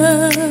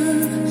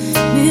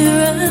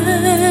mirror,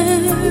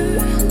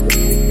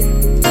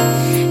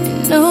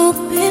 an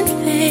open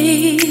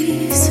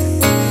face,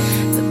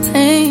 the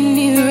pain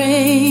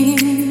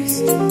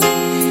erased,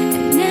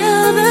 and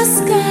now the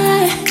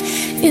sky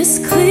is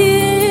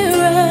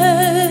clearer.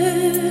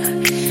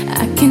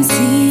 I can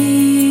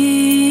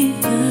see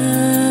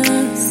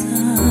the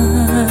sun.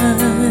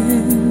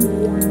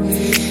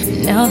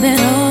 Now that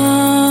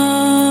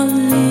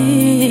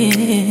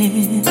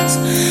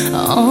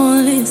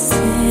all is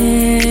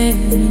said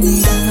and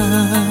done.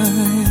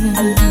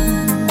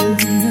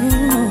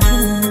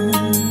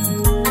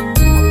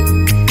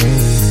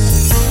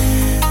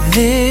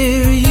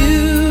 There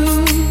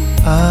you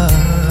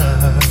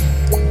are,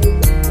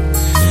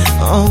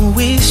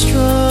 always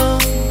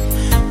strong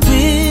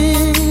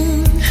when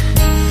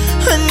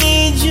I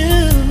need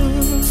you.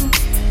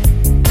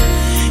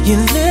 You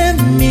let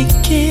me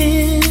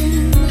in,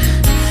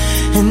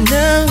 and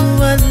now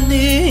I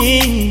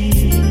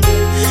need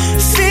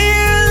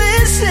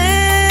fearless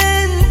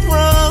and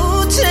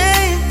protected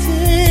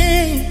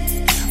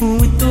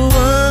with the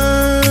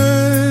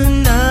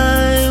one I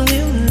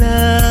will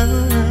love.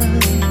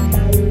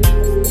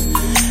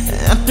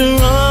 After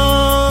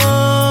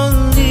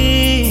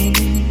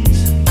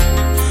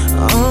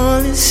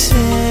all is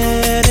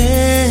said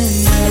and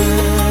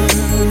done.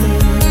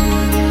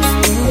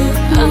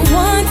 I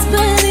once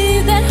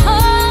believed that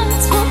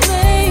hearts were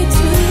made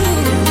to.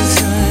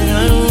 I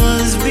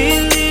once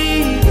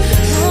believed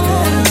that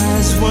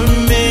eyes were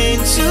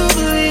made to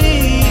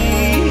bleed.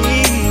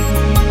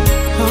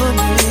 Oh,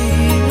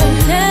 baby. But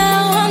now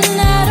I'm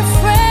not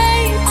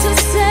afraid to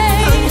say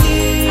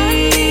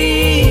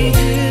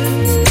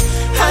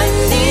I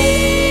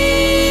need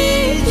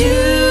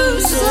you,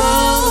 so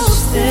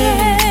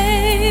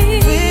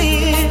stay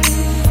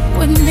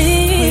with me.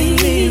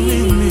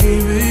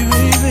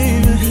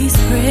 These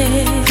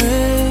precious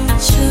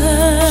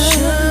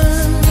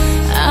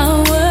hours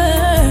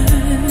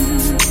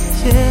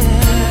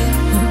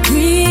will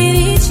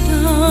greet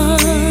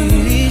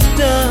each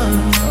dawn,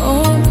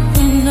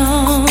 open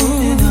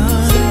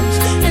arms,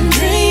 and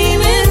dream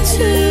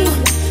into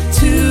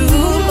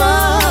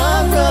tomorrow,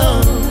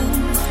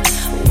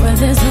 where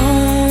there's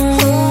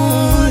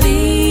only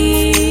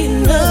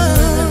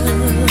love.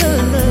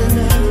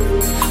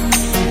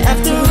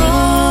 After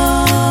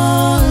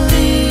all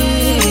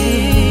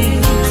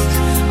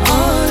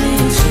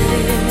is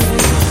said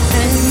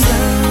and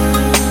done.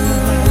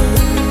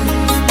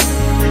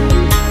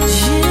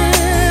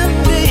 Yeah,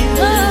 baby.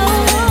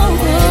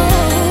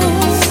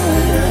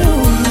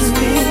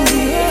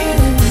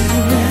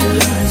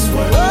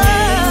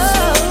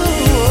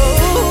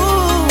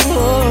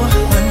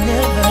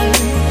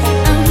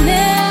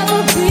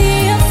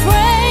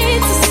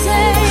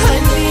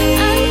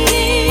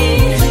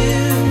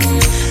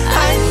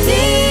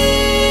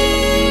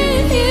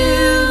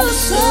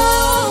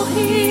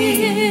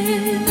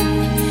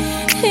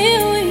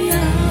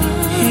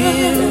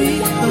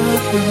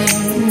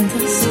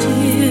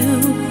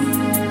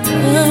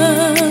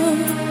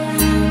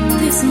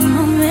 This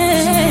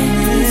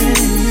moment,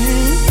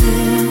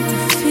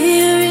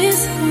 fear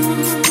is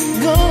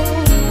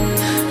gone,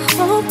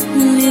 hope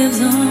lives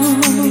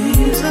on.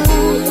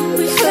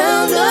 We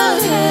found a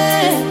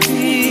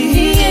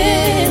happy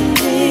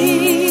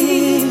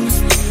ending,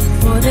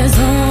 for there's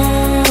only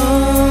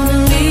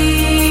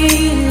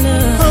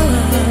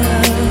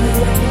love,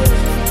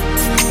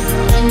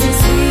 and this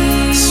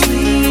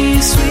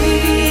sweet,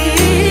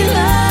 sweet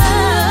love.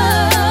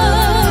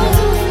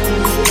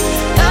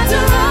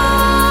 After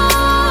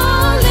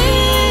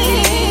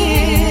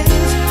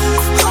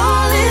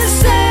all is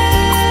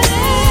said and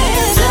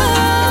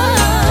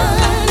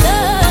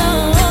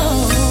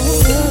done,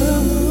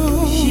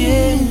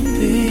 yeah,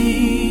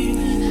 babe.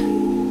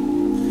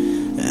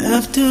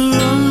 After all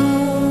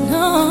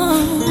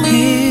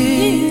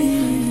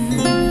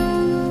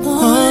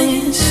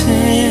is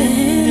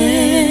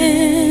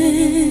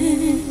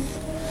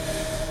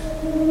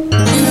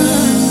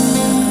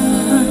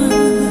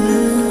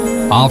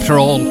After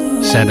all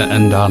said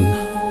and done.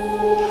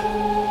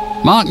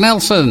 Mark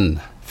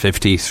Nelson,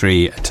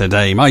 53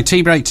 today. My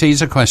tea break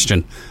teaser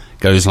question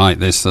goes like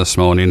this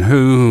morning.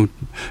 Who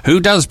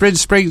does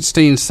Bruce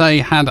Springsteen say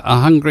had a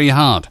hungry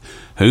heart?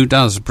 Who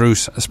does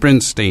Bruce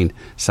Springsteen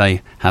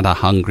say had a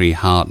hungry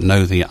heart?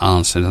 Know the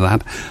answer to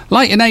that.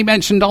 Like your name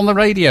mentioned on the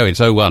radio, it's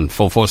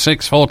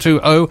 01446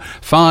 420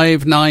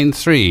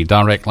 593.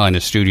 Direct line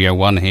of Studio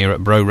 1 here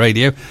at Bro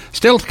Radio.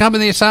 Still to come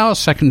in this hour,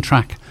 second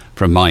track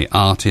from my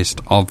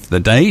artist of the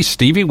day,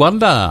 Stevie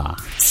Wonder.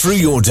 Through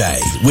your day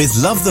with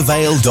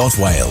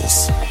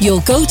lovethevale.wales. Your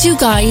go-to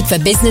guide for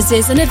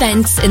businesses and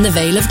events in the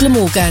Vale of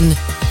Glamorgan.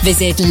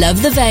 Visit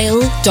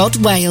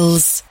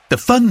lovethevale.wales. The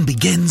fun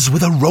begins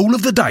with a roll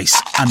of the dice,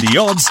 and the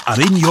odds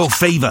are in your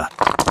favour.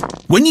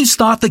 When you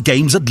start the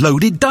games at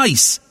Loaded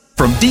Dice.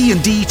 From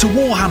D&D to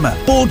Warhammer,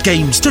 board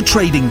games to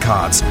trading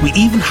cards, we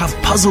even have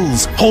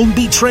puzzles,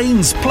 Hornby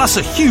trains, plus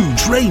a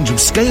huge range of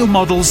scale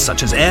models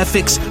such as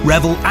Airfix,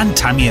 Revel and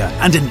Tamiya,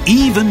 and an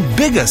even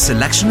bigger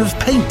selection of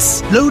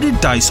paints. Loaded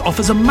Dice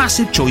offers a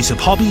massive choice of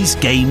hobbies,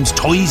 games,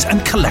 toys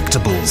and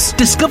collectibles.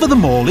 Discover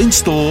them all in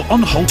store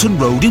on Holton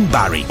Road in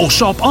Barry, or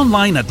shop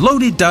online at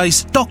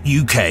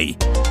loadeddice.uk.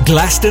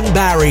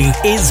 Glastonbury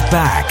is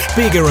back,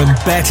 bigger and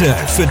better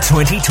for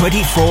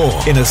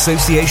 2024 in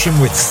association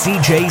with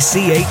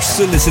CJCH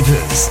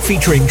Solicitors,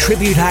 featuring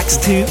tribute acts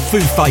to Foo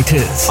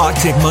Fighters,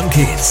 Arctic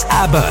Monkeys,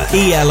 ABBA,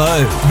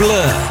 ELO,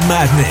 Blur,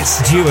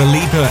 Madness, Dua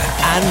Lipa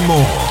and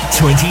more.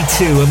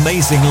 22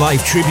 amazing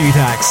live tribute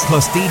acts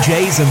plus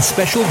DJs and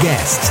special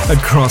guests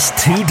across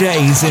 2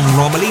 days in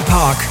Romilly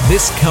Park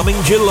this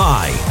coming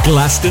July.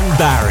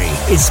 Glastonbury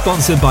is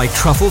sponsored by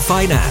Truffle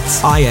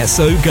Finance,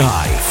 ISO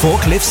Guy,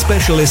 Forklift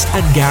Specialist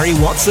and Gary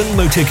Watson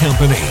Motor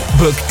Company.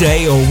 Book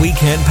day or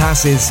weekend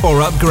passes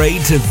or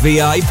upgrade to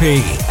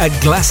VIP at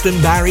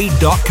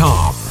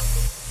glastonbury.com.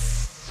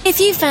 If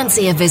you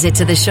fancy a visit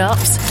to the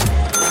shops,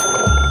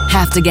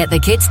 have to get the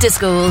kids to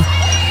school,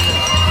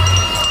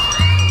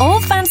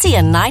 or fancy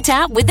a night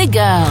out with the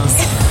girls,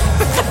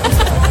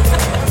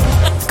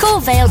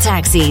 call Vale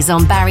Taxis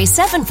on Barry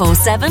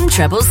 747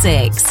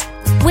 666.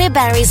 We're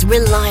Barry's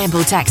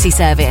reliable taxi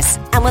service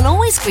and will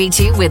always greet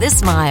you with a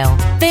smile.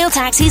 Vale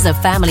Taxis are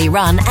family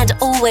run and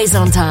always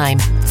on time.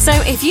 So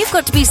if you've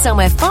got to be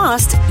somewhere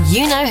fast,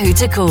 you know who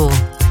to call.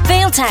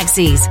 Vale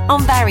Taxis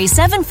on Barry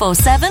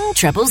 747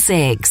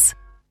 666.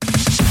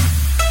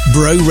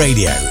 Bro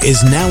Radio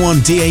is now on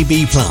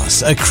DAB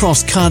Plus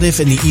across Cardiff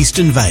and the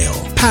Eastern Vale.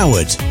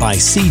 Powered by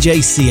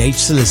CJCH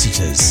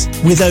Solicitors.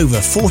 With over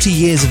 40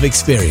 years of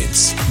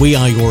experience, we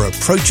are your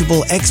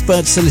approachable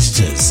expert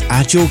solicitors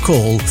at your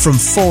call from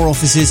 4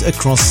 offices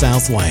across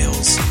South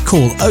Wales.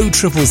 Call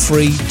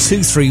 0333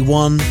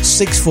 231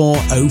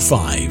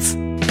 6405.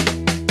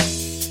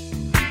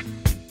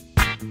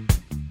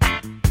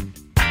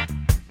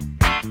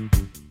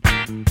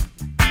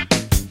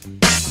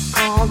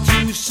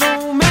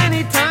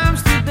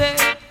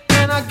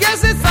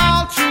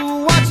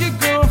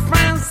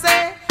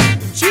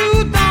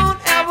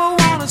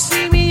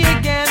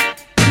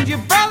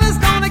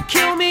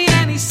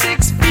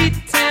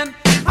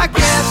 I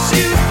can't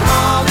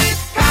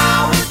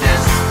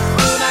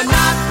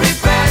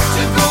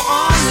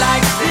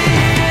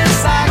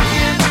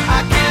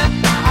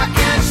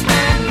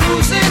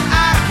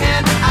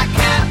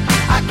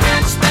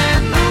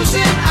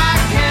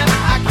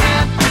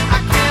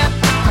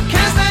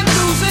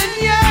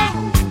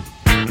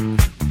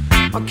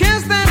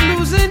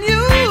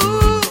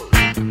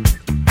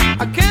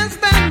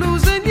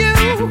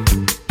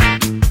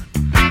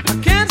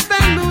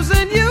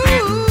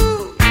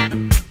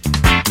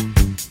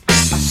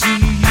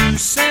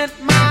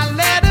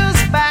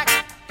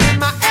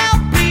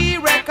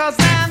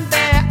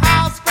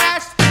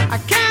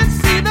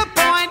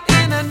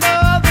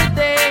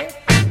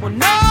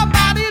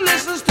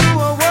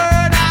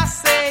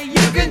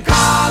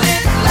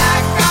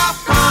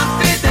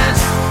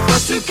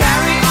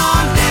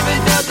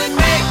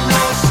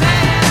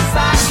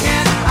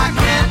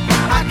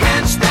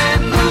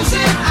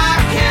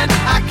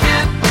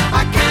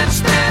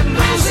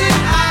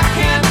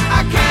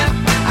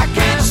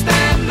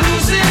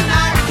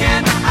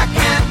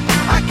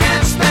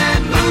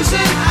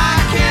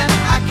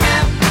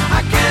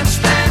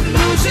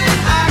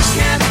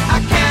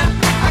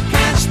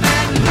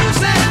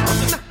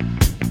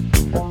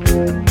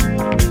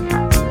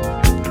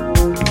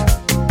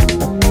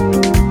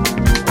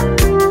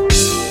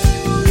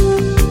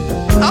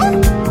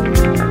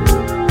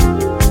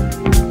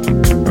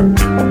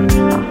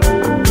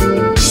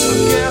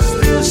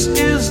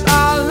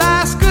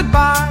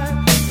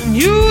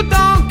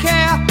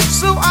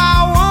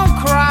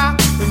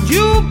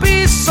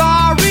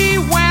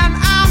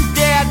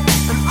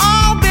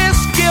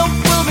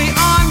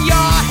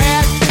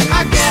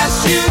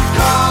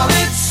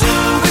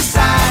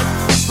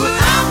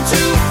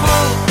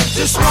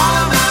to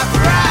swallow my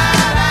pride.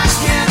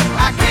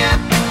 I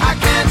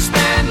can't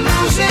stand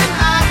losing.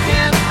 I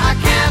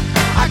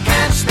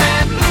can't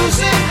stand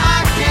losing. I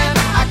can't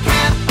stand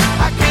losing.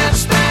 I can't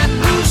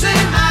stand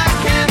losing.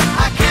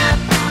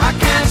 I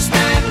can't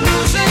stand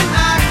losing. I can't stand losing.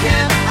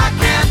 I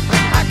can't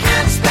stand losing. I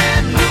can't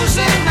stand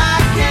losing. I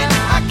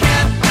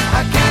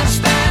can't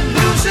stand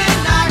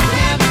losing.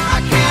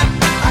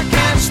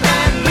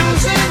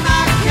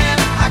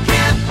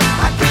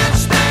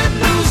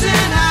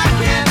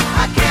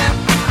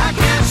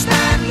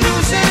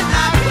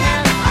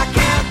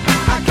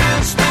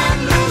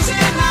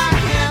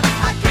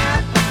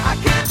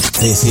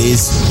 This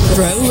is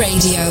Bro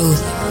Radio.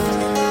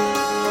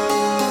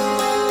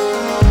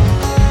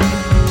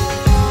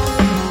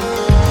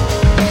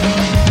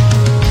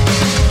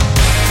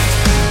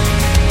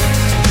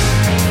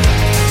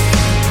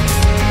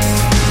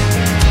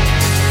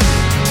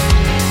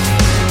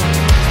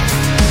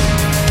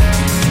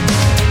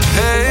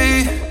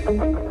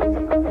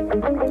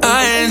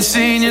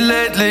 Seen you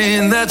lately,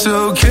 and that's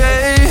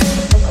okay.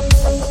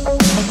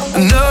 I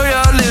know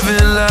you're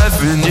living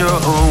life in your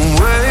own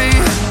way.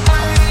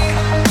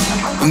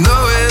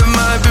 Though it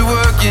might be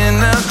working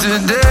out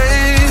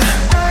today,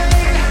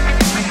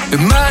 it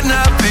might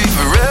not be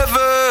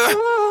forever.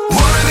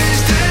 One of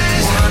these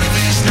days, one of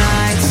these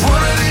nights,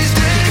 one of these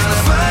days, you're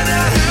gonna find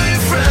out who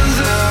your friends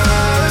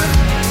are.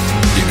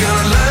 You're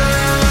gonna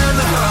learn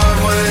the hard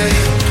way.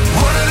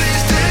 One of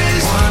these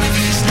days, one of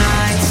these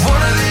nights,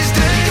 one of these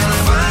days, you're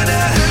gonna find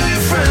out who your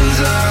friends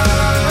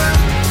are.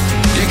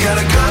 You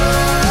gotta go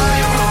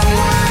your own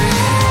way.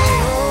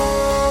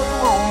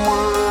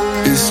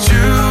 It's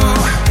true.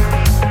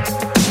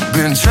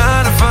 Been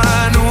trying to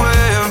find a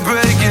way of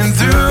breaking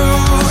through.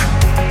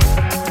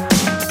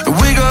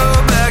 We go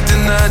back to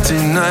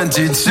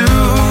 1992.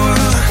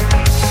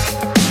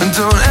 And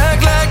don't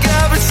act like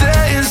I've been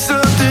saying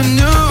something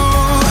new.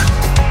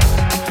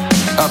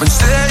 I've been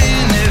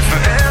saying it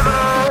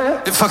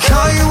forever. If I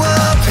call you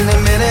up in a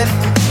minute,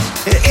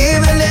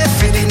 even if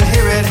you didn't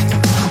hear it,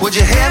 would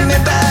you hand me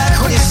back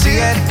when you see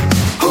it?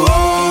 Ooh.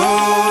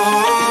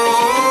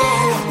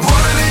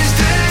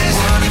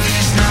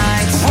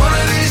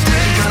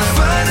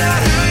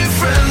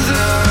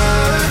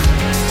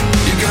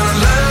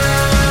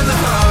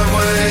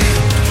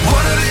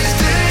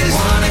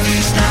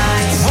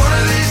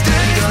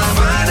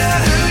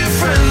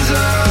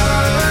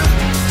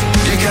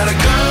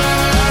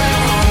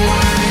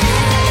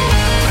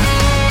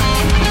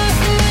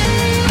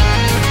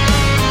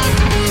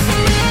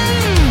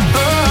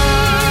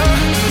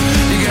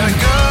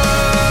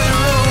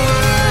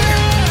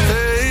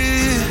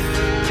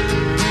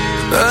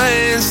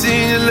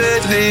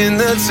 And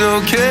that's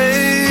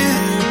okay.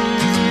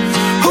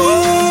 Ooh.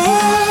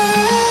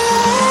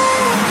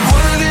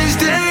 One of these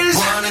days,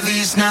 one of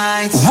these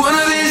nights, one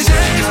of these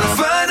days, you're gonna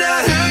find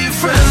out who your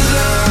friends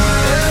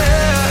are.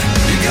 Yeah.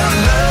 You gotta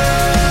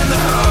learn the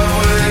hard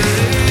way.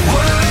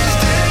 One of these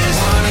days,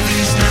 one of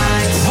these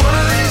nights, one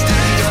of these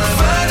days, you're gonna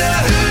find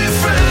out who your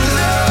friends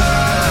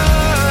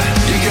are.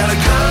 You gotta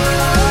go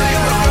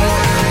your own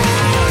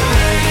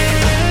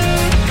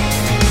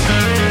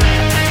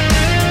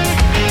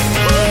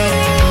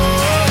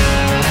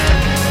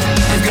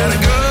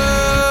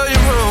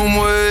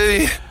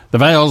way. The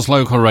Vale's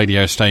local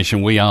radio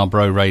station, We Are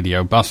Bro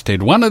Radio,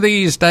 busted. One of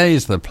these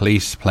days, the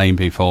police playing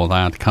before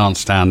that. Can't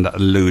stand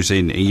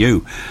losing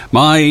you.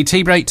 My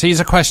tea break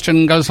teaser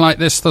question goes like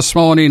this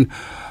morning.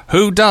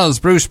 Who does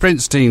Bruce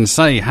Springsteen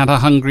say had a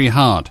hungry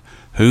heart?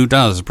 Who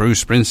does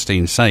Bruce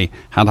Springsteen say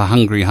had a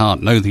hungry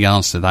heart? Know the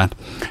answer to that.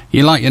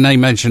 You like your name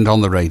mentioned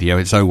on the radio.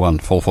 It's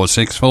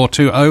 01446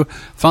 420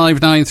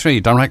 593.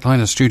 Direct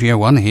line of Studio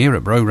 1 here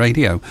at Bro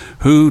Radio.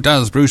 Who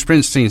does Bruce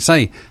Springsteen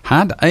say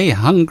had a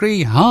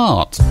hungry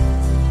heart?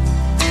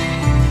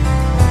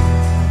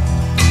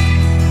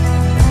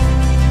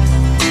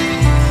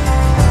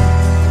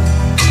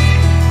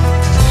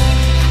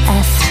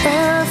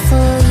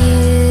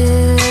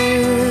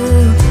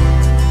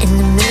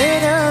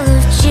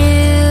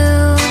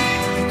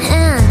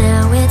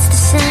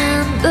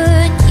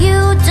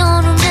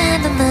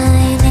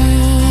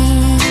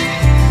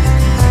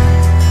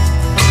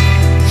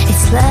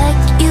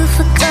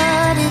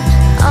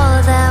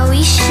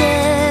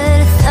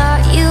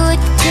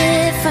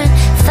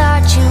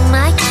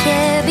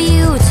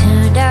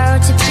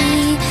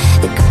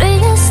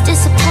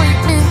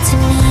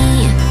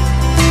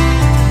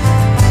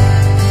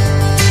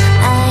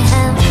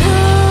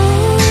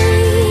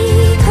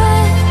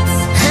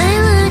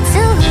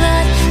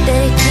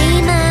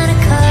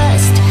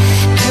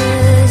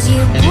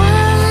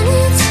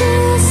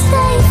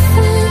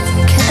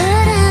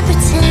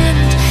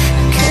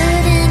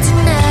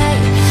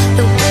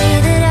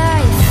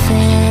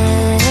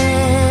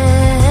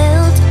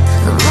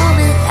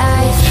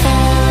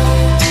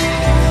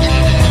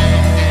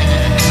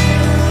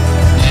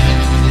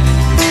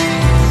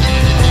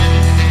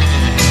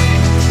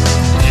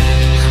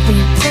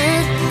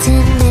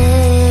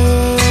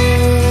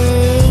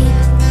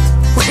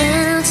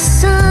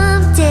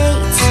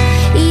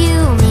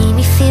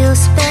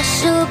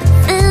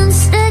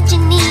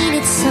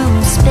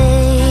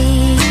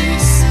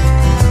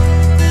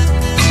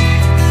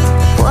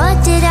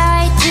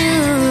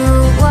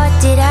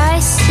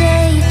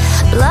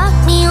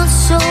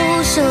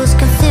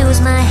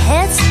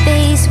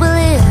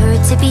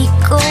 be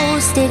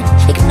ghosted,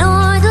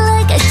 ignored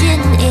like I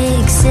didn't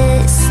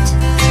exist.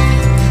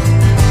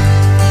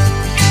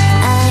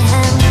 I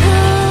have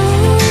no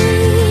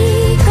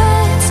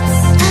regrets. I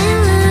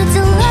learned a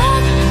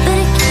lot, but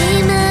it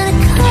came at a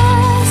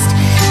cost.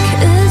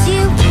 'Cause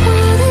you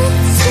wanted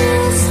to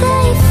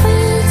stay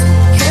friends,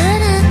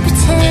 couldn't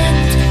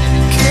pretend,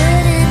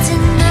 couldn't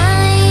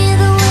deny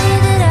the way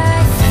that I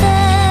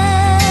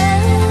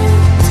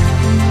felt,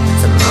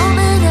 the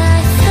moment I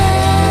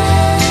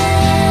felt.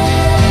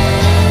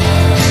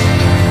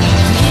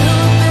 You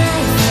were my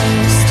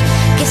first,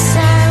 guess I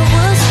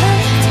was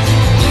hurt,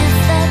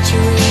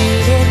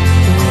 infatuated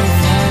with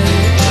how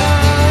you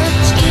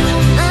looked. You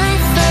were my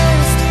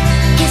first,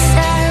 guess I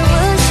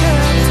was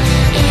hurt,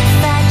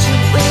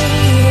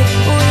 infatuated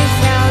with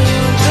how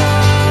you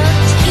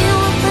looked. You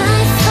were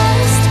my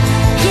first,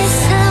 guess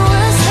I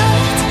was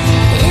hurt,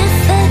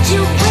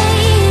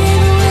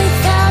 infatuated with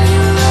how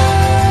you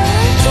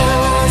looked. It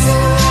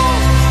wasn't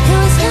love, it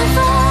was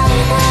never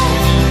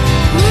enough,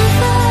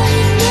 never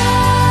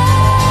enough.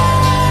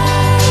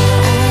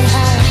 I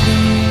have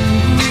no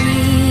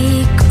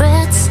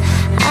regrets.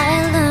 I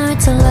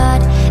learned a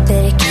lot,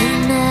 but it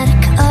came at a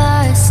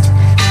cost.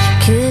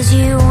 'Cause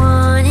you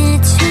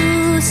wanted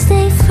to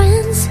stay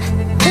friends,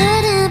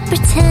 couldn't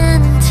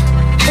pretend,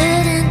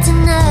 couldn't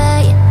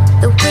deny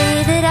the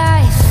way that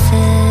I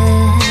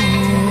felt,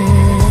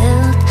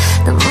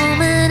 the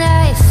moment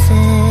I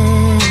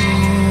felt,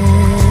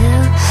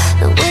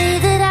 the way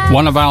that I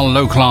One of our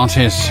local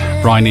artists,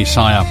 Bryony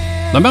Sire.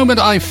 The moment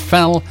I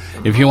fell.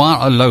 If you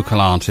are a local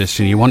artist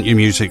and you want your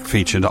music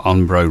featured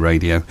on Bro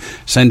Radio,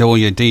 send all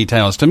your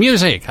details to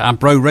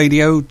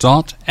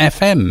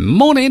music@broradio.fm.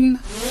 Morning.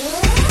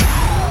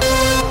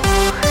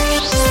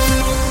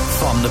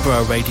 From the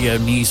Bro Radio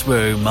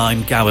newsroom,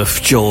 I'm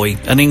Geoff Joy.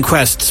 An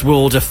inquest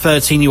ruled a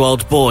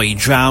 13-year-old boy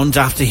drowned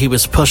after he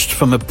was pushed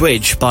from a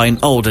bridge by an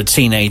older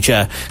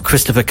teenager.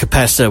 Christopher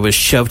Capessa was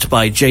shoved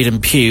by Jaden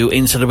Pugh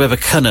into the River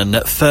Cunnan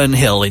at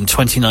Fernhill in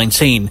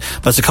 2019.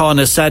 But the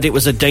coroner said it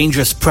was a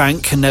dangerous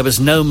prank and there was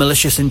no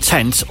malicious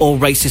intent or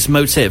racist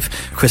motive.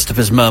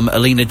 Christopher's mum,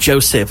 Alina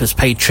Joseph, has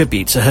paid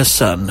tribute to her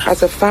son.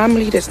 As a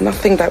family, there's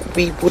nothing that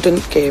we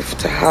wouldn't give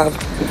to have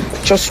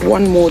just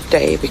one more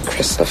day with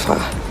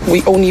Christopher.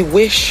 We only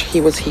wish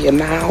he was here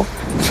now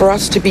for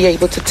us to be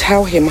able to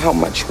tell him how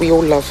much we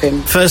all love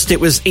him. First it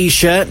was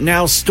Isha,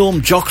 now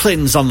Storm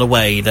Jocelyn's on the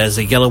way. There's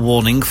a yellow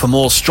warning for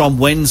more strong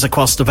winds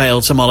across the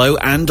Vale tomorrow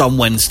and on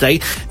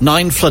Wednesday.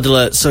 9 flood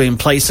alerts are in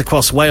place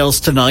across Wales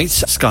tonight.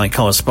 Sky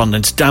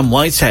correspondent Dan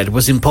Whitehead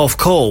was in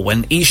Porthcawl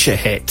when Isha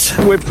hit.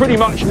 We're pretty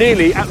much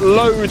nearly at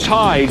low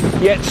tide,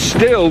 yet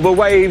still the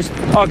waves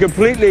are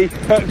completely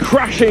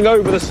crashing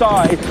over the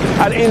side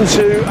and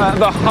into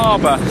the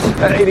harbour.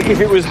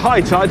 If it was high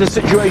tide, the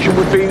situation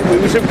would be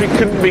we simply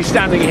couldn't be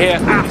standing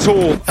here at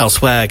all.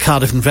 Elsewhere,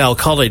 Cardiff and Vale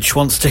College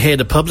wants to hear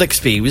the public's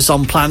views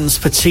on plans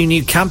for 2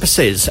 new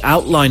campuses.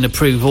 Outline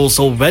approvals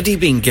already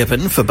been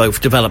given for both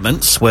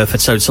developments, worth a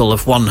total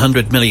of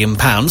 £100 million.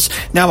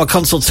 Now a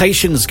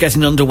consultation's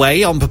getting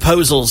underway on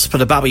proposals for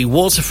the Barry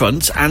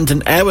waterfront and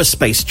an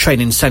aerospace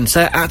training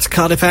centre at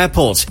Cardiff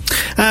Airport.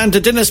 And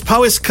a Dinners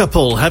Powys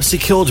couple have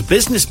secured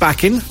business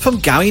backing from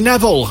Gary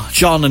Neville.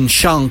 John and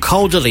Sean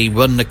Calderley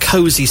run the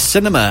Cosy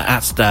Cinema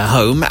at their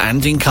home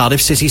and in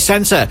Cardiff city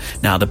centre.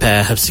 Now the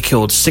pair have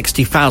secured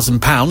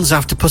 £60,000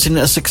 after putting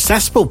a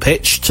successful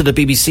pitch to the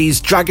BBC's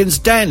Dragon's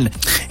Den.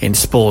 In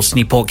sports,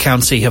 Newport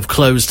County have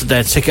closed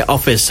their ticket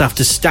office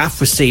after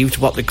staff received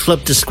what the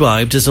club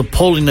described as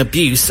appalling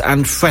abuse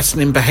and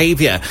threatening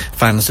behaviour.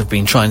 Fans have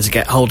been trying to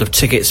get hold of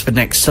tickets for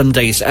next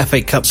Sunday's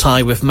FA Cup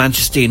tie with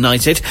Manchester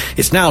United.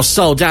 It's now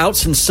sold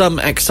out and some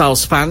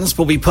Exiles fans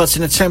will be put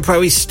in a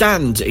temporary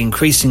stand,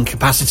 increasing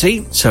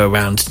capacity to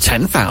around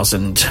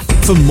 10,000.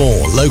 For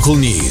more local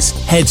news,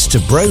 head to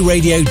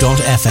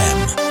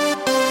broradio.fm.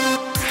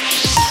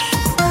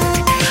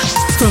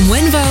 From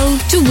Winvo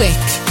to Wick,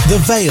 The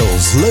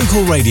Vale's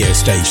local radio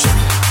station.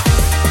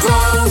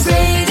 Bro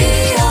Radio.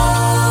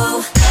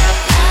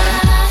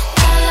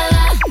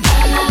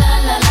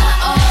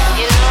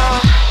 You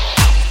know,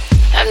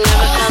 I've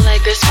never felt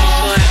like this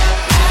before.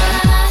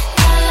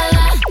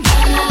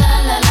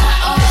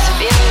 This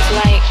feeling's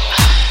like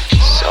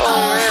so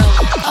unreal.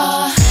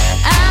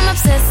 I'm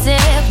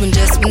obsessive when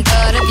just when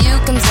thought of you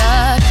comes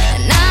up,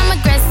 and I'm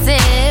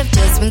aggressive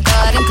just when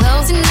thought I'm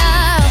close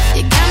enough.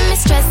 You got me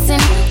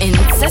stressing,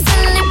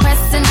 incessantly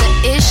pressing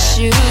the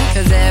issue,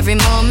 'cause every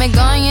moment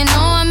gone, you know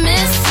I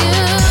miss you.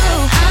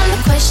 I'm the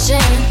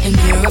question, and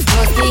you're of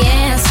course the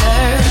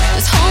answer.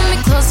 Just hold me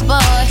close,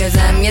 boy, 'cause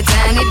I'm your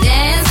tiny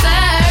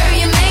dancer.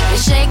 You make me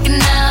shake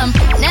and I'm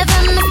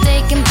never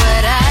mistaken,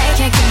 but I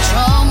can't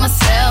control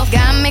myself.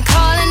 Got me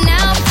calling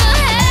out for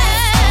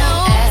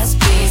help. SOS,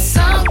 please,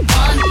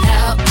 someone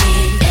help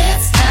me.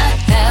 It's not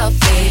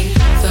healthy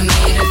for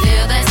me to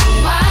feel this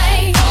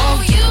way.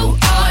 Oh, you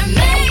are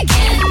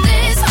making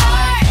this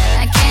hard.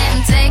 I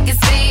can't take it,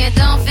 see it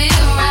don't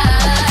feel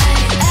right.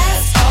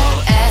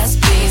 SOS,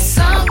 please,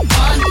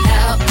 someone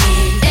help me.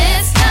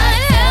 It's not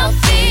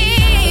healthy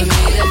for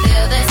me to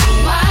feel this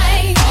way.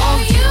 Oh,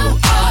 you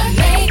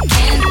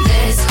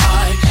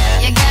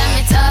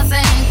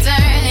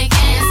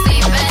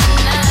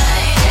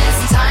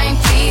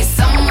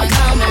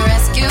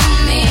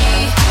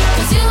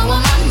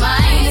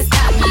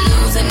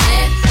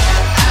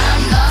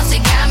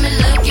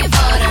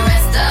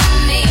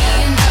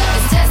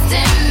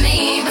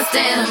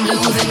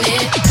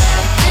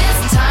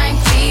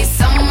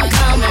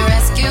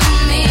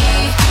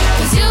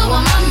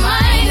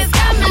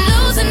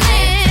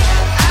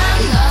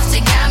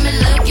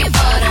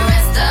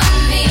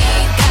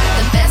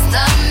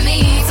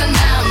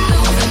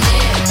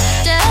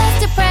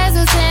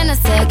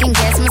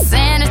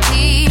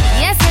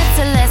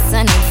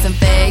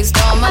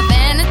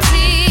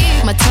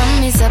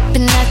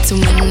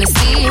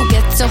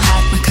so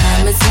hot. My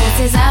common sense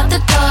is out the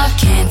door.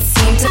 Can't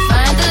seem to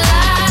find the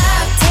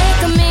light.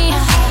 Take me,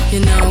 you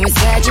know it's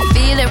that you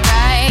feel it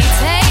right.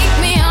 Take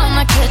me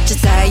on, I could just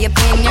tie up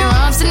in your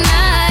arms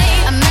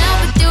tonight. I'm out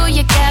with you,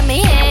 you got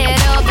me head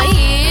over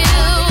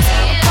heels.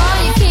 Boy,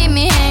 you keep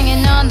me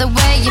hanging on the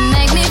way you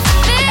make me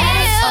feel.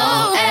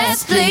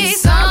 SOS, please,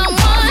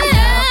 someone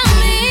help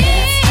me.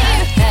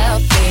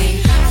 Help me,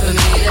 for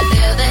me to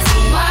feel this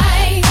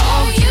way.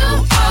 Oh,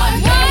 you are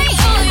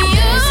making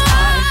this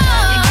hard.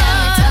 You got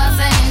me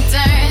tossing and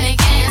turning,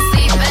 can't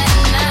sleep at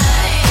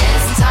night.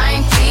 This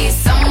time, please,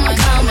 someone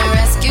come and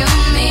rescue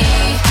me.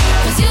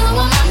 'Cause you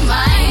on my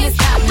mind,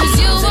 'cause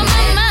you on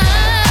my mind.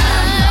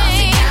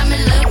 You got me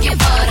looking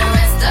for the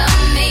rest of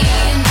me.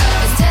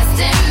 Love is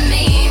testing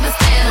me, but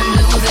still I'm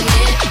losing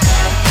it.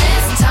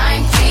 This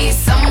time, please,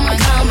 someone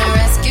come and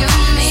rescue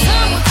me.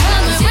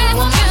 'Cause you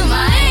on my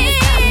mind,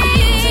 got me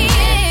losing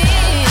it.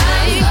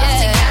 I'm lost,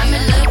 you got me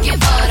looking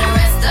for the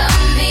rest of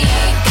me.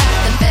 Got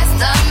the best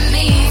of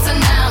me, so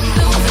now I'm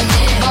losing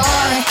it.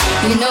 Boy,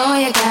 you know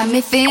you got me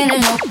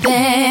feeling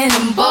open.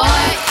 And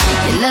boy,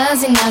 your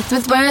love's enough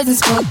with words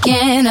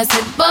unspoken. I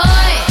said,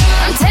 boy,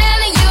 I'm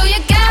telling you, you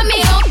got me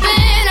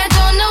open. I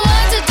don't know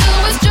what to do,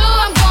 it's true,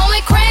 I'm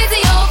going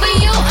crazy over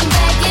you. I'm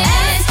begging,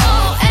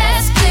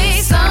 SOS,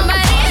 please,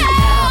 somebody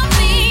help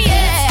me,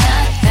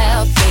 yeah.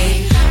 Help me,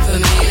 for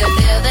me to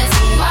feel this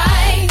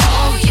way.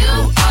 Oh, you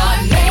are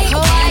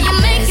making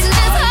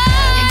this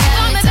hard. You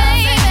got me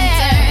tossing and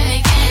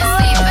turning, can't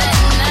sleep at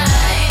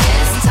night.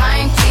 This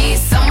time,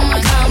 please,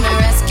 someone come and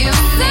rescue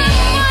me.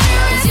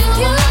 'Cause you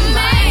on my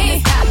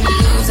mind, got me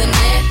losing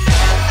it.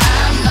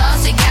 I'm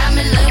lost, you got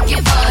me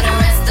looking for the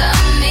rest of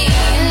me.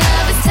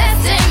 Love is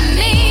testing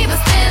me, but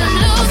still I'm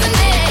losing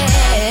it.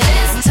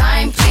 This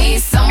time,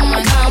 please,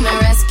 someone come and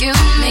rescue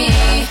me.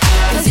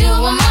 'Cause you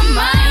on my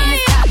mind,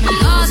 got me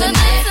losing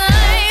it.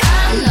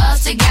 I'm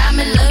lost, you got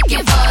me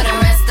looking for the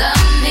rest of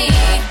me.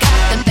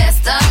 Got the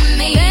best of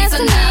me, so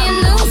now I'm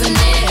losing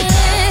it.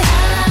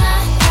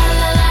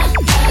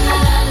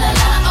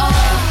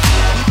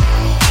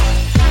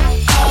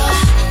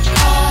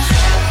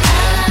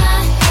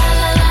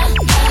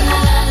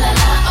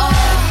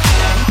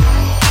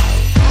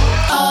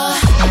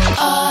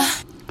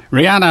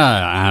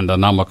 Rihanna and a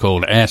number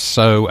called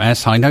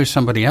SOS. I know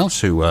somebody else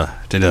who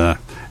did a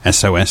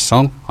SOS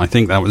song. I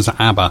think that was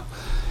ABBA.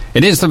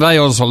 It is the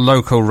Vale's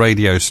local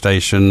radio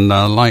station.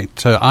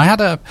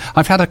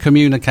 I've had a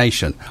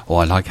communication. Oh,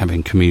 I like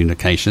having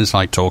communications,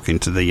 like talking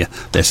to the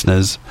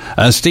listeners.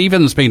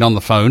 Stephen's been on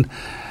the phone.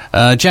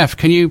 Geoff,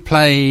 can you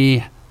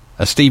play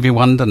a Stevie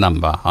Wonder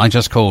number? I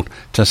just called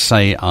to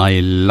say I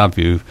love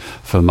you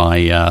for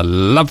my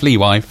lovely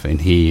wife,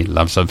 and he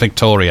loves her,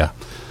 Victoria.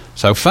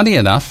 So, funny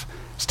enough,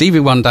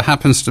 Stevie Wonder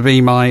happens to be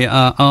my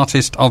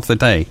artist of the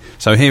day.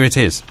 So here it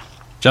is.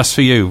 Just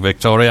for you,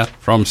 Victoria,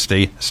 from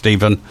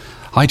Stephen.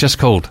 I just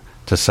called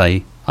to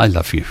say I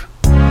love you.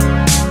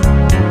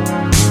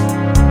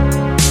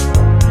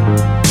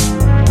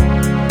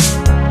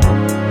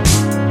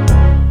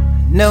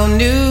 No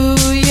New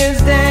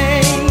Year's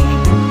Day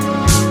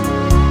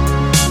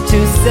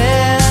to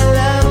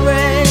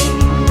celebrate.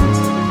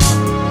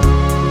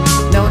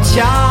 No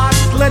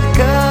chocolate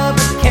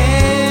covered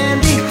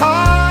candy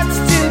hearts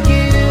to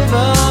give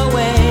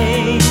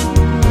away.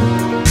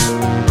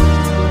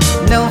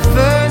 No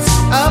first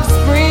of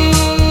spring,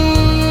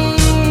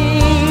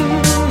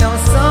 no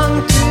song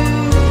to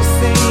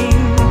sing.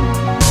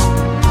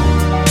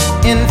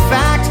 In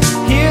fact,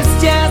 here's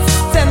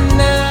just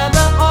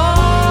another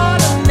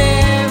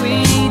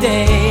ordinary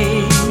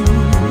day.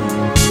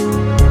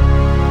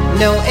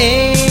 No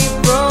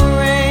April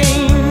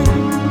rain,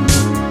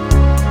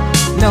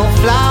 no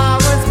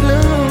flowers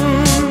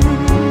bloom,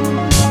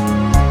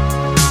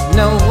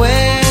 no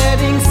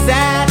wedding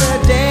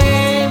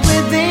Saturday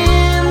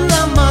within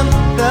the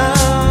month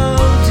of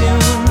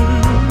June.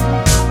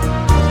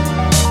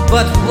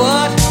 But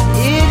what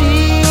it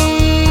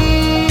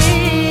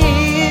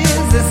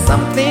is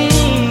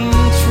something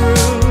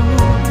true,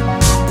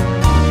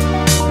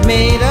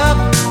 made up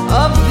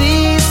of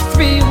these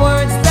three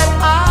words that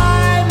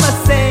I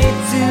must say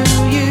to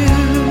you.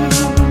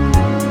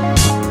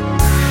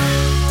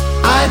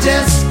 I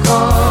just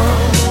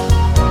called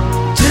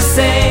to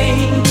say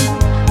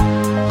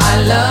I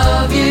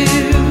love you.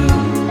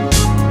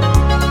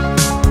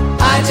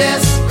 I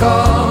just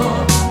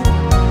called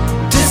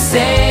to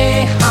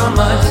say how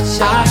much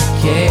I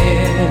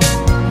care.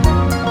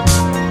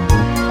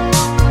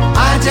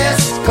 I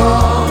just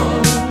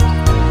called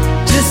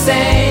to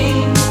say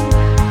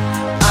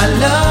I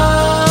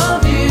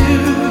love you,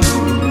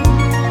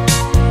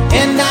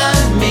 and I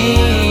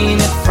mean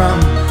it from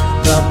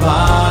the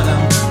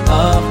bottom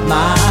of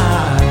my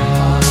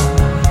heart.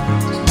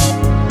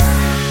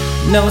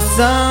 No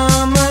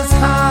summer's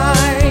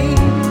high,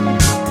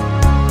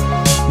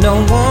 no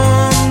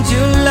warm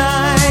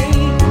July,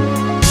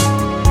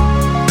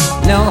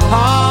 no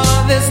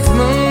harvest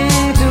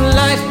moon to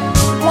light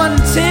one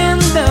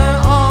tender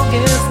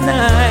August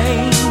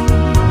night.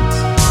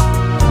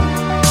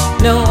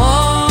 No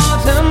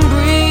autumn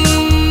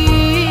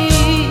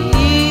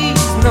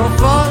breeze,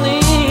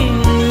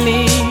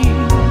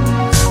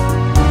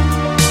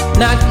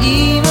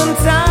 even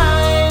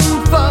time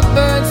for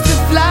birds to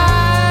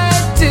fly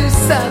to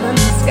southern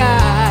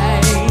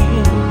skies.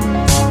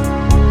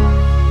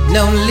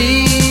 No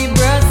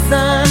Libra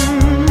sun,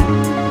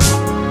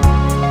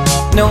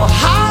 no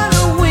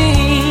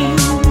Halloween,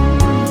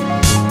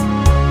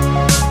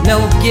 no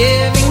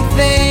giving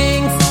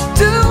thanks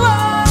to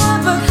all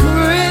the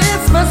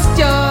Christmas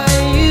joy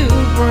you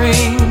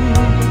bring.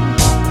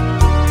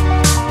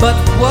 But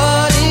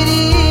what it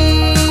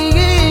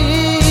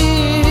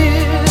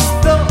is,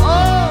 the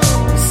oh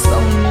so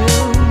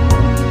new,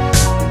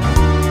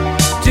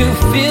 to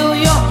fill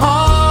your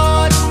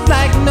heart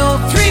like no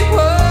three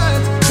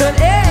words could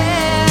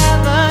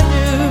ever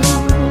do.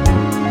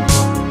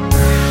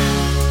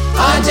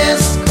 I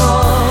just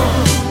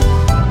called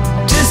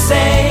to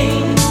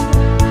say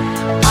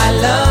I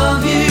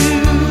love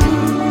you.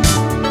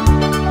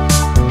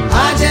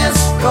 I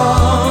just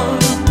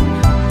called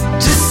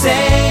to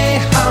say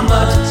how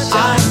much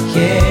I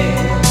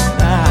care.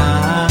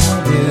 I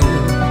do.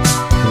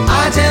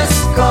 I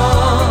just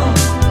called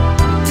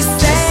to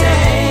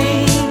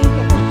say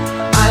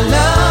I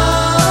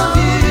love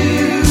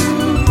you,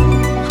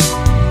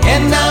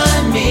 and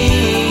I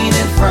mean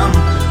it from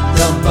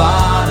the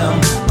bottom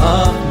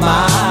of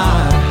my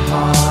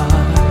heart.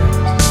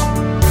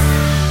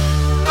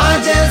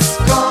 I just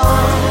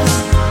called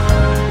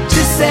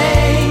to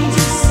say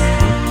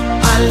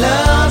I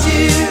love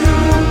you.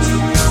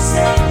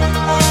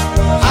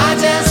 I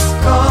just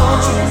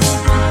called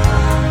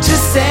to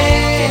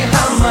say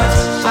how much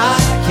I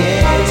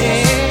care.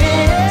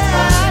 I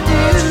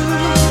do.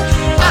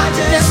 I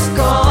just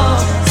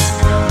called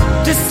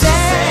to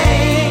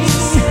say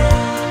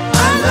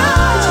I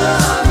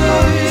love you,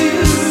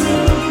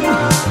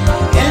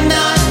 and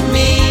I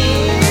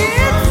mean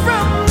it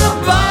from the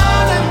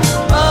bottom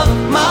of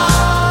my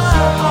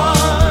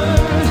heart,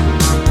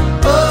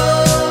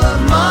 of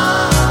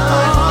my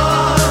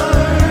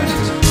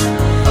heart,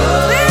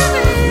 of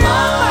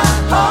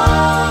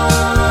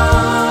my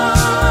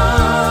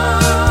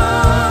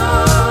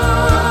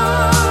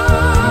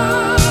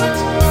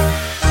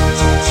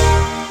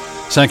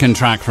Second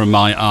track from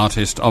my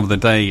artist of the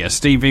day,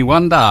 Stevie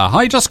Wonder.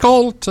 I just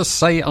called to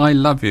say I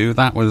love you.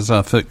 That was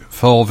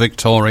for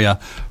Victoria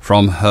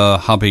from her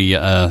hubby,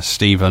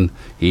 Stephen.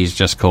 He's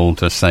just called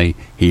to say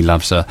he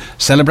loves her.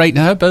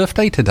 Celebrating her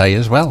birthday today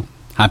as well.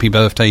 Happy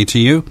birthday to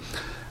you.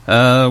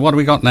 What do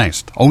we got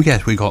next? Oh,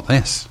 yes, we got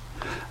this.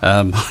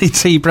 My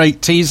tea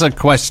break teaser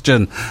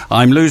question.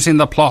 I'm losing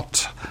the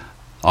plot.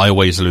 I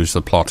always lose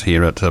the plot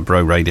here at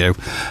Bro Radio.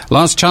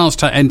 Last chance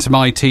to enter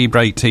my tea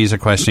break teaser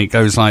question. It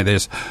goes like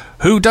this.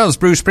 Who does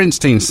Bruce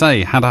Springsteen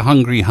say had a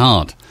hungry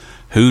heart?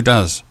 Who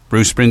does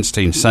Bruce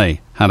Springsteen say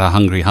had a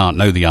hungry heart?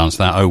 Know the answer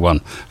to that. 01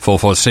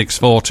 446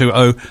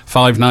 420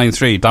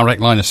 593.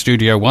 Direct line of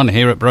Studio 1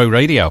 here at Bro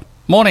Radio.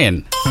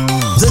 Morning.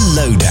 The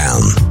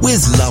Lowdown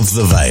with Love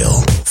the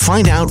Vale.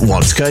 Find out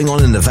what's going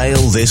on in the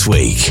Vale this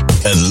week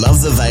at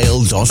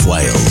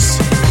lovethevale.wales.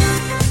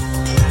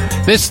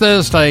 This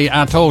Thursday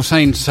at All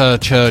Saints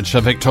Church,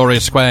 Victoria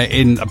Square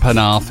in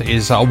Penarth,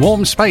 is a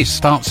warm space.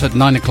 Starts at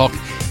 9 o'clock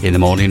in the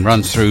morning,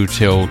 runs through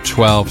till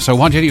 12. So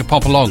why don't you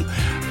pop along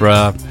for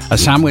a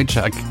sandwich,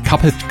 a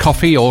cup of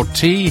coffee or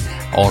tea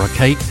or a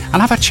cake,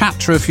 and have a chat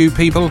to a few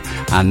people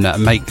and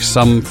make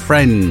some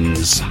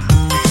friends.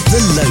 The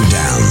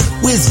Lowdown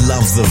with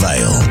Love the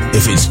Vale.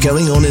 If it's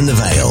going on in the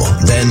Vale,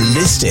 then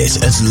list it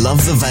at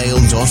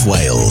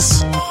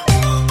lovethevale.wales.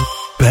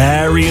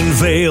 Barry and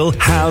Vale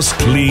House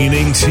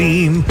Cleaning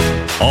Team.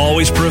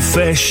 Always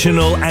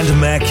professional and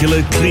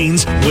immaculate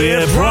cleans.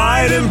 We're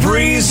bright and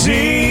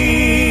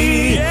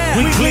breezy.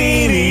 We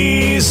clean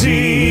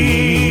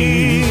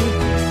easy.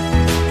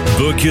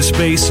 Book your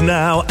space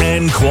now,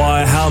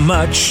 enquire how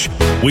much.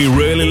 We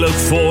really look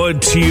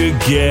forward to you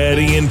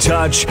getting in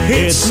touch.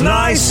 It's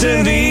nice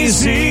and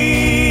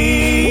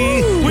easy.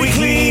 We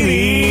clean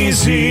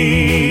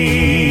easy.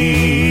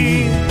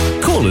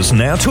 Call us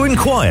now to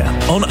inquire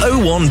on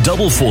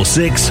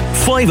 01446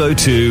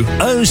 502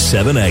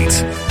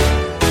 078.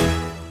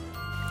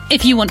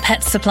 If you want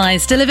pet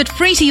supplies delivered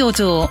free to your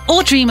door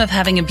or dream of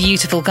having a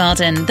beautiful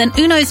garden, then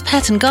Uno's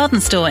Pet and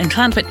Garden Store in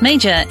Clantwick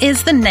Major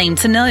is the name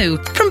to know.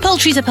 From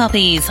poultry to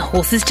puppies,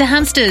 horses to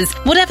hamsters,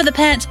 whatever the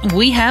pet,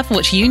 we have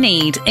what you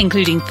need,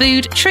 including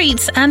food,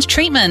 treats and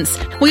treatments.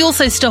 We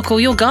also stock all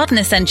your garden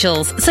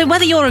essentials, so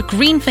whether you're a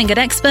green-fingered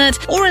expert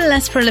or a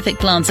less prolific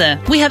planter,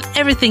 we have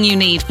everything you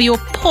need for your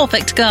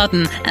perfect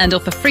garden and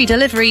offer free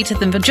delivery to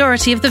the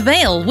majority of the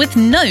Vale with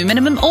no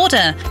minimum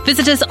order.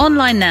 Visit us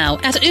online now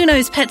at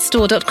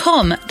unospetstore.com.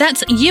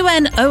 That's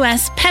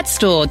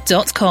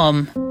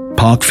unospetstore.com.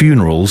 Park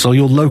Funerals are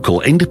your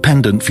local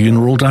independent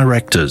funeral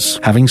directors,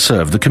 having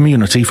served the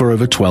community for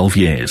over 12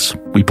 years.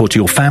 We put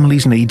your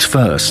family's needs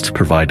first,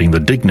 providing the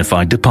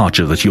dignified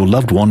departure that your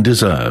loved one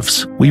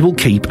deserves. We will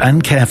keep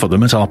and care for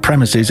them at our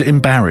premises in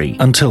Barry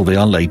until they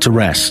are laid to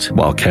rest,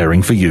 while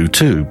caring for you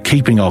too,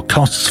 keeping our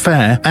costs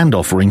fair and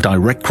offering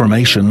direct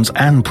cremations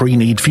and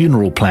pre-need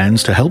funeral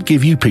plans to help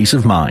give you peace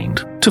of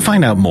mind. To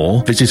find out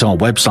more, visit our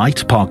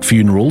website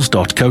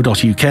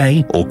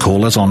parkfunerals.co.uk or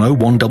call us on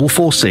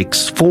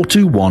 01446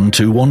 421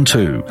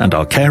 212 and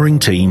our caring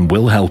team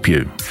will help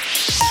you.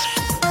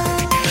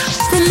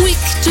 From Wick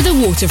to the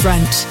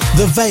waterfront.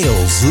 The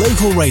Vale's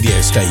local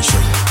radio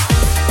station.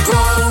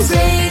 Grow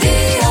Radio.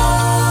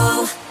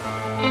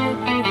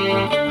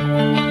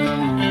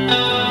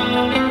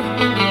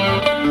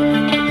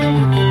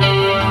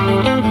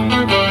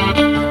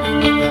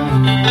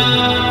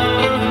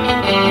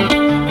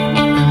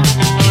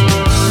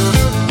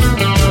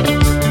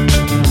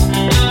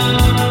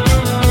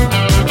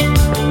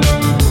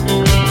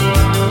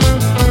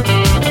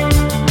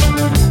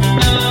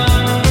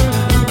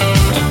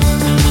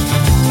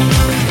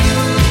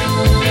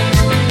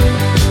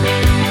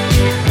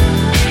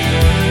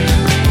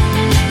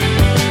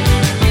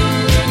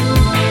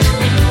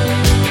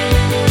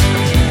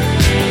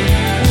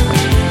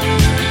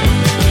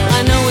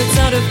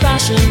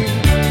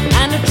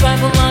 And a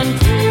trifle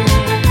uncool,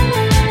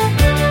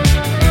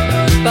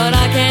 but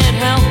I can't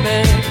help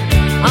it,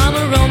 I'm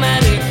a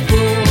romantic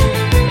fool.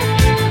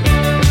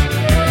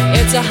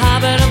 It's a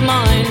habit of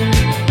mine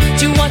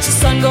to watch the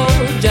sun go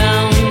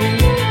down.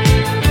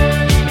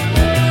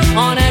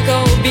 On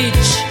Echo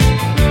Beach,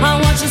 I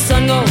watch the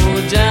sun go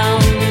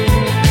down.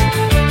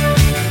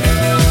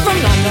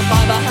 From 9 to 5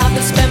 I have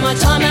to spend my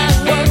time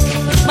at work.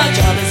 My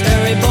job is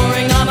very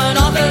boring, I'm an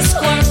office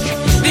clerk.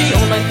 The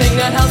only thing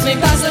that helps me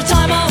pass the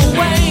time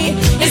away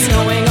is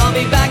knowing I'll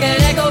be back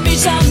at Echo Beach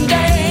someday.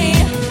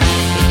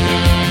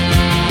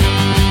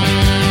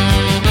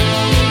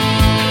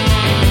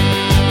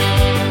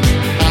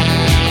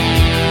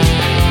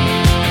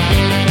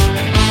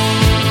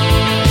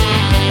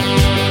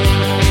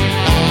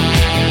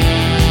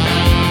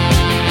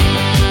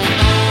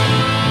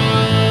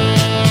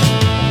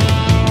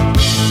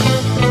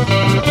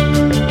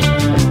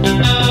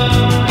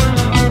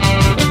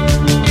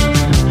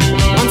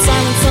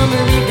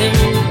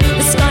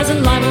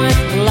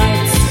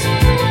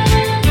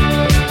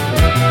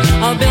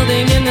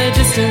 Building in the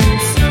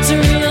distance,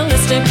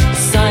 surrealistic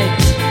sight.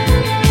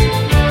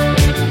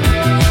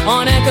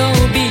 On Echo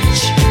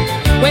Beach,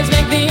 waves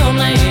make the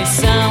only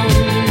sound.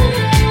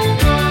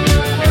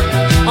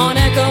 On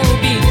Echo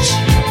Beach,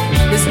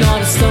 there's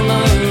not a soul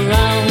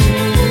around.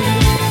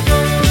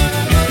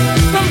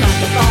 From 9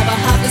 to 5 I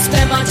have to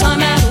spend my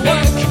time at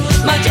work.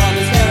 My job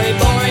is very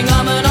boring,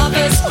 I'm an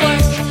office clerk.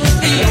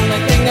 The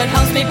only thing that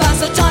helps me pass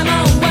the time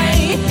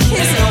away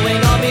is knowing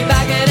I'll be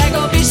back at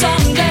Echo Beach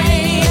someday.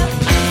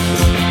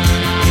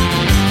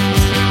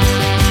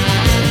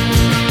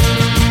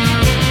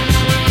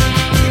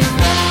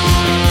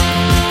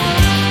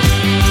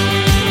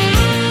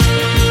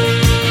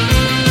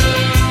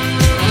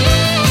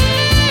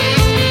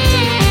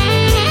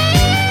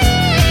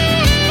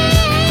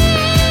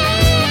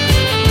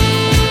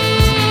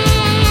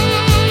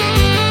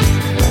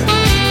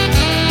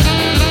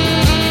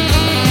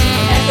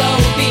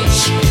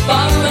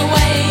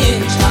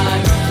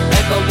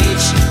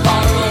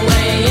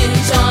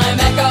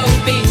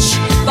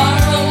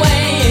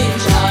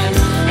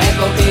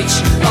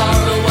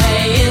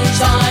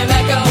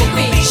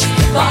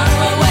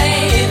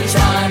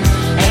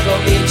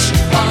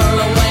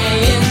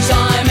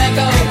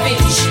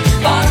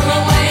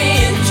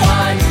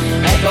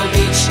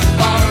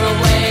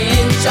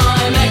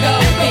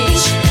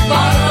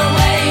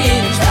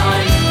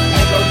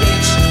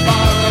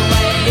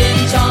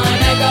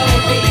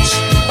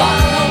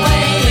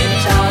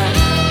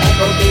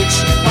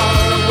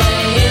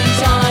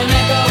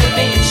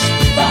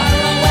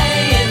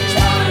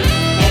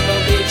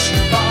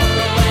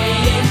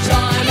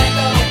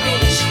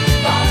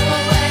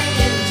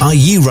 Are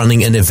you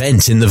running an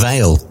event in the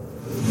Vale?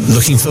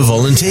 Looking for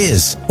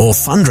volunteers or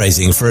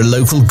fundraising for a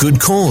local good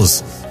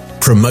cause?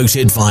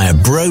 Promoted via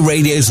Bro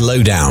Radio's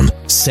Lowdown.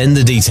 Send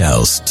the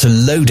details to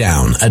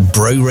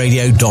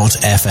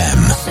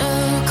lowdown@broradio.fm.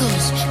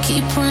 Circles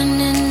keep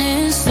running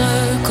in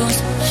circles.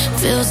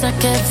 Feels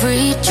like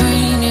every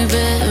dream you've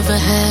ever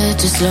had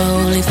just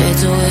slowly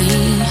fades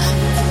away.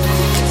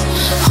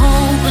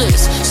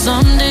 Hopeless,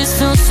 some days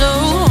feel so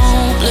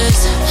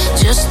hopeless.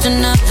 Just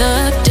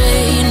another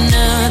day,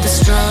 another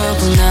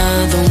struggle,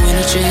 another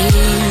winter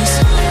chase.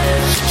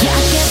 Yeah,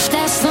 I get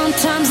that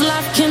sometimes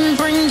life can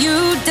bring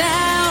you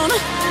down,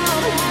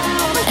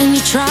 and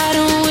you try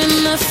to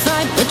win the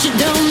fight, but you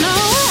don't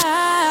know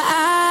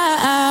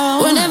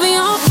how. Whenever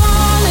you're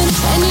falling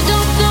and you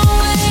don't know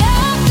where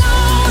you're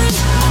going,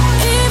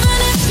 even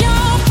if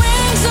your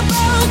wings are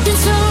broken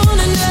soon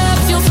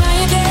enough, you'll fly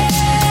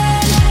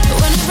again.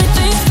 When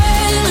everything's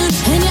failing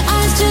and your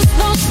eyes just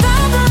won't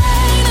stop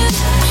raining,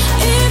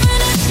 even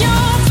if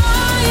your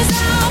fire's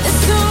out, it's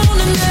soon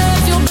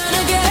enough, you'll burn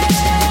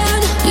again.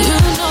 You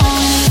know, in the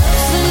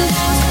ups and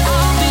downs,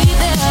 I'll be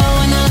there.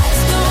 When the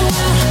lights go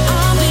out,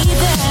 I'll be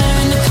there.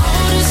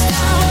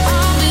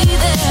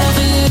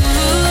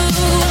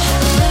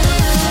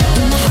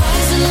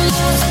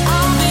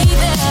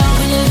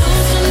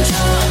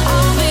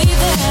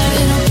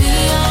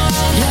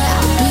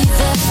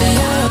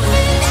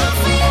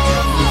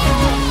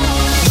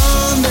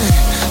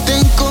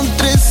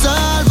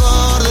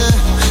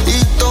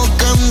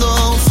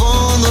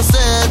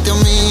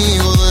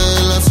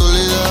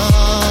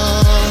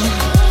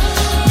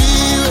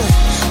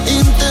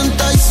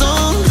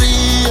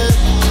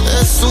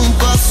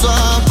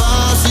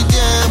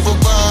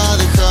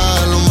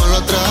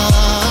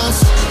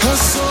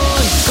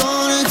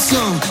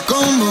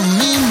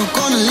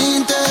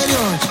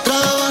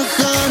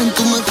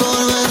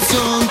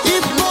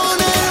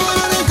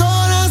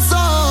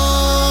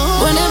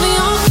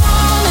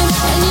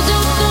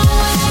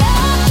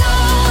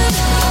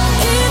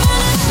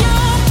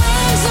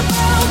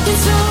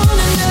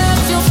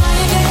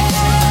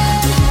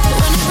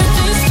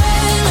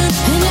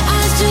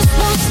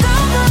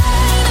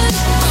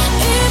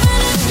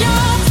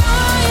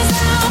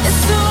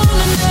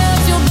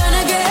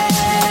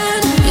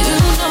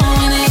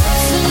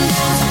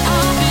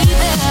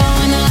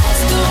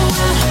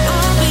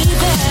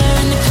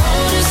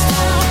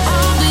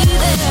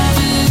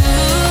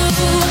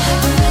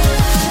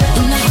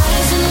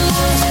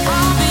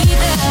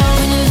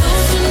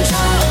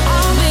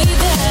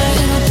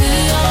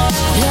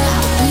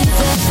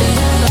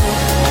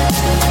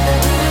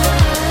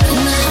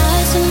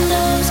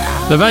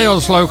 The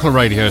Vale's local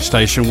radio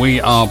station,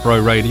 we are Bro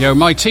Radio.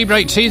 My tea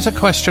break teaser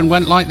question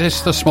went like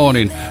this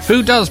morning.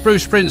 Who does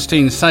Bruce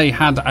Springsteen say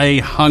had a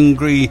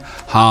hungry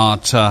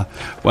heart?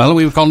 Well,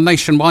 we've gone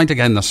nationwide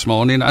again this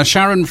morning.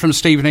 Sharon from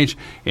Stevenage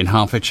in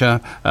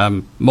Hertfordshire.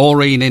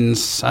 Maureen in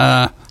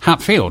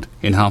Hatfield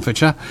in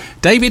Hertfordshire.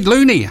 David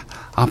Looney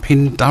up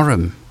in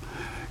Durham.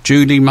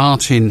 Julie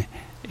Martin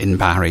in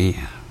Barry.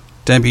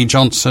 Debbie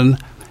Johnson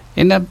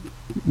in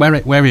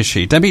where is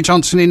she? Debbie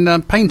Johnson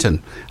in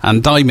Paynton,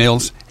 and Di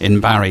Mills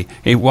in Barry.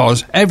 It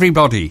was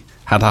Everybody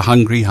Had a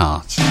Hungry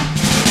Heart.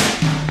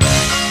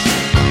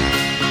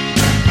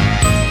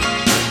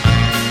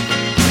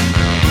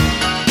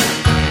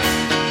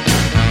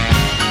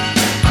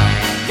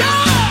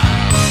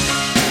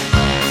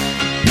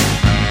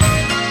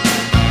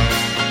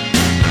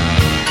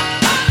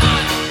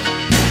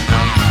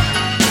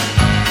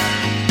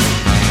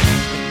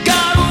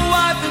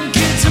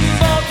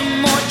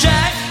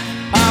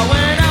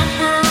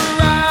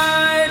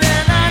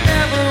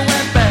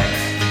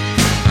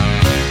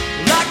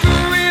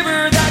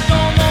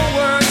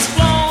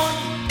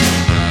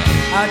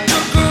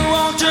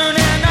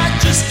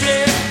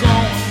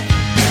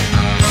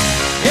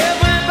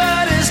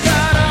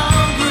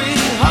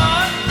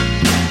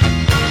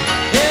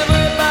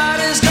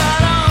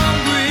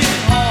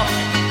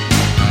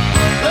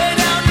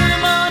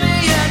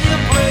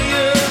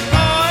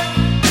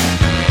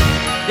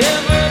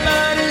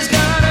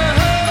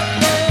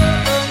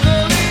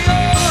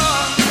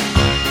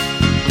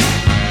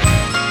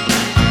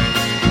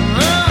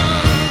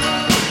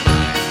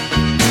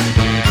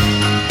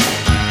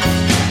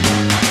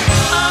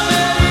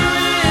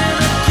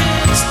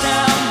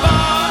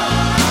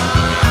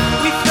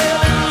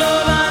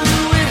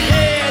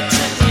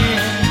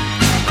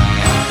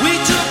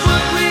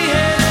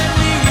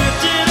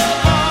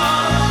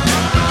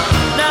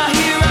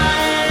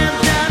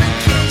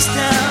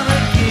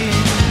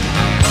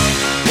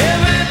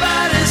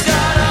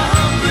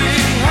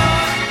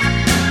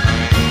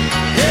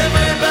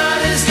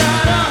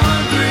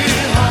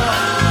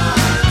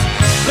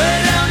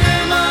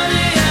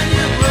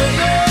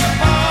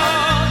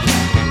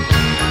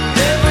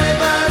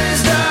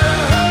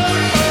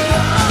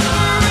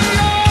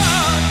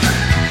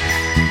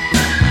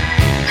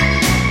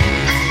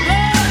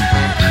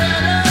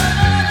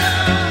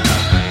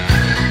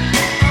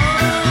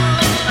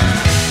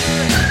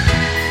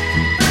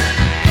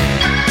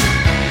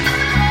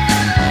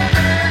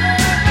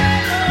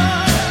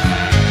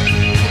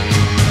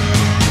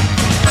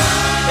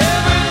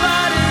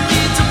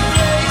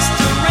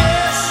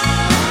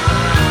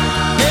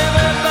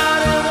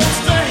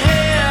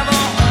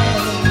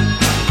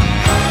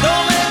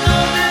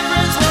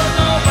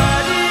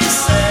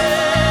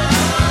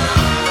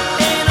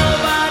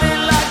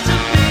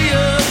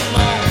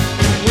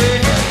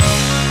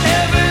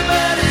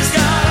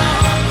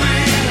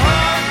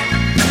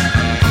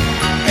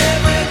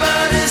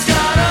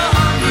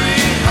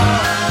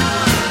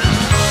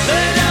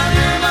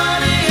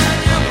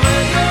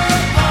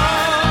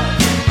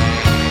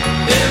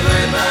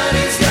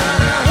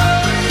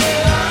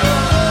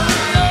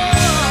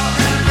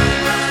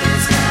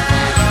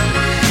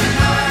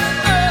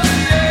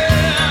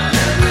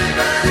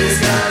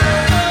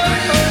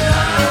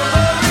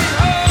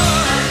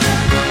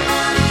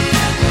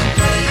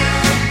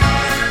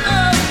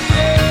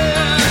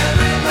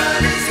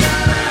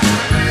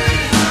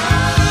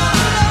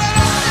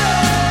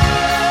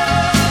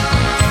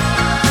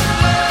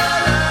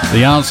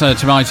 The answer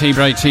to my tea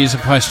break teaser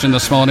question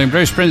this morning,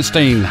 Bruce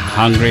Springsteen,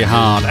 Hungry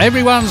Heart.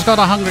 Everyone's got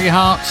a hungry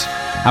heart.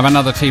 Have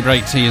another tea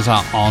break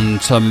teaser on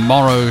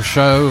tomorrow's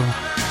show.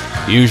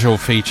 Usual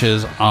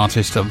features,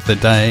 artist of the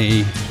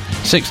day,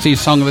 60s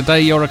song of the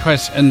day, your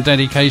requests and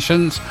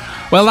dedications.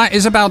 Well, that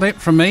is about it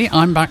from me.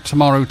 I'm back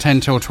tomorrow 10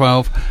 till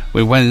 12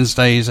 with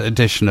Wednesday's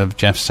edition of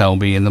Geoff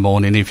Selby in the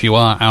morning. If you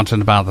are out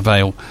and about the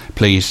Vale,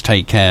 please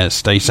take care,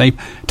 stay safe.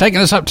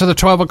 Taking us up to the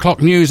 12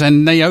 o'clock news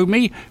and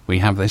Naomi, we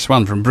have this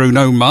one from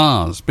Bruno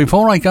Mars.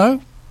 Before I go,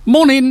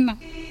 morning.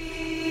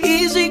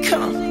 Easy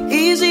come,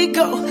 easy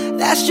go,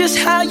 that's just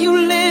how you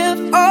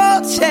live.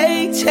 Oh,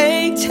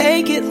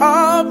 take it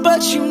all,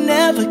 but you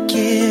never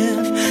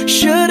give.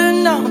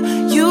 Should've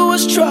known you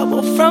was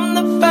trouble from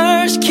the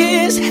first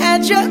kiss.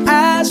 Had your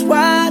eyes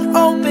wide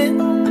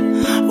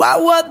open, why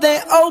were they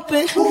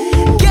open?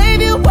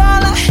 Gave you all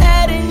I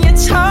had and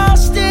you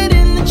tossed it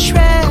in the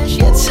trash.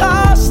 You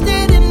tossed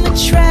it in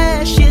the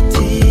trash, you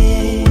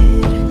did.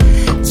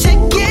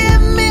 To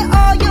give me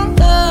all your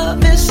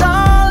love is all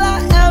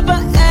I ever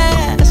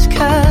ask.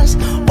 'Cause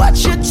what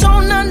you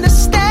don't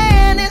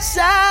understand is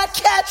I'd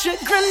catch a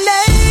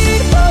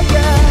grenade for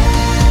ya.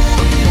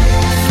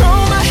 Throw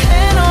my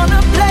hand on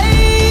a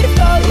blade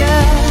for ya.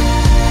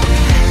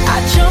 I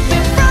jump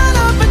in front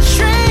of a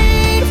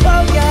train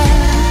for ya.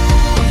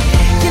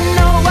 You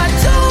know I'd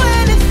do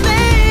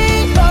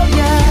anything for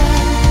ya.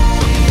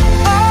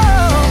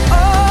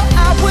 Oh,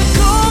 I would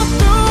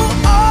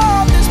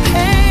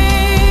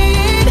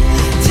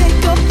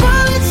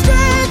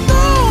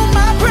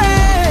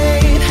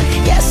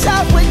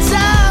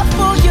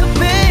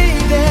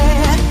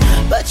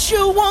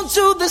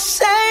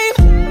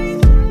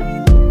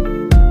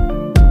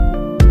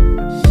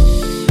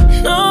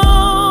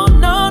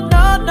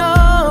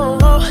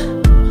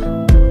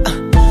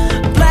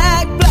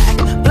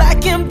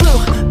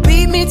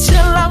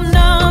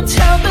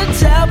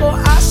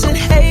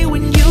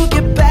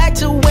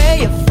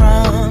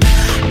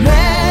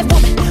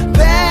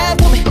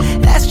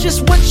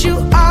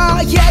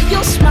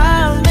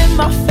in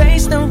my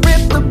face, then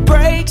ripped the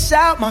brakes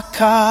out my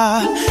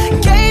car.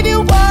 Gave you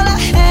all I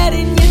had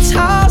and you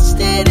tossed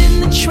it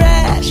in the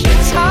trash. You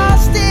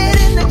tossed it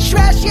in the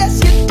trash,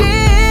 yes you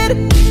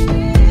did.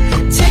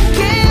 To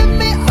give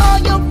me all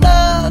your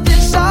love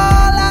is all I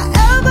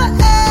ever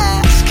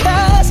ask.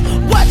 'Cause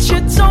what you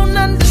don't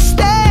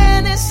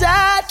understand is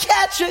I'd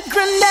catch a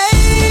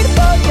grenade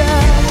for ya.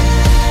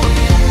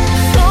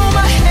 Throw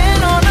my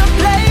hand on a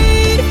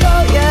blade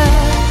for ya.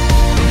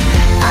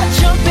 I'd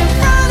jump in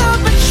front of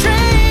a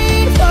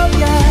train for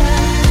ya.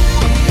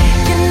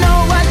 You know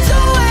I'd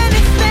do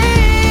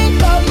anything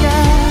for ya.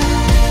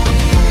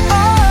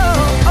 Oh,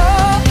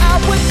 I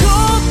would go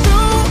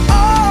through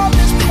all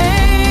this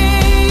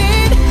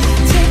pain.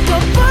 Take a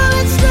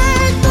bullet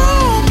straight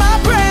through my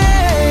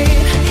brain.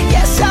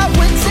 Yes, I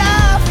would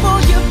die for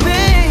you,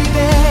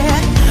 baby.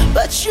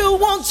 But you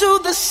won't do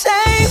the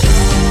same.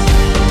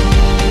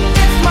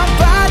 If my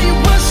body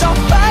was on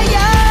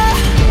fire,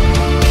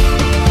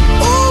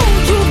 ooh,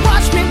 you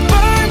watch me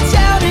burn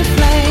down in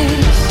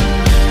flames.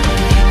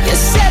 You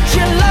said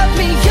you love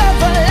me, you're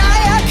a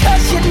liar,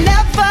 'cause you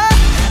never,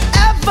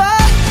 ever,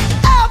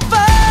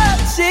 ever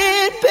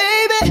did,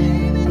 baby.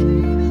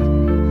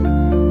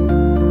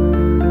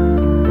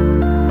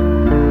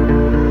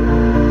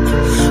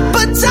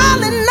 But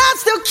darling, I'd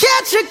still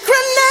catch a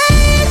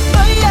grenade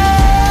for ya.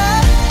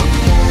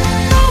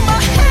 Throw my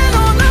hand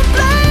on a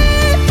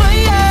blade for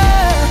ya.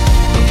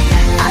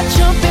 I'd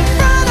jump in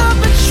front of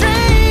a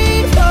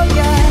train for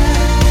ya.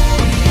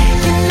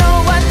 You know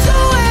I'd do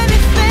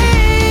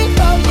anything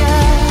for ya.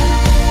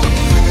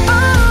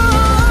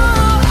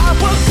 Oh, I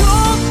would go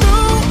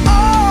through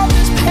all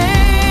this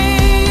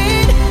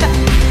pain.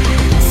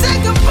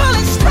 Take a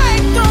bullet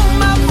straight through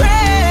my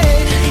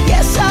brain.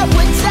 Yes, I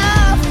would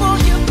die for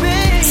you,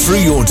 baby.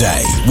 Through your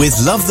day with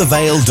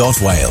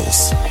lovethevale.wales.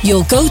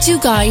 Your go-to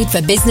guide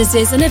for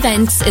businesses and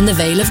events in the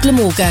Vale of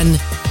Glamorgan.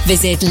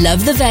 Visit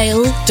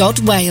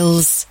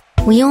lovethevale.wales.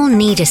 We all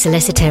need a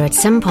solicitor at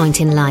some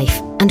point in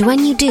life, and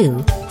when you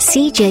do,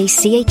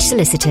 CJCH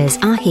Solicitors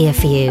are here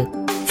for you.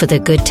 For the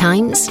good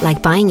times,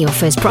 like buying your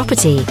first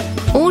property,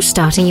 or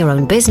starting your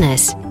own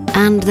business,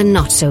 and the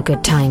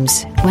not-so-good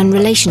times, when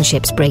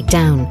relationships break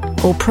down,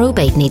 or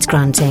probate needs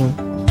granting.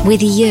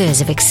 With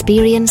years of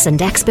experience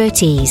and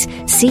expertise,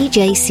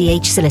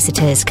 CJCH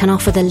Solicitors can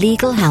offer the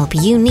legal help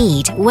you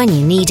need when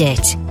you need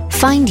it.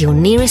 Find your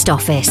nearest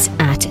office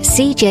at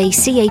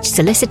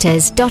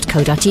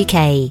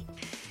cjchsolicitors.co.uk.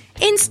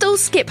 Install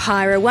Skip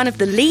Hire are one of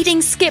the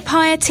leading skip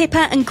hire,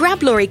 tipper and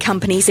grab lorry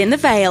companies in the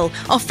Vale,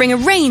 offering a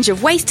range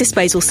of waste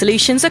disposal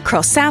solutions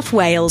across South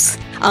Wales.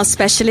 Our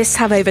specialists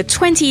have over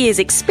 20 years'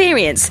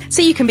 experience,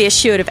 so you can be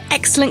assured of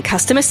excellent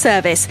customer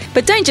service.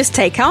 But don't just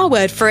take our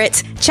word for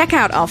it. Check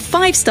out our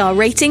 5-star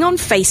rating on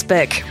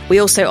Facebook. We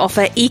also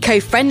offer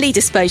eco-friendly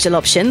disposal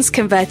options,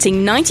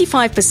 converting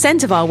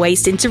 95% of our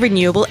waste into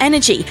renewable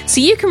energy, so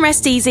you can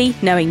rest easy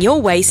knowing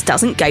your waste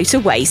doesn't go to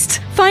waste.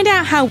 Find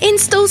out how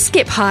Install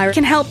Skip Hire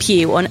can help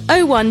you on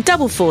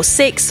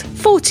 01446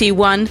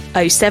 421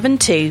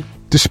 072.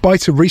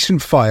 Despite a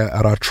recent fire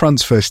at our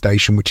transfer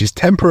station, which is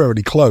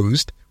temporarily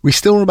closed, we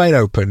still remain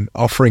open,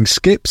 offering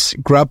skips,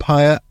 grab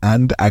hire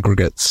and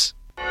aggregates.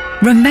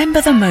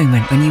 Remember the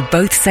moment when you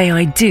both say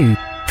I do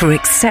for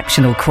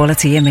exceptional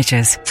quality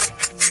images.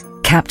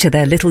 Capture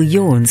their little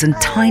yawns and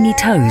tiny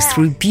toes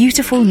through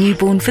beautiful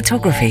newborn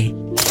photography.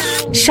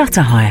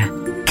 Shutter Hire,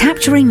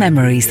 capturing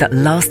memories that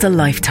last a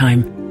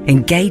lifetime.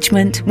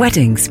 Engagement,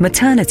 weddings,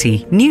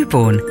 maternity,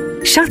 newborn.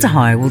 Shutter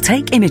Hire will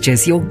take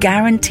images you're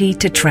guaranteed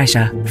to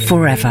treasure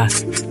forever.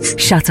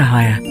 Shutter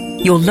Hire,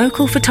 your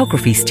local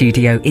photography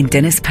studio in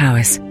Dinas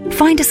Powys.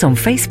 Find us on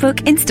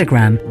Facebook,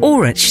 Instagram,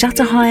 or at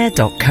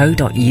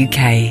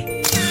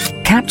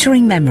shutterhire.co.uk.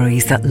 Capturing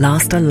memories that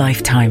last a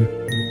lifetime.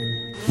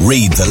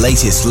 Read the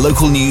latest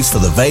local news for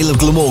the Vale of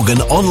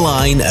Glamorgan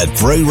online at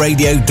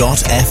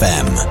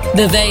broradio.fm.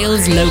 The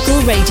Vale's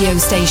local radio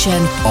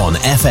station. On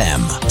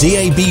FM,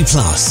 DAB+,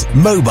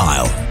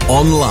 mobile,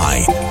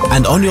 online,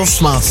 and on your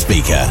smart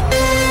speaker.